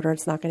disorder.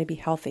 It's not going to be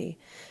healthy.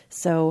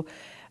 So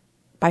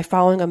by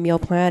following a meal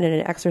plan and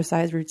an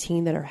exercise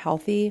routine that are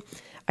healthy,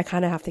 I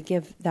kind of have to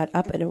give that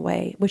up in a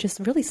way, which is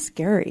really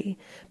scary.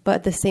 But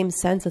at the same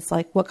sense, it's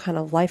like, what kind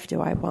of life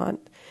do I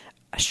want?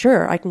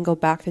 Sure, I can go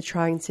back to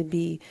trying to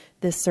be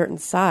this certain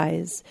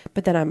size,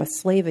 but then I'm a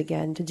slave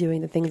again to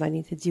doing the things I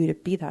need to do to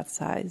be that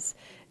size,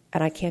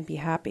 and I can't be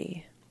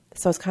happy.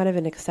 So it's kind of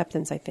an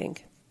acceptance, I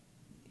think.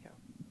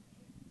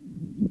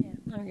 Yeah,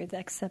 I agree with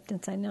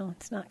acceptance. I know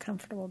it's not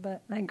comfortable,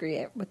 but I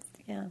agree with,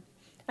 yeah.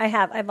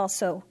 I've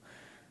also,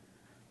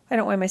 I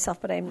don't weigh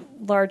myself, but I'm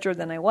larger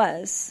than I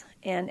was.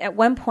 And at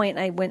one point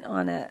I went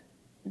on a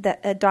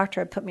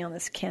doctor had put me on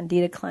this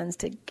Candida cleanse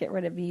to get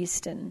rid of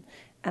yeast, and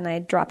I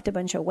dropped a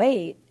bunch of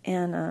weight,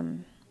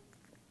 and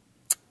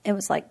it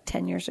was like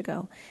 10 years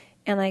ago.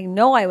 And I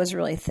know I was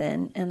really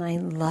thin, and I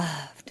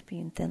loved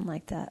being thin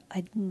like that.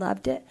 I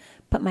loved it,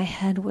 but my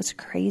head was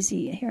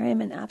crazy. Here I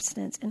am in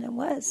abstinence, and it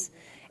was.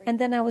 And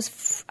then I was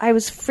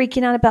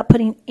freaking out about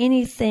putting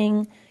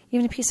anything,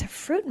 even a piece of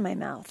fruit in my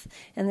mouth.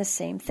 And the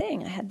same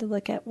thing, I had to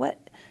look at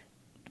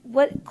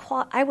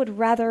I would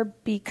rather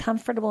be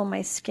comfortable in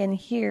my skin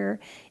here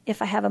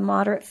if I have a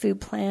moderate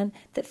food plan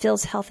that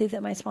feels healthy,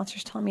 that my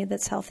sponsors tell me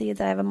that's healthy,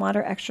 that I have a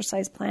moderate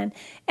exercise plan,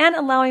 and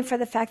allowing for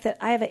the fact that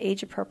I have an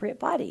age-appropriate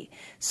body.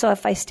 So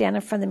if I stand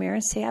in front of the mirror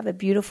and say I have a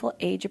beautiful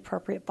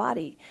age-appropriate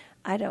body,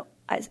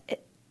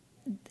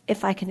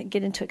 if I can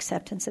get into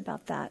acceptance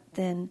about that,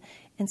 then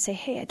and say,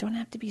 hey, I don't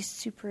have to be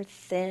super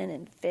thin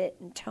and fit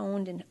and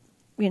toned and,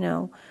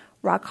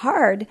 rock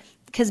hard,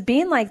 because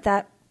being like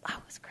that, I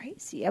was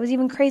crazy. I was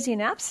even crazy in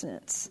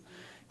abstinence.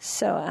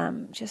 So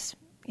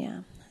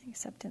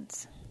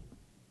acceptance.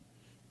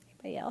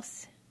 Anybody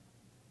else?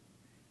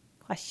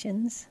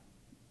 Questions?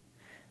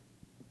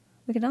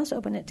 We can also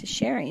open it to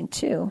sharing,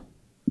 too.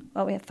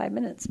 Well, we have 5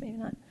 minutes, maybe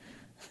not.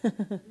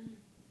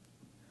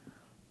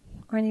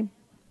 Or any,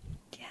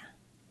 yeah.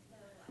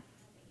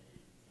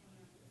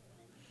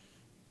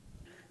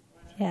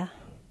 Yeah.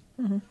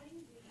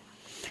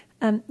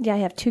 Mm-hmm. I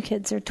have 2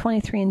 kids. They're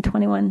 23 and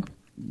 21.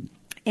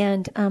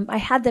 And I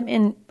had them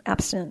in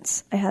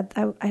abstinence.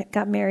 I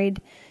got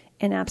married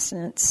in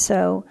abstinence.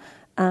 So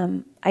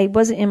I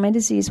wasn't in my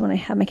disease when I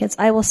had my kids.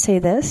 I will say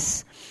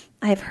this.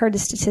 I have heard a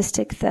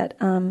statistic that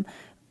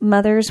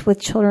mothers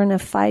with children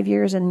of 5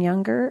 years and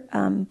younger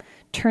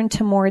turn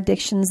to more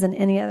addictions than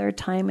any other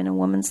time in a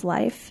woman's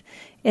life.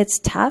 It's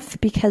tough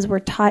because we're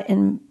taught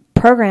in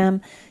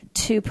program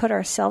to put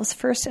ourselves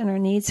first and our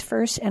needs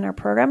first and our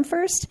program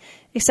first,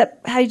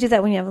 except how you do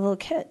that when you have a little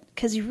kid,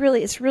 because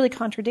it's really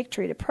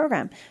contradictory to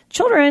program.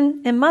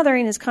 Children and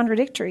mothering is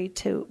contradictory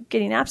to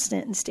getting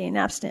abstinent and staying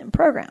abstinent in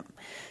program.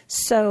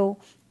 So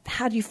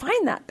how do you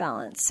find that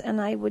balance?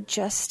 And I would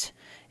just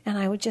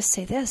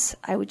say this.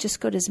 I would just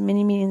go to as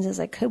many meetings as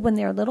I could when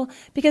they were little,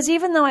 because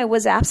even though I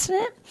was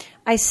abstinent,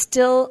 I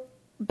still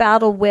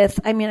battle with,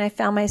 I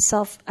found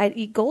myself, I'd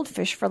eat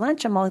goldfish for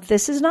lunch. I'm all,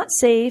 this is not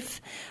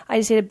safe. I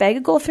just ate a bag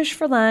of goldfish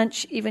for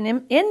lunch, even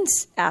in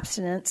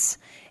abstinence.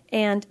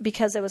 And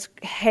because it was,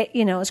 it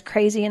was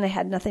crazy and I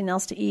had nothing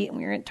else to eat, and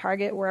we were in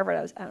Target, wherever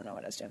I don't know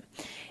what I was doing.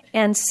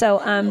 And so,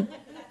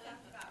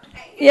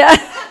 yeah,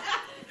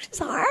 it's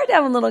hard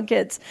having little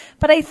kids.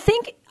 But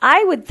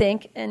I would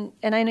think, and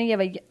I know you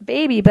have a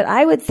baby, but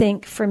I would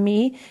think for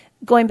me,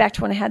 going back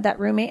to when I had that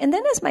roommate, and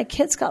then as my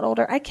kids got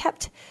older,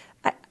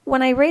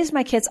 when I raised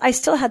my kids, I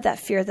still had that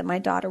fear that my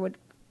daughter would,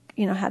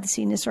 have the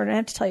eating disorder. And I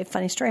have to tell you a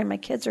funny story. My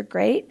kids are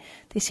great.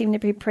 They seem to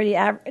be pretty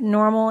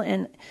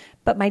normal.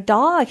 But my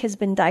dog has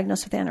been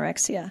diagnosed with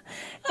anorexia.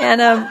 And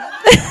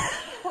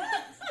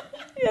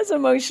he has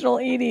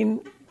emotional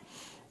eating.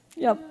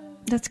 Yep.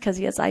 That's because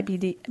he has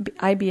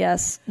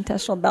IBS,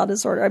 intestinal bowel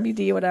disorder,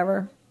 IBD,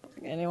 whatever.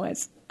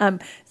 Anyways,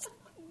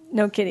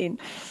 no kidding.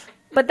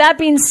 But that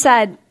being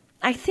said,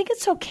 I think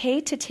it's okay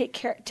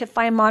to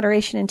find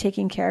moderation in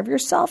taking care of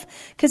yourself.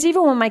 Because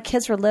even when my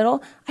kids were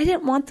little, I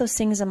didn't want those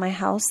things in my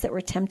house that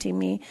were tempting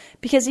me.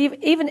 Because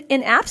even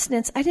in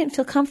abstinence, I didn't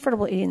feel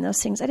comfortable eating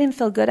those things. I didn't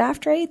feel good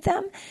after I ate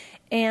them.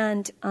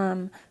 And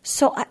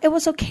it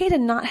was okay to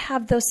not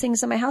have those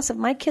things in my house. If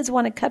my kids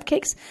wanted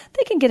cupcakes,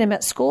 they can get them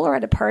at school or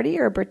at a party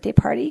or a birthday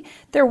party.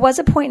 There was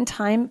a point in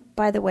time,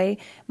 by the way,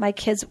 my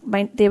kids,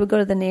 they would go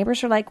to the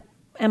neighbors,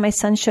 and my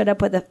son showed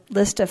up with a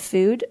list of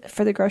food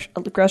for the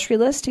grocery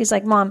list. He's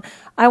like, Mom,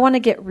 I want to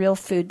get real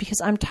food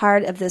because I'm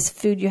tired of this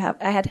food you have.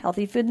 I had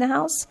healthy food in the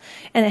house,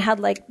 and it had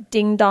like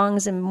Ding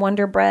Dongs and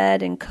Wonder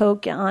Bread and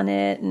Coke on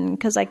it, and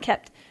because I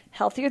kept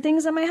healthier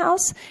things in my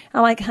house.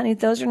 I'm like, honey,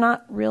 those are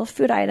not real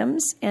food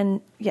items,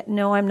 and yet,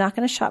 no, I'm not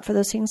going to shop for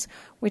those things.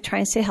 We try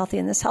and stay healthy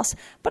in this house.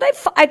 But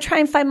I try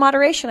and find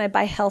moderation. I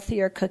buy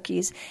healthier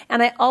cookies,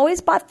 and I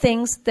always bought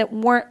things that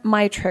weren't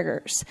my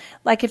triggers.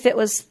 Like if it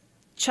was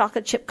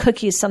chocolate chip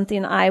cookies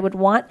something I would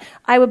want,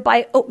 I would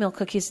buy oatmeal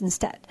cookies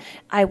instead.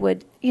 I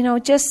would,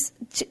 just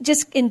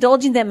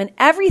indulging them in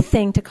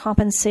everything to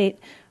compensate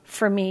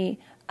for me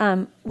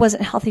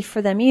wasn't healthy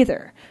for them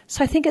either.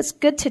 So I think it's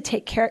good to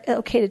take care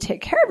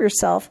of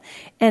yourself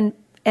and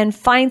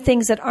find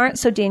things that aren't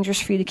so dangerous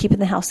for you to keep in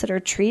the house that are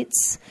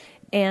treats.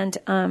 And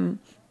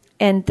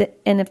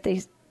if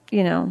they,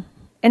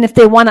 and if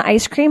they want an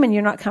ice cream and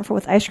you're not comfortable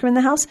with ice cream in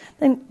the house,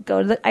 then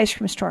go to the ice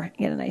cream store and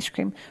get an ice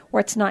cream where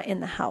it's not in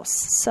the house.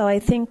 So I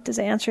think, does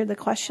that answer the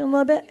question a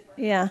little bit?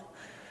 Yeah.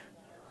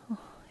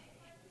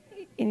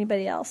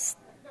 Anybody else?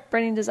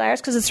 Burning desires?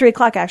 Because it's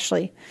 3:00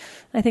 actually.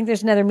 I think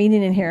there's another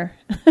meeting in here.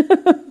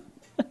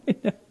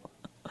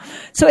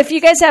 So if you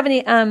guys have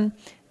any,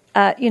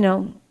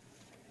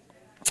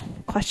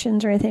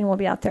 questions or anything, we'll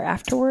be out there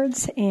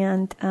afterwards.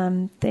 And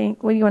what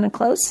do you want to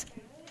close?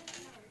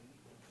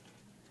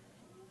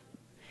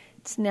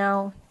 It's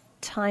now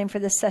time for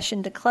this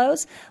session to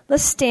close.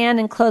 Let's stand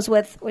and close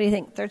with, what do you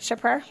think, third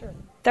step prayer? Sure.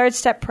 Third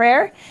step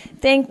prayer.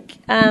 Thank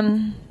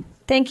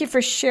you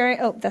for sharing.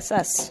 Oh, that's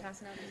us.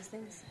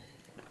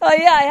 Oh,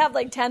 yeah, I have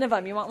like 10 of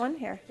them. You want one?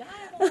 Here.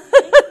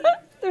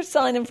 They're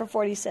selling them for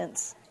 40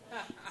 cents.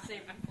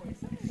 Save them 40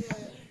 cents.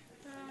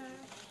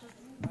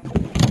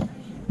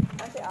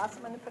 Aren't they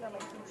awesome? I'm going to put on my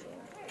keychain.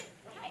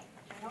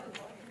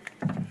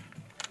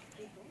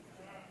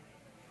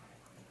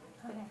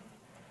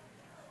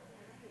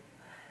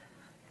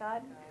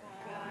 God,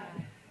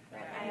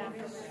 I am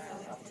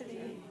yourself to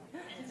thee.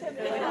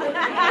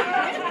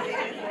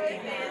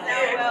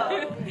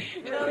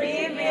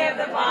 Relieve me of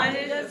the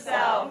bondage of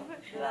self,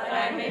 that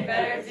I may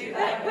better do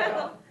thy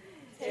will.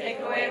 Take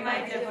away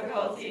my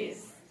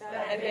difficulties,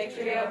 thy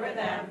victory over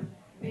them.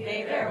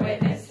 May bear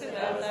witness to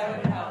those I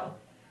would help,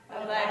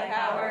 of thy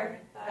power,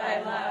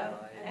 thy love,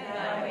 and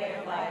thy way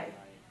of life.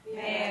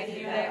 May I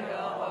do thy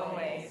will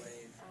always.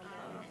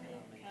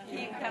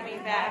 Keep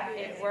coming back.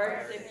 It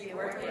works if you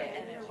work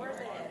it.